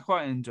 Yeah. I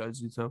quite enjoyed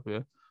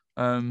Zootopia.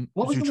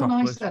 What was the one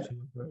I said?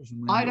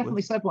 I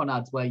definitely said one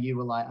ads where you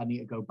were like, I need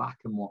to go back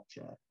and watch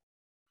it.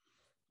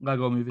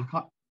 Lego Movie.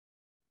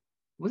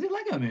 Was it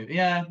Lego Movie?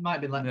 Yeah, it might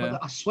have been like. Yeah.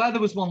 I swear there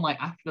was one like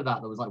after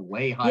that was like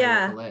way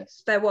higher up the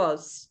list. There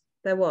was.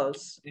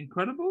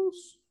 Incredibles?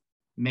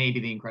 Maybe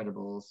The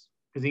Incredibles.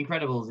 Because The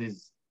Incredibles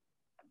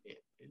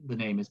the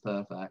name is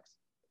perfect.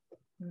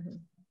 Mm-hmm.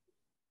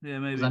 Yeah,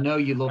 maybe. Because I know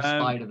you love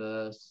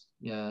Spider-Verse.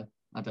 Yeah,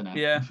 I don't know.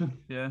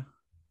 Yeah.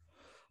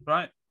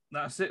 Right,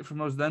 that's it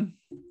from us then.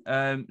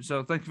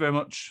 So thank you very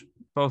much,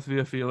 both of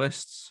you, for your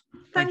lists.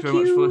 Thank you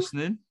very much for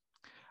listening.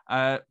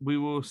 We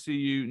will see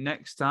you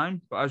next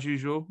time. But as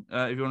usual,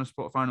 if you want to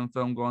support Firing on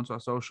Film, go on to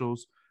our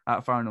socials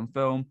at Firing on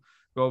Film.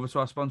 Go over to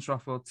our sponsor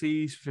Raffle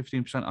Tees for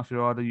 15% off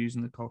your order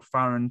using the code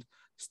FARAND.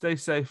 Stay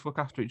safe, look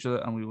after each other,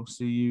 and we will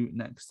see you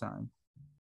next time.